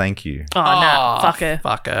says thank you. Oh, nah, fuck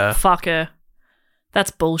her. Fuck her.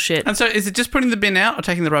 That's bullshit. And so is it just putting the bin out or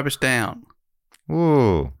taking the rubbish down?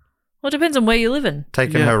 Ooh. Well, it depends on where you live in.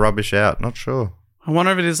 Taking her rubbish out, not sure. I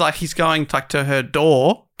wonder if it is like he's going like to her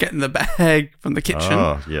door, getting the bag from the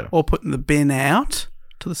kitchen, or putting the bin out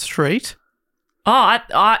to the street. Oh,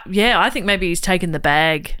 I think maybe he's taken the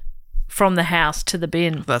bag from the house to the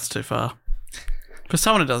bin. That's too far. For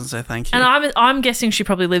someone who doesn't say thank you. And I'm guessing she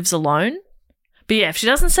probably lives alone. But yeah, if she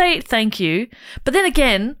doesn't say thank you, but then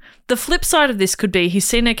again, the flip side of this could be he's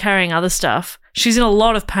seen her carrying other stuff. She's in a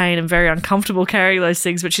lot of pain and very uncomfortable carrying those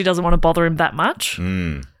things, but she doesn't want to bother him that much.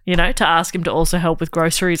 You know, to ask him to also help with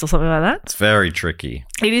groceries or something like that. It's very tricky.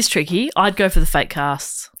 It is tricky. I'd go for the fake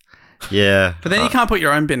casts. Yeah. But then you can't put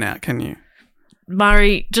your own bin out, can you?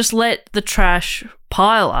 Murray, just let the trash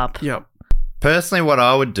pile up. Yep. Personally, what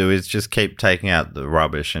I would do is just keep taking out the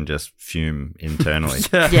rubbish and just fume internally.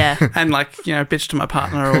 Yeah. And bitch to my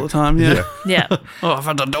partner all the time. Yeah. Yeah. Oh, if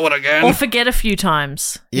I don't do it again. Or forget a few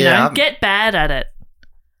times. You know? Get bad at it.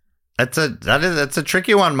 It's a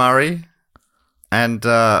tricky one, Murray. And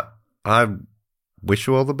I wish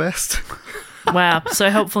you all the best. Wow, so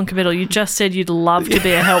helpful and committal. You just said you'd love to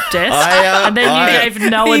be a help desk, and then you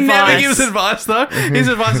gave no advice. He never gives advice, though. His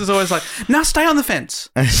advice is always like, no, stay on the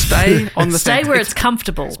fence. Stay on the fence. Stay where it's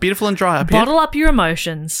comfortable. It's beautiful and dry up here. Bottle up your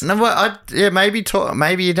emotions. No, well,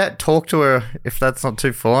 maybe you'd talk to her if that's not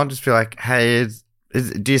too full on. Just be like, hey,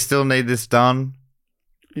 do you still need this done?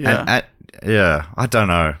 Yeah. Yeah, I don't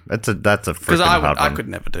know. That's a freaking hard one. I could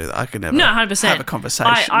never do that. I could never 100%. have a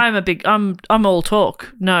conversation. I'm all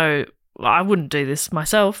talk. No, I wouldn't do this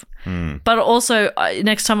myself. But also,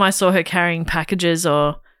 next time I saw her carrying packages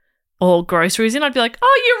or groceries in, I'd be like,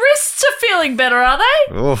 oh, your wrists are feeling better, are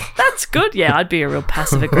they? Oof. That's good. Yeah, I'd be a real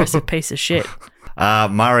passive-aggressive piece of shit.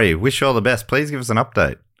 Murray, wish you all the best. Please give us an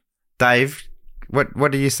update. Dave, what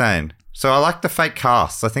are you saying? So I like the fake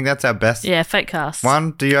casts. I think that's our best fake cast.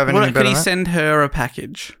 one. Do you have anything Could better he than that? send her a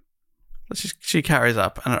package? She carries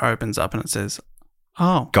up and it opens up and it says,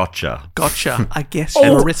 "Oh, Gotcha. I guess Oh,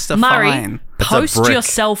 your wrists are Murray, fine." It's a post brick.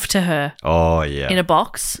 yourself to her Oh, yeah. in a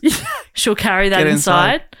box. She'll carry that Get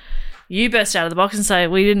inside. You burst out of the box and say,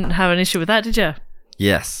 "We didn't have an issue with that, did you?"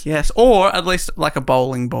 Yes. Yes, or at least like a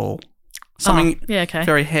bowling ball, something okay.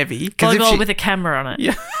 very heavy. Because if Volleyball she- with a camera on it.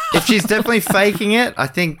 Yeah. If she's definitely faking it, I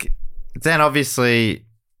think then obviously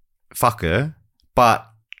fuck her. But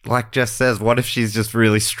like Jess says, what if she's just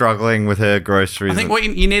really struggling with her groceries? I think what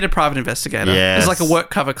you need a private investigator. Yes. It's like a work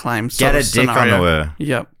cover claim. Get sort a of dick scenario. onto her.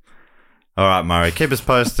 Yep. All right, Murray, keep us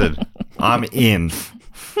posted. I'm in.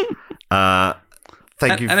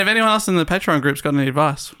 Thank you. And if anyone else in the Patreon group's got any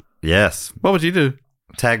advice, Yes. what would you do?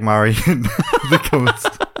 Tag Murray in the comments.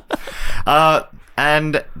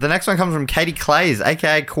 And the next one comes from Katie Clays,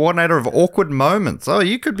 aka coordinator of awkward moments. Oh,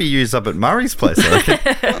 you could be used up at Murray's place, I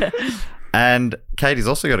reckon. And Katie's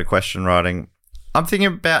also got a question writing. I'm thinking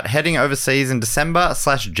about heading overseas in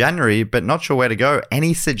December/January, but not sure where to go.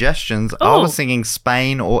 Any suggestions? I Oh. was thinking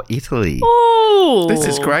Spain or Italy. Oh, This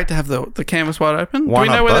is great to have the canvas wide open. Why Do we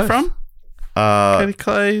know not where both? they're from? Katie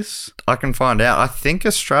Clays. I can find out. I think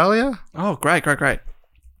Australia. Oh, great.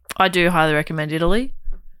 I do highly recommend Italy.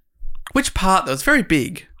 Which part though? It's very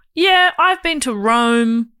big. Yeah, I've been to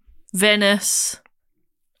Rome, Venice.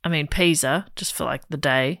 I mean, Pisa, just for like the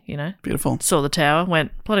day, you know. Beautiful. Saw the tower,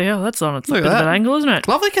 went, bloody hell, that's on its Look bit at of that. an angle, isn't it?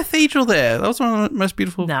 Lovely cathedral there. That was one of the most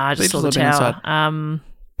beautiful. Nah, I just saw the cathedrals I've been tower. inside.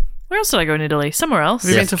 Where else did I go in Italy? Somewhere else.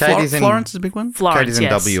 Have you Yes, been to Katie's in- Florence? Is a big one. Florence, Katie's in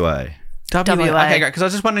yes. WA. WA. WA. Okay, great. Because I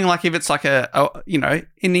was just wondering, like, if it's like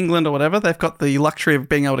in England or whatever, they've got the luxury of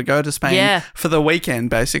being able to go to Spain Yeah. for the weekend,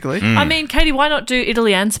 basically. Mm. I mean, Katie, why not do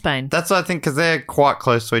Italy and Spain? That's what I think because they're quite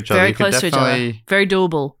close to each other. Very You could close to each other. definitely- Very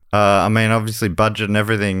doable. I mean, obviously, budget and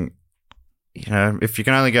everything. You know, if you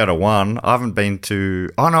can only go to one, I haven't been to.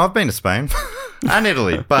 Oh no, I've been to Spain and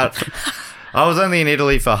Italy, but I was only in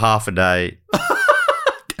Italy for half a day,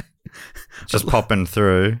 just popping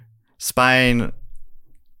through. Spain,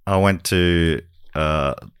 I went to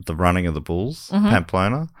the running of the bulls,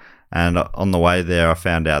 Pamplona, and on the way there, I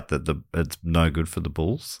found out that it's no good for the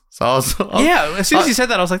bulls. So I was Yeah, as soon as you said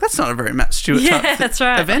that, I was like, that's not a very Matt Stewart Yeah, type that's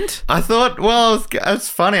right. event. I thought, well, it's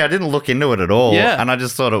funny. I didn't look into it at all. Yeah. And I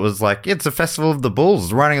just thought it was like, it's a festival of the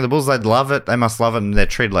bulls. Running of the bulls, they'd love it. They must love it. And they're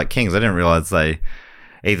treated like kings. I didn't realize they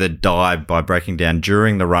either die by breaking down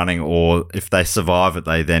during the running or if they survive it,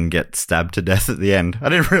 they then get stabbed to death at the end. I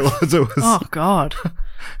didn't realize it was. Oh, God.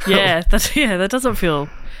 Yeah, that doesn't feel...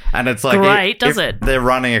 And it's like, Great, does if it? They're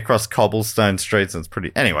running across cobblestone streets. And it's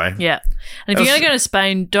pretty. Anyway. Yeah. And if you're going to go to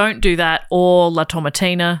Spain, don't do that or La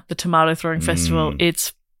Tomatina, the tomato throwing festival.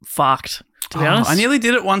 It's fucked, to be honest. I nearly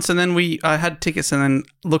did it once, and then I had tickets, and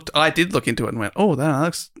then I did look into it and went, oh,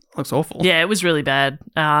 that looks awful. Yeah, it was really bad.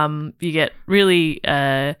 You get really...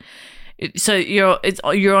 so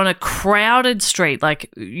you're on a crowded street,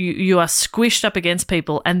 like you are squished up against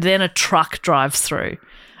people, and then a truck drives through.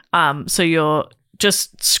 So you're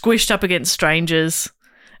just squished up against strangers,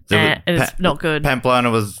 and it's not good.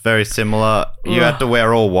 Pamplona was very similar. You had to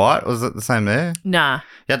wear all white. Was it the same there? Nah.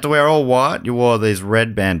 You had to wear all white. You wore these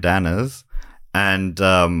red bandanas, and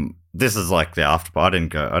this is like the after party.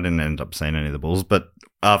 I didn't end up seeing any of the bulls, but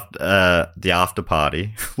after the after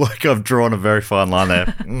party, like I've drawn a very fine line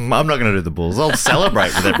there. I'm not going to do the bulls. I'll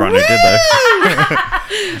celebrate with everyone who did though.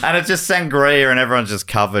 And it's just sangria, and everyone's just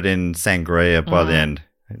covered in sangria by the end.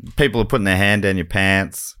 People are putting their hand down your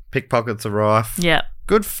pants. Pickpockets are rife. Yeah.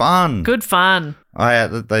 Good fun. Good fun.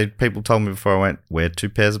 People told me before I went, wear 2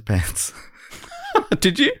 pairs of pants.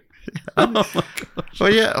 Did you? Oh, my God.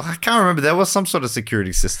 Well, yeah, I can't remember. There was some sort of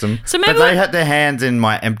security system. So maybe but they had their hands in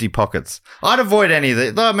my empty pockets. I'd avoid any of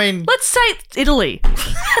that. I mean, Let's say Italy.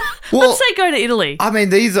 well, Let's say go to Italy. I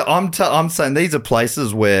mean, I'm saying these are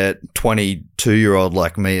places where 22-year-old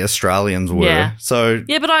like me, Australians were. Yeah. So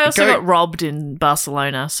Yeah, but I also Go- got robbed in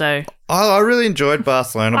Barcelona, so I really enjoyed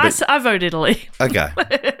Barcelona. But I vote Italy. okay.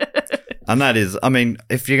 And that is, I mean,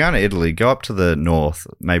 if you're going to Italy, go up to the north,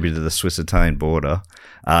 maybe to the Swiss-Italian border,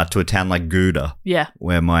 to a town like Gouda, Yeah.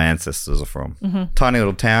 where my ancestors are from. Tiny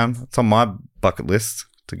little town. It's on my bucket list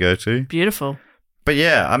to go to. Beautiful. But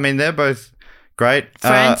yeah, I mean, they're both great.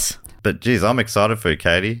 France. But geez, I'm excited for you,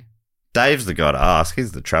 Katie. Dave's the guy to ask.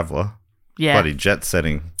 He's the traveller. Yeah. Bloody jet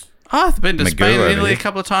setting. I've been to Magoo Spain over and Italy here. a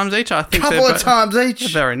couple of times each. I think Couple they're of times they're each.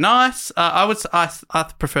 very nice. I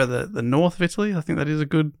prefer the north of Italy. I think that is a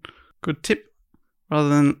good tip rather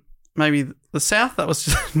than maybe the south. That was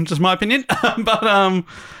just my opinion. But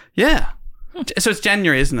yeah. So it's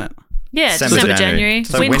January, isn't it? Yeah, December, December, January.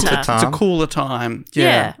 So winter. winter It's a time. cooler time. Yeah.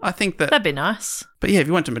 Yeah. I think that. That'd be nice. But yeah, if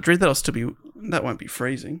you went to Madrid, that won't be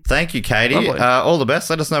freezing. Thank you, Katie. Lovely. All the best.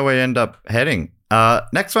 Let us know where you end up heading.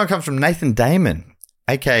 Next one comes from Nathan Damon,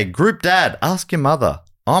 aka Group Dad. Ask your mother.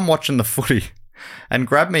 I'm watching the footy, and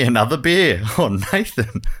grab me another beer. Oh,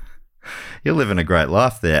 Nathan, you're living a great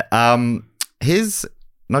life there. He's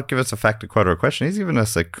not give us a fact, a quote, or a question. He's given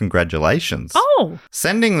us a congratulations. Oh.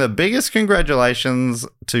 Sending the biggest congratulations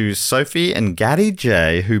to Sophie and Gaddy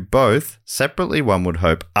J, who both, separately one would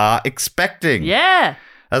hope, are expecting. Yeah.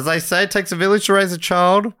 As they say, it takes a village to raise a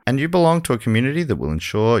child, and you belong to a community that will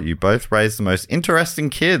ensure you both raise the most interesting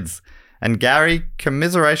kids. And Gary,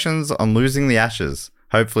 commiserations on losing the Ashes.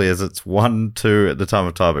 Hopefully, as it's 1-2 at the time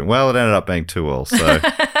of typing. Well, it ended up being 2-2, so.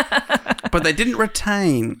 But they didn't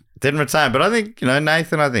retain. Didn't retain, but I think,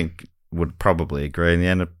 Nathan, would probably agree in the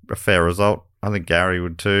end, a fair result. I think Gary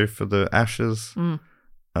would too for the Ashes.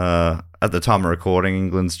 At the time of recording,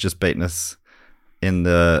 England's just beaten us in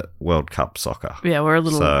the World Cup soccer. Yeah, we're a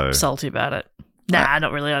little salty about it. Nah,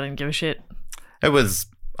 not really. I didn't give a shit. It was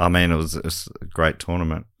a great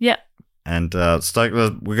tournament. Yeah. And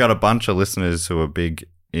Stoke, we got a bunch of listeners who are big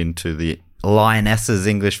into the Lionesses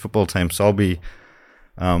English football team, so I'll be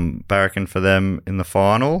barracking for them in the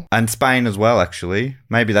final. And Spain as well, actually.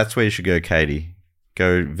 Maybe that's where you should go, Katie.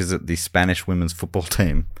 Go visit the Spanish women's football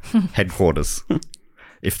team headquarters.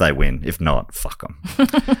 If they win. If not, fuck them.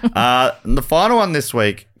 The final one this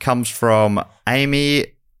week comes from Amy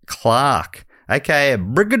Clark, aka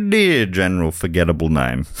Brigadier General, forgettable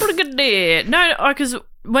name. Brigadier. No, because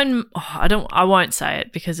I won't say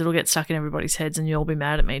it because it'll get stuck in everybody's heads and you'll all be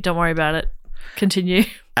mad at me. Don't worry about it. Continue.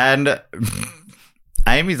 And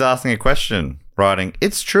Amy's asking a question, writing,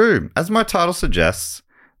 "It's true, as my title suggests,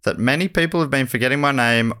 that many people have been forgetting my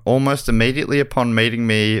name almost immediately upon meeting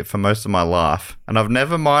me for most of my life, and I've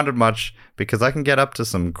never minded much because I can get up to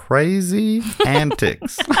some crazy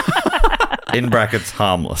antics." In brackets,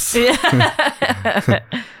 harmless. Yeah.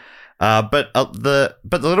 But the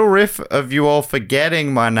little riff of you all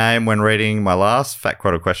forgetting my name when reading my last Fat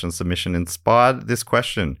Quote or Question submission inspired this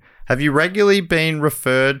question. Have you regularly been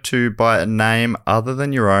referred to by a name other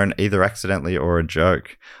than your own, either accidentally or a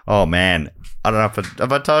joke? Oh, man. I don't know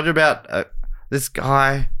have I told you about this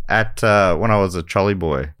guy at when I was a trolley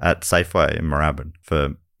boy at Safeway in Moorabbin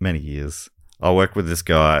for many years. I worked with this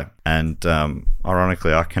guy, and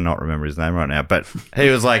ironically, I cannot remember his name right now. But he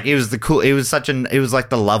was like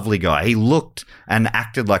the lovely guy. He looked and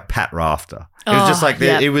acted like Pat Rafter. It was just like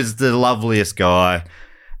it was the loveliest guy,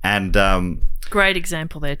 and great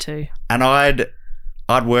example there too. And I'd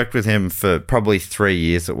worked with him for probably 3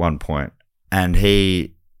 years at one point, and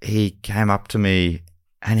he came up to me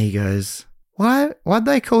and he goes, "Why'd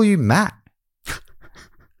they call you Matt?"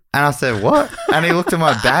 And I said, "What?" And he looked at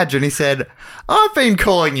my badge and he said, "I've been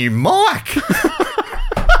calling you Mike."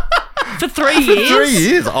 For 3 years? For 3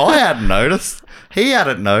 years. I hadn't noticed. He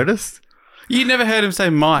hadn't noticed. You never heard him say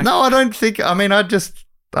Mike? No, I don't think. I mean, I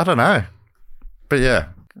don't know. But yeah,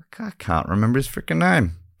 I can't remember his freaking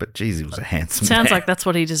name. But geez, he was a handsome Sounds man. like that's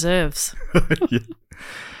what he deserves. Yeah.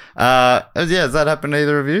 Has that happened to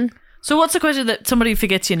either of you? So what's the question that somebody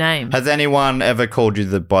forgets your name? Has anyone ever called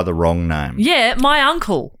you by the wrong name? Yeah, my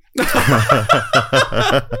uncle.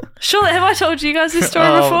 Surely, have I told you guys this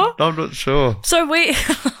story before? I'm not sure. So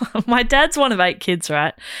my dad's one of 8 kids,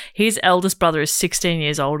 right? His eldest brother is 16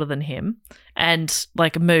 years older than him and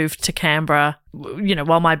moved to Canberra,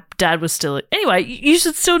 while my dad was still... Anyway, you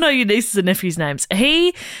should still know your nieces and nephews' names.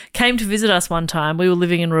 He came to visit us one time. We were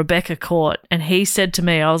living in Rebecca Court and he said to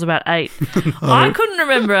me, I was about 8, I couldn't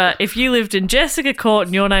remember if you lived in Jessica Court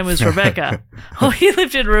and your name was Rebecca or you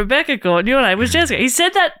lived in Rebecca Court and your name was Jessica. He said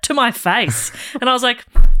that to my face and I was like,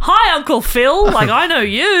 "Hi, Uncle Phil. I know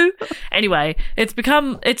you." Anyway,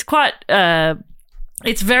 it's quite...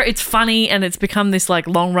 It's funny and it's become this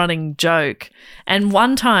long running joke. And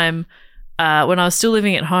one time when I was still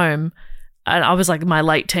living at home and I was in my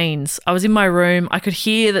late teens, I was in my room. I could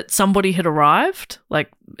hear that somebody had arrived,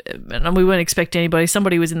 and we weren't expecting anybody.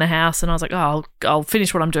 Somebody was in the house and I was like, "Oh, I'll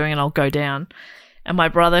finish what I'm doing and I'll go down." And my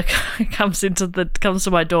brother comes to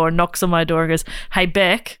my door and knocks on my door and goes, "Hey,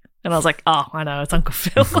 Beck." And I was like, "Oh, I know, it's Uncle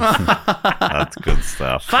Phil." That's good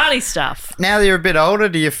stuff. Funny stuff. Now that you're a bit older,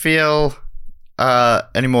 do you feel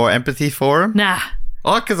any more empathy for him? Nah.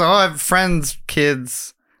 Because I have friends,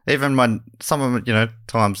 kids, even some of them,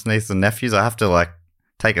 times nieces and nephews. I have to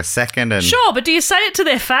take a second and Sure, but do you say it to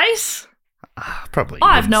their face? probably.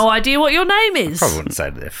 I have no idea what your name is. Probably wouldn't say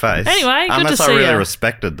it to their face. Anyway, good unless to I see really ya.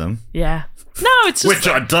 respected them, Yeah. No, it's just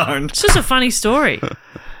which I don't. it's just a funny story.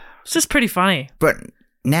 It's just pretty funny. But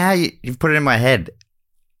now you've put it in my head.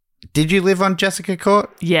 Did you live on Jessica Court?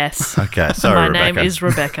 Yes. Okay, sorry, My Rebecca. name is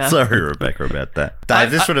Rebecca. Sorry, Rebecca, about that.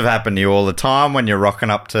 Dave, this would have happened to you all the time when you're rocking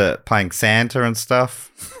up to playing Santa and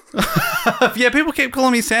stuff. Yeah, people keep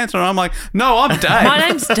calling me Santa, and I'm like, no, I'm Dave. My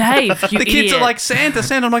name's Dave, you The kids idiot. are like, Santa,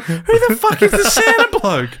 Santa. I'm like, who the fuck is the Santa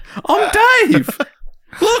bloke? I'm Dave.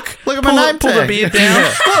 Look at my name Pull the tag. beard down.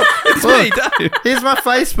 Look, it's me, Dave. Here's my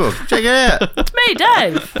Facebook. Check it out. It's me,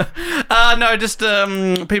 Dave. No, just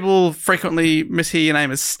people frequently mishear your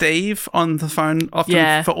name as Steve on the phone,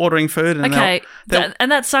 often for ordering food. And Okay, they'll-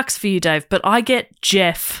 and that sucks for you, Dave, but I get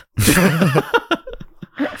Jeff.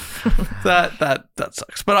 That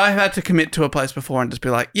sucks. But I've had to commit to a place before and just be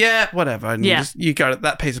like, yeah, whatever. And you go to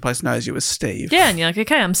that piece of place knows you as Steve. Yeah, and you're like,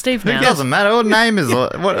 okay, I'm Steve now. It doesn't matter. What name is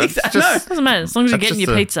it? It's Exactly. just, Doesn't matter, as long as you're That's getting just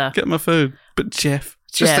your a- pizza. Get my food. But Jeff.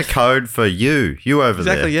 it's just a Jeff. code for you. You over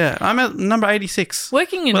Exactly, there. yeah. I'm at number 86.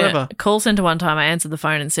 Working in Whatever. a call centre one time, I answered the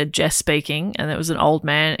phone and said, Jess speaking, and it was an old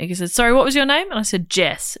man. He said, sorry, what was your name? And I said,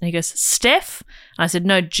 Jess. And he goes, Steph? And I said,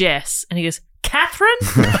 no, Jess. And he goes, Catherine?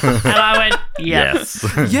 And I went, yeah. Yes.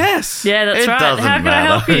 Yes. Yeah, that's It right. doesn't How can I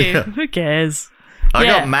help matter. you? Yeah. Who cares? I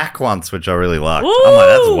Yeah. got Mac once, which I really liked. I'm like,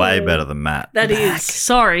 that's Ooh. way better than Matt. That is.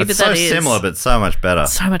 Sorry, It's but so that is. similar, but so much better.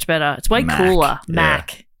 So much better. It's way Mac, cooler. yeah.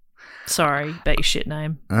 Mac. Sorry, bet your shit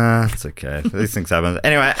name. It's okay. These things happen.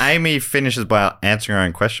 Anyway, Amy finishes by answering her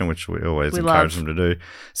own question, which we always encourage love. them to do,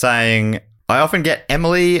 saying, I often get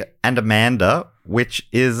Emily and Amanda, which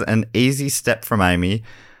is an easy step from Amy,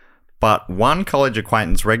 but one college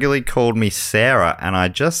acquaintance regularly called me Sarah, and I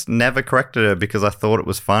just never corrected her because I thought it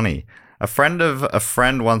was funny. A friend of a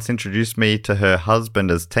friend once introduced me to her husband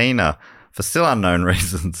as Tina, for still unknown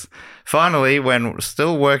reasons. Finally, when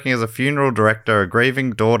still working as a funeral director, a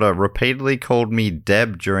grieving daughter repeatedly called me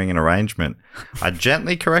Deb during an arrangement. I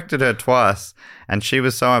gently corrected her twice, and she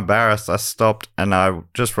was so embarrassed I stopped and I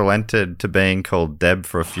just relented to being called Deb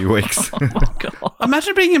for a few weeks. Oh my God.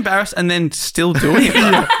 Imagine being embarrassed and then still doing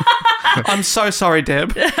it. I'm so sorry,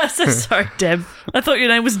 Deb. I'm so sorry, Deb. I thought your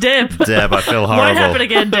name was Deb. Deb, I feel Won't horrible. happen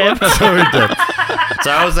again, Deb. Sorry, Deb.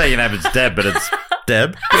 So I was saying your name is Deb, but it's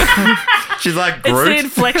Deb. She's like It's the Groot.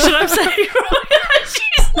 inflection I'm saying wrong.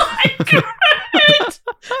 She's like Groot.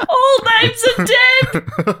 All names are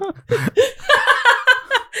Deb.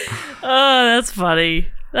 Oh, that's funny.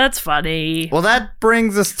 That's funny. Well, that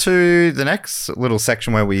brings us to the next little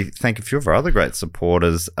section where we thank a few of our other great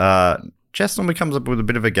supporters. Jess normally comes up with a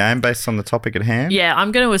bit of a game based on the topic at hand. Yeah,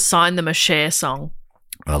 I'm going to assign them a Cher song.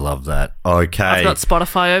 I love that. Okay. I've got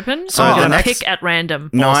Spotify open, So I'm the going to next pick at random.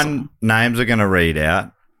 9 names are going to read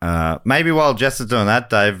out. Maybe while Jess is doing that,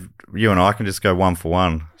 Dave, you and I can just go one for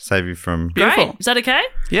one. Save you from... Beautiful. Great. Is that okay?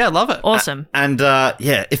 Yeah, love it. Awesome. And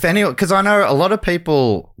yeah, if anyone... Because I know a lot of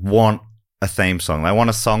people want a theme song. They want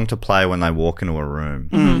a song to play when they walk into a room.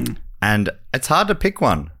 Mm-hmm. And it's hard to pick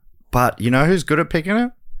one. But you know who's good at picking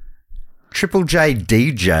it? Triple J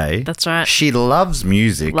DJ. That's right. She loves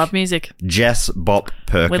music. Love music. Jess Bop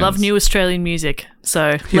Perkins. We love new Australian music.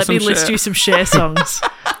 So let me some list Cher. you some Cher songs.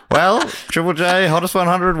 Well, Triple J, Hottest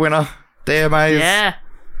 100 winner. DMA's. Yeah.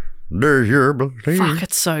 Do you believe? Fuck,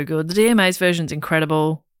 it's so good. The DMA's version's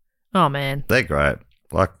incredible. Oh, man. They're great.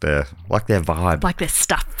 Like their vibe. Like their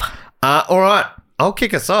stuff. All right. I'll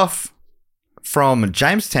kick us off from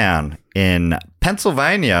Jamestown in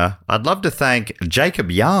Pennsylvania. I'd love to thank Jacob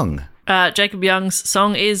Young. Jacob Young's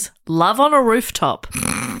song is Love on a Rooftop.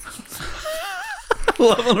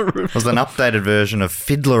 Love on a roof. It was an updated version of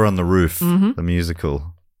Fiddler on the Roof, Mm-hmm. the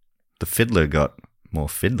musical. The fiddler got more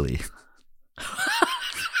fiddly.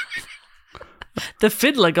 The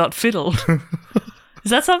fiddler got fiddled. Is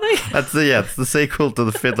that something? It's the sequel to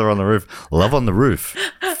The Fiddler on the Roof. Love on the Roof.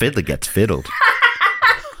 Fiddler gets fiddled.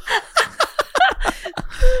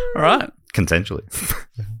 All right. Consensually.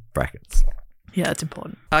 Brackets. Yeah, it's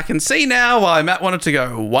important. I can see now why Matt wanted to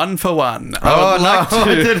go one for one. Oh, I would like no,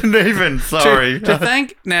 I to, didn't even. Sorry. to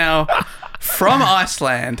thank now from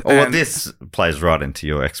Iceland. Oh, well, and this plays right into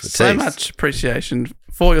your expertise. so much appreciation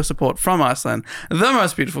for your support from Iceland, the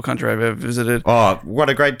most beautiful country I've ever visited. Oh, what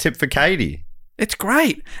a great tip for Katie. It's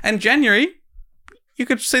great. And January, you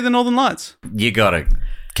could see the Northern Lights. You got it.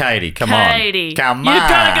 Katie, come Katie, on. Come you on.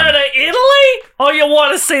 gotta go to Italy or you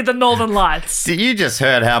want to see the Northern Lights? You just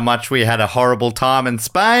heard how much we had a horrible time in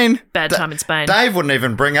Spain. Bad time in Spain. Dave wouldn't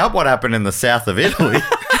even bring up what happened in the south of Italy.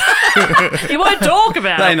 You won't talk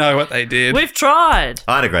about They it. know what they did. We've tried.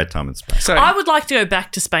 I had a great time in Spain. So, I would like to go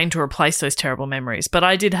back to Spain to replace those terrible memories, but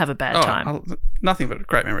I did have a bad time. Nothing but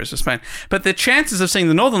great memories of Spain. But the chances of seeing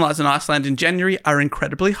the Northern Lights in Iceland in January are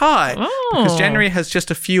incredibly high. Because January has just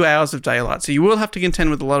a few hours of daylight. So you will have to contend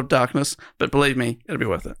with a lot of darkness, but believe me, it'll be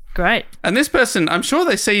worth it. Great. And this person, I'm sure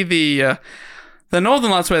they see the The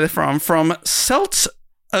Northern Lights, where they're from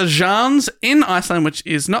Seltjarnes in Iceland, which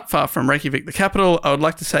is not far from Reykjavik, the capital. I would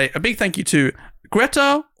like to say a big thank you to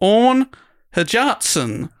Greta Orn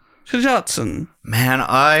Hjartarson. Man,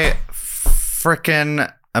 I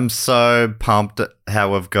frickin' am so pumped at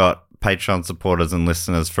how we've got Patreon supporters and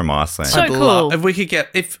listeners from Iceland. So cool. If we could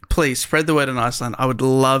please spread the word in Iceland. I would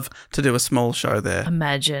love to do a small show there.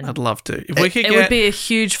 Imagine. I'd love to. It would be a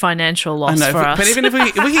huge financial loss for us. But even if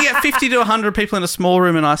we could get 50 to 100 people in a small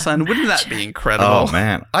room in Iceland, wouldn't that be incredible? Oh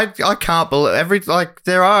man, I can't believe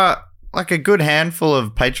there are like a good handful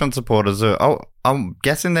of Patreon supporters. I'm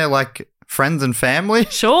guessing they're like friends and family.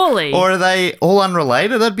 Surely. Or are they all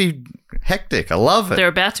unrelated? That'd be hectic. I love it. They're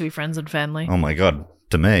about to be friends and family. Oh my god,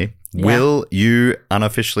 to me. Yeah. Will you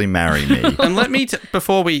unofficially marry me? And let me,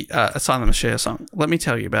 before we assign them a Cher song, let me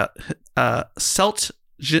tell you about Seltjarnes.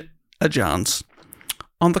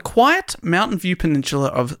 On the quiet mountain view peninsula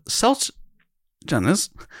of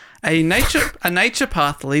Seltjarnes, a nature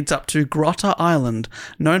path leads up to Grotta Island,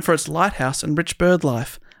 known for its lighthouse and rich bird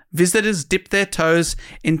life. Visitors dip their toes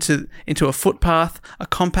into a footpath, a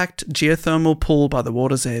compact geothermal pool by the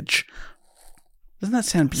water's edge. Doesn't that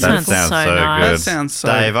sound beautiful? That sounds so nice. good. That sounds so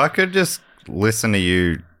Dave, I could just listen to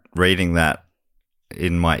you reading that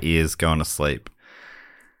in my ears going to sleep.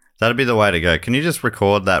 That'd be the way to go. Can you just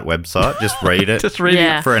record that website? Just read it. Just read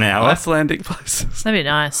Yeah. it for an hour. Icelandic places. That'd be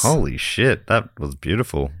nice. Holy shit, that was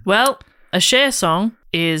beautiful. Well, a Cher song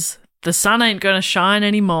is "The Sun Ain't Gonna Shine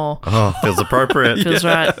Anymore." Oh, feels appropriate. Feels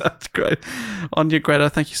right. That's great. On you,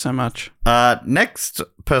 Greta. Thank you so much. Next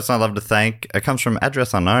person I'd love to thank comes from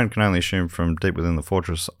address unknown, can only assume from deep within the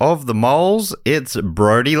fortress of the moles. It's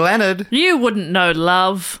Brody Leonard. You wouldn't know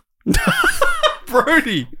love.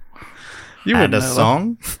 Brody. You And wouldn't a know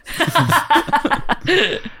song.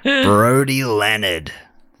 Brody Leonard.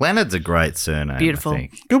 Leonard's a great surname. Beautiful. I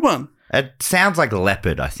think. that. Good one. It sounds like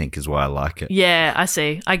leopard, I think, is why I like it. Yeah, I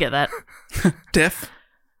see. I get that. Def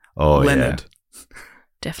Oh, Leonard. yeah.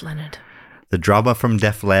 Def Leonard. The drummer from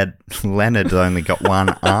Def Leonard only got one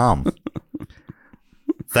arm.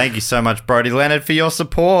 Thank you so much, Brody Leonard, for your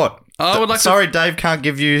support. I would like to- Sorry, Dave can't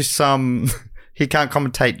give you some... He can't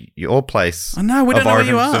commentate your place. I know, we don't of know where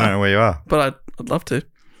origin, you so I don't are. know where you are. But I'd love to.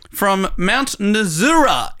 From Mount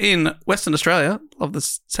Nazura in Western Australia, love the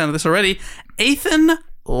sound of this already, Ethan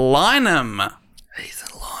Lynham.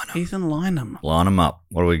 Ethan Lynham. Line them up.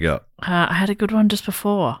 What do we got? I had a good one just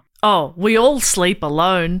before. Oh, we all sleep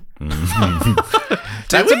alone.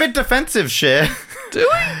 That's a bit defensive, Cher. Do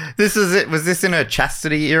we? This is it. Was this in her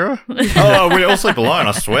chastity era? Oh, we all sleep alone,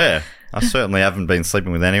 I swear. I certainly haven't been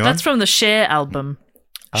sleeping with anyone. That's from the Cher album.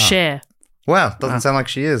 Cher. Wow, doesn't sound like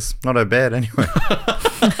she is. Not her bad, anyway.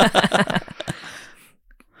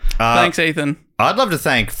 Thanks, Ethan. I'd love to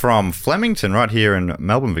thank from Flemington, right here in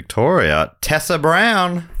Melbourne, Victoria, Tessa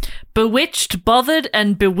Brown. Bewitched, Bothered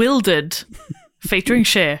and Bewildered. Featuring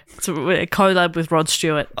Cher. It's a collab with Rod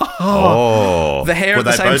Stewart. Oh. The hair Were at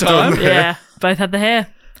the they same both time? doing Yeah, both had the hair.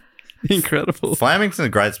 Incredible. Flemington's a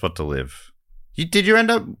great spot to live. Did you end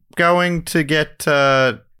up going to get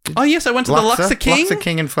Oh, yes, I went to the Luxor King. Luxor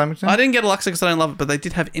King in Flemington? I didn't get a Luxor because I don't love it, but they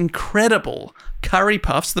did have incredible curry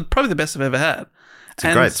puffs. They're probably the best I've ever had. It's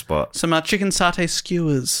a great spot. Some chicken satay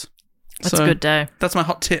skewers. That's a good day. That's my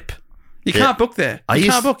hot tip. You Yeah. can't book there. You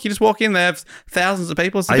can't book. You just walk in. They have thousands of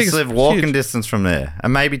people. It's the I used to biggest. live walking huge. distance from there.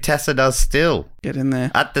 And maybe Tessa does still. Get in there.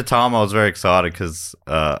 At the time, I was very excited because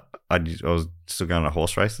I was still going to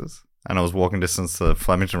horse races. And I was walking distance to the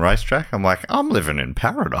Flemington racetrack. I'm like, I'm living in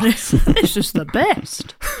paradise. This is the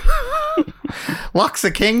best.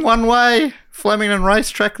 Luxor King one way, Flemington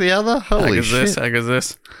racetrack the other. Holy shit. How good is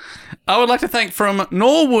this? I would like to thank from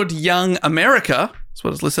Norwood Young America, that's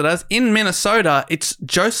what it's listed as, in Minnesota, it's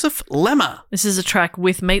Joseph Lemmer. This is a track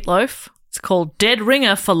with Meatloaf. It's called Dead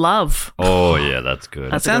Ringer for Love. Oh, yeah, that's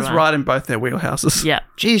good. That's a Sounds good one. right in both their wheelhouses. Yeah.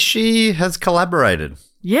 Geez, she has collaborated.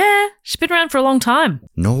 Yeah. She's been around for a long time.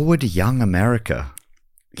 Norwood Young America.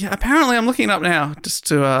 Yeah, apparently I'm looking it up now just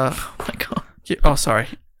to... Oh my God. Oh, sorry.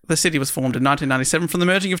 The city was formed in 1997 from the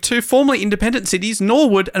merging of two formerly independent cities,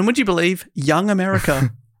 Norwood and, would you believe, Young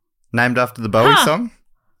America. Named after the Bowie song?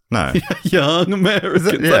 No. Young America. Is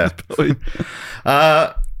it?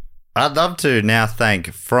 Yeah. I'd love to now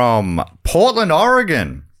thank from Portland,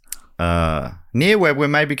 Oregon, near where we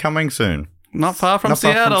may be coming soon. Not far from Not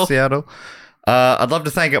far Seattle. from Seattle. I'd love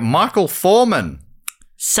to thank Michael Foreman.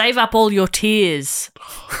 Save up all your tears.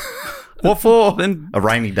 What for? Then, A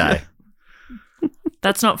rainy day.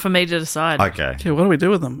 That's not for me to decide. Okay. yeah, what do we do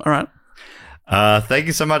with them? All right. Thank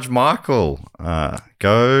you so much, Michael.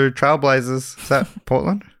 Go Trailblazers. Is that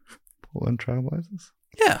Portland? Portland Trailblazers?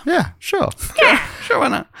 Yeah, sure. Sure, why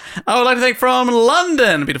not? I would like to thank from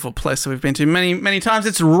London, a beautiful place that we've been to many, many times.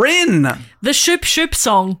 It's Rin. The Shoop Shoop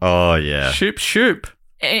song. Oh, yeah. Shoop, shoop.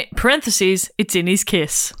 Parentheses, it's in his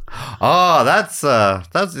kiss. Oh, that's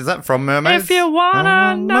is that from Mermaids? If you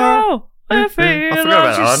wanna know, if he I forgot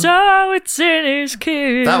loves you about so, it's in his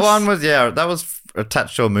kiss. that one. That was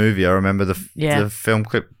attached to a movie. I remember the film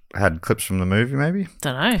clip had clips from the movie, maybe.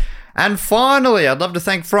 Don't know. And finally, I'd love to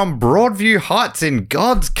thank from Broadview Heights in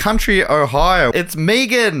God's country, Ohio. It's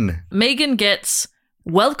Megan. Megan gets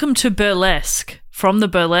Welcome to Burlesque from the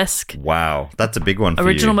Burlesque Wow, that's a big one for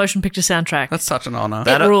original you. motion picture soundtrack. That's such an honour.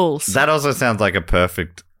 It rules. That also sounds like a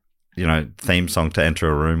perfect, theme song to enter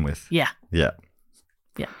a room with. Yeah. Yeah.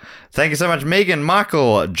 Yeah. Thank you so much, Megan,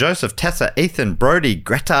 Michael, Joseph, Tessa, Ethan, Brody,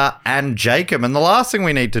 Greta, and Jacob. And the last thing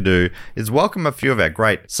we need to do is welcome a few of our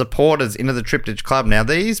great supporters into the Triptych Club. Now,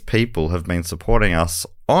 these people have been supporting us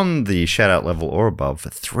on the shout-out level or above for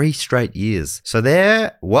 3 straight years. So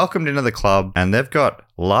they're welcomed into the club and they've got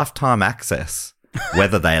lifetime access,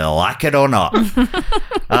 whether they like it or not.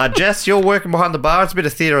 Jess, you're working behind the bar. It's a bit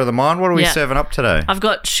of theatre of the mind. What are we serving up today? I've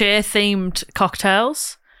got Cher-themed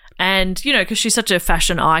cocktails. And, because she's such a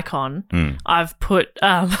fashion icon, I've put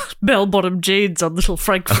bell-bottom jeans on little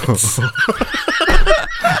frankfurts.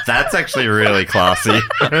 That's actually really classy.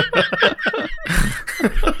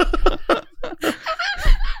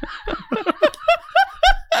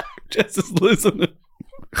 Jess is losing it.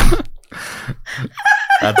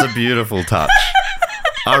 That's a beautiful touch.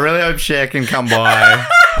 I really hope Cher can come by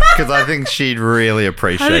because I think she'd really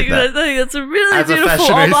appreciate that. I think that's a really As a beautiful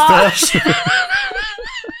fashionista. homage.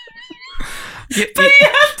 But you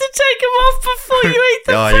have to take them off before you eat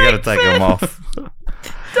them. Oh, you got to take them off.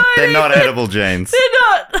 They're not edible jeans. They're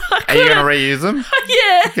not. Are you going to reuse them?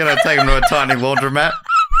 Yeah. You're going to take them to a tiny laundromat?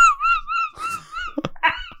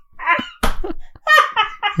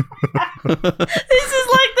 This is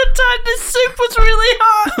like the time the soup was really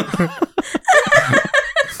hot.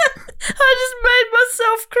 I just made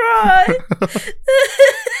myself cry.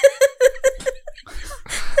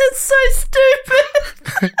 That's so stupid.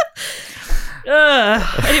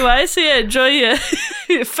 Anyway, so yeah, enjoy your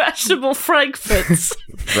fashionable frankfurts.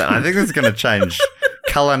 I think this is going to change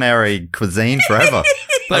culinary cuisine forever.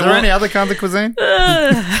 Are there any other kinds of cuisine?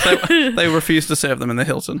 They refuse to serve them in the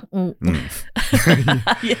Hilton.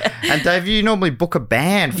 Yeah. And Dave, you normally book a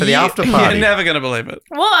band for the after party. You're never going to believe it.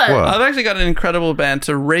 What? I've actually got an incredible band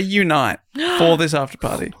to reunite for this after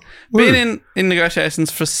party. Been in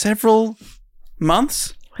negotiations for several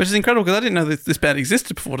months, which is incredible because I didn't know this band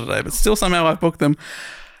existed before today, but still somehow I've booked them.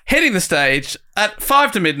 Hitting the stage at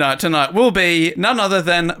 5 to midnight tonight will be none other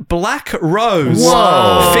than Black Rose.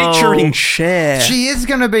 Whoa. Featuring Cher. She is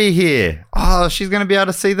going to be here. Oh, she's going to be able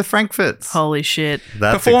to see the Frankfurts. Holy shit.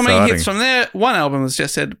 That's Performing exciting. hits from their one album, as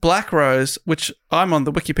just said, Black Rose, which I'm on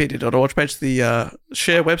the wikipedia.org page, the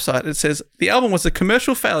Cher website. It says, the album was a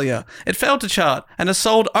commercial failure. It failed to chart and has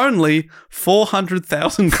sold only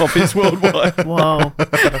 400,000 copies worldwide. Whoa.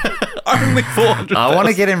 Only 400,000. I want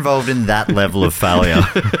to get involved in that level of failure.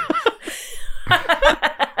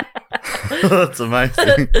 That's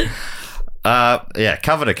amazing.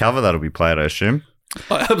 Cover to cover that'll be played, I assume.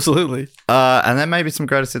 Oh, absolutely. And then maybe some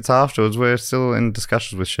greatest hits afterwards. We're still in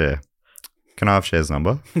discussions with Cher. Can I have Cher's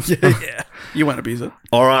number? Yeah. You won't abuse it.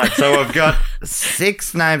 All right, so we've got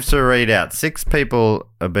 6 names to read out. 6 people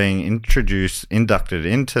are being inducted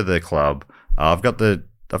into the club. I've got the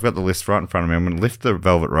list right in front of me. I'm going to lift the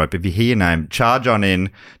velvet rope. If you hear your name, charge on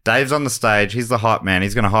in. Dave's on the stage. He's the hype man.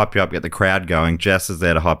 He's going to hype you up, get the crowd going. Jess is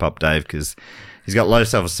there to hype up Dave because he's got low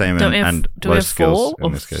self-esteem and low skills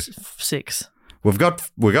in this case. 6? We've got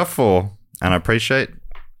 4, and I appreciate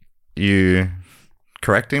you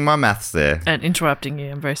correcting my maths there. And interrupting you.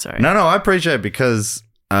 I'm very sorry. No, I appreciate it because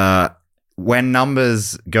when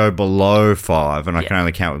numbers go below 5 and I can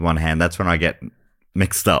only count with one hand, that's when I get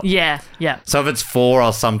mixed up. Yeah. So if it's 4,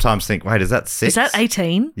 I'll sometimes think, wait, is that 6? Is that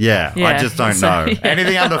 18? Yeah, I just don't know. Yeah.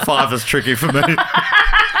 Anything under 5 is tricky for me.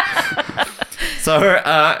 So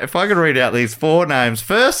if I could read out these 4 names.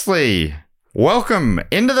 Firstly, welcome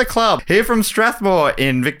into the club. Here from Strathmore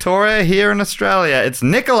in Victoria, here in Australia, it's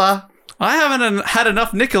Nicola. I haven't had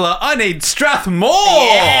enough Nicola. I need Strathmore.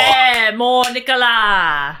 Yeah, more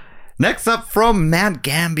Nicola. Next up from Mount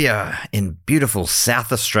Gambier in beautiful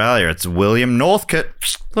South Australia, it's William Northcote.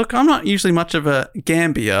 Look, I'm not usually much of a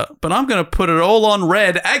Gambier, but I'm going to put it all on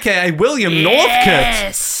red, aka William Northcote.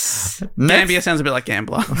 Yes. Gambier sounds a bit like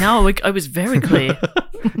gambler. No, it was very clear.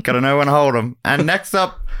 Gotta know when to hold 'em. And next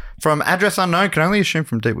up from address unknown, can only assume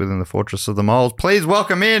from deep within the fortress of the moles, please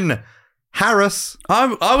welcome in Harris.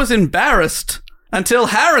 I was embarrassed Until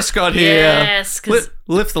Harris got here. Yes, 'cause-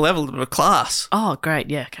 Lift the level of the class. Oh, great.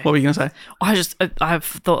 Yeah, okay. What were you going to say? I've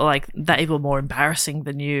thought like they were more embarrassing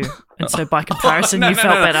than you. And so by comparison, No, you no,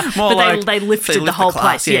 felt no, no. better. More But like they lifted they the lift whole the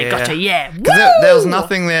class. place. Yeah, Yeah, gotcha. Yeah. There was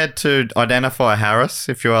nothing there to identify Harris,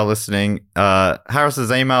 if you are listening.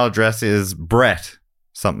 Harris's email address is Brett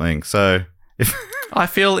something. So if I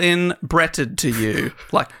feel inbretted to you,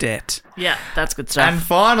 like debt. Yeah, that's good stuff. And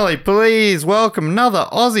finally, please welcome another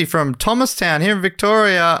Aussie from Thomastown here in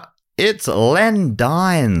Victoria. It's Len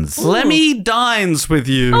Dines. Lemmy dines with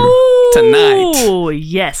you Ooh, tonight.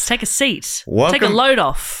 yes. Take a seat. Welcome. Take a load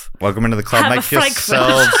off. Welcome into the club. Have a Make Frankfurt.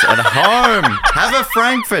 yourselves at home. Have a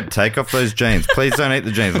Frankfurt. Take off those jeans. Please don't eat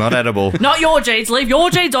the jeans. Not edible. Not your jeans. Leave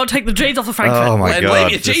your jeans on. Take the jeans off the Frankfurt. Oh my Len, God.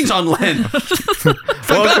 leave your jeans on, Len.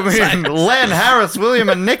 Welcome God's in Len, Harris, William,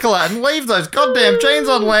 and Nicola, and leave those goddamn jeans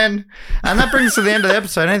on, Len. And that brings us to the end of the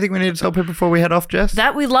episode. Anything we need to tell people before we head off, Jess?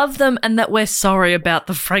 That we love them and that we're sorry about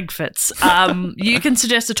the Frankfurts. You can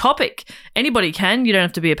suggest a topic. Anybody can. You don't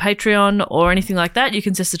have to be a Patreon or anything like that. You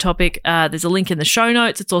can suggest a topic. There's a link in the show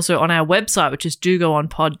notes. It's also on our website, which is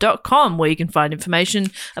dogoonpod.com, where you can find information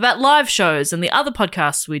about live shows and the other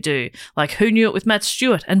podcasts we do, like Who Knew It with Matt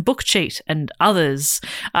Stewart and Book Cheat and others.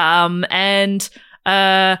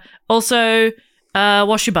 Also,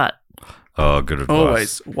 wash your butt. Oh, good advice.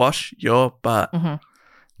 Always wash your butt. Mm-hmm.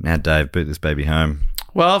 Now, Dave, boot this baby home.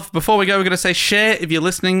 Well, before we go, we're going to say, Cher, if you're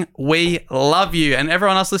listening, we love you. And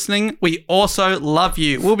everyone else listening, we also love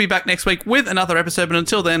you. We'll be back next week with another episode. But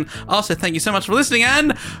until then, I'll say thank you so much for listening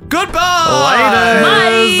and goodbye.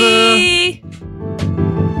 Later.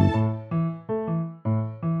 Bye.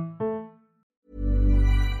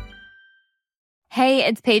 Hey,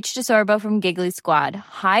 it's Paige DeSorbo from Giggly Squad.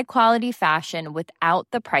 High quality fashion without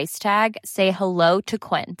the price tag. Say hello to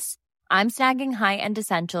Quince. I'm snagging high-end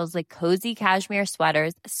essentials like cozy cashmere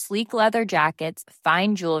sweaters, sleek leather jackets,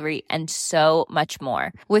 fine jewelry, and so much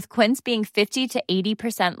more. With Quince being 50 to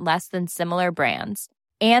 80% less than similar brands.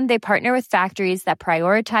 And they partner with factories that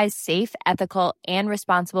prioritize safe, ethical, and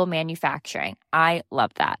responsible manufacturing. I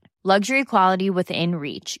love that. Luxury quality within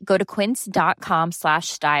reach. Go to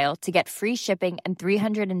quince.com/style to get free shipping and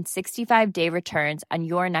 365-day returns on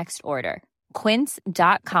your next order.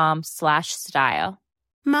 Quince.com/style.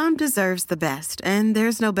 Mom deserves the best, and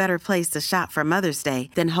there's no better place to shop for Mother's Day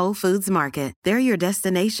than Whole Foods Market. They're your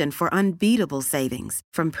destination for unbeatable savings,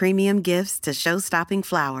 from premium gifts to show-stopping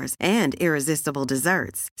flowers and irresistible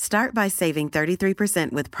desserts. Start by saving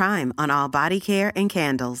 33% with Prime on all body care and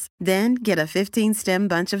candles. Then get a 15-stem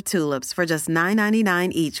bunch of tulips for just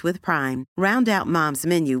 $9.99 each with Prime. Round out Mom's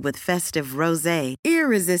menu with festive rosé,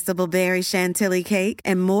 irresistible berry chantilly cake,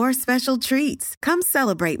 and more special treats. Come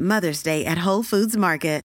celebrate Mother's Day at Whole Foods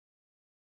Market.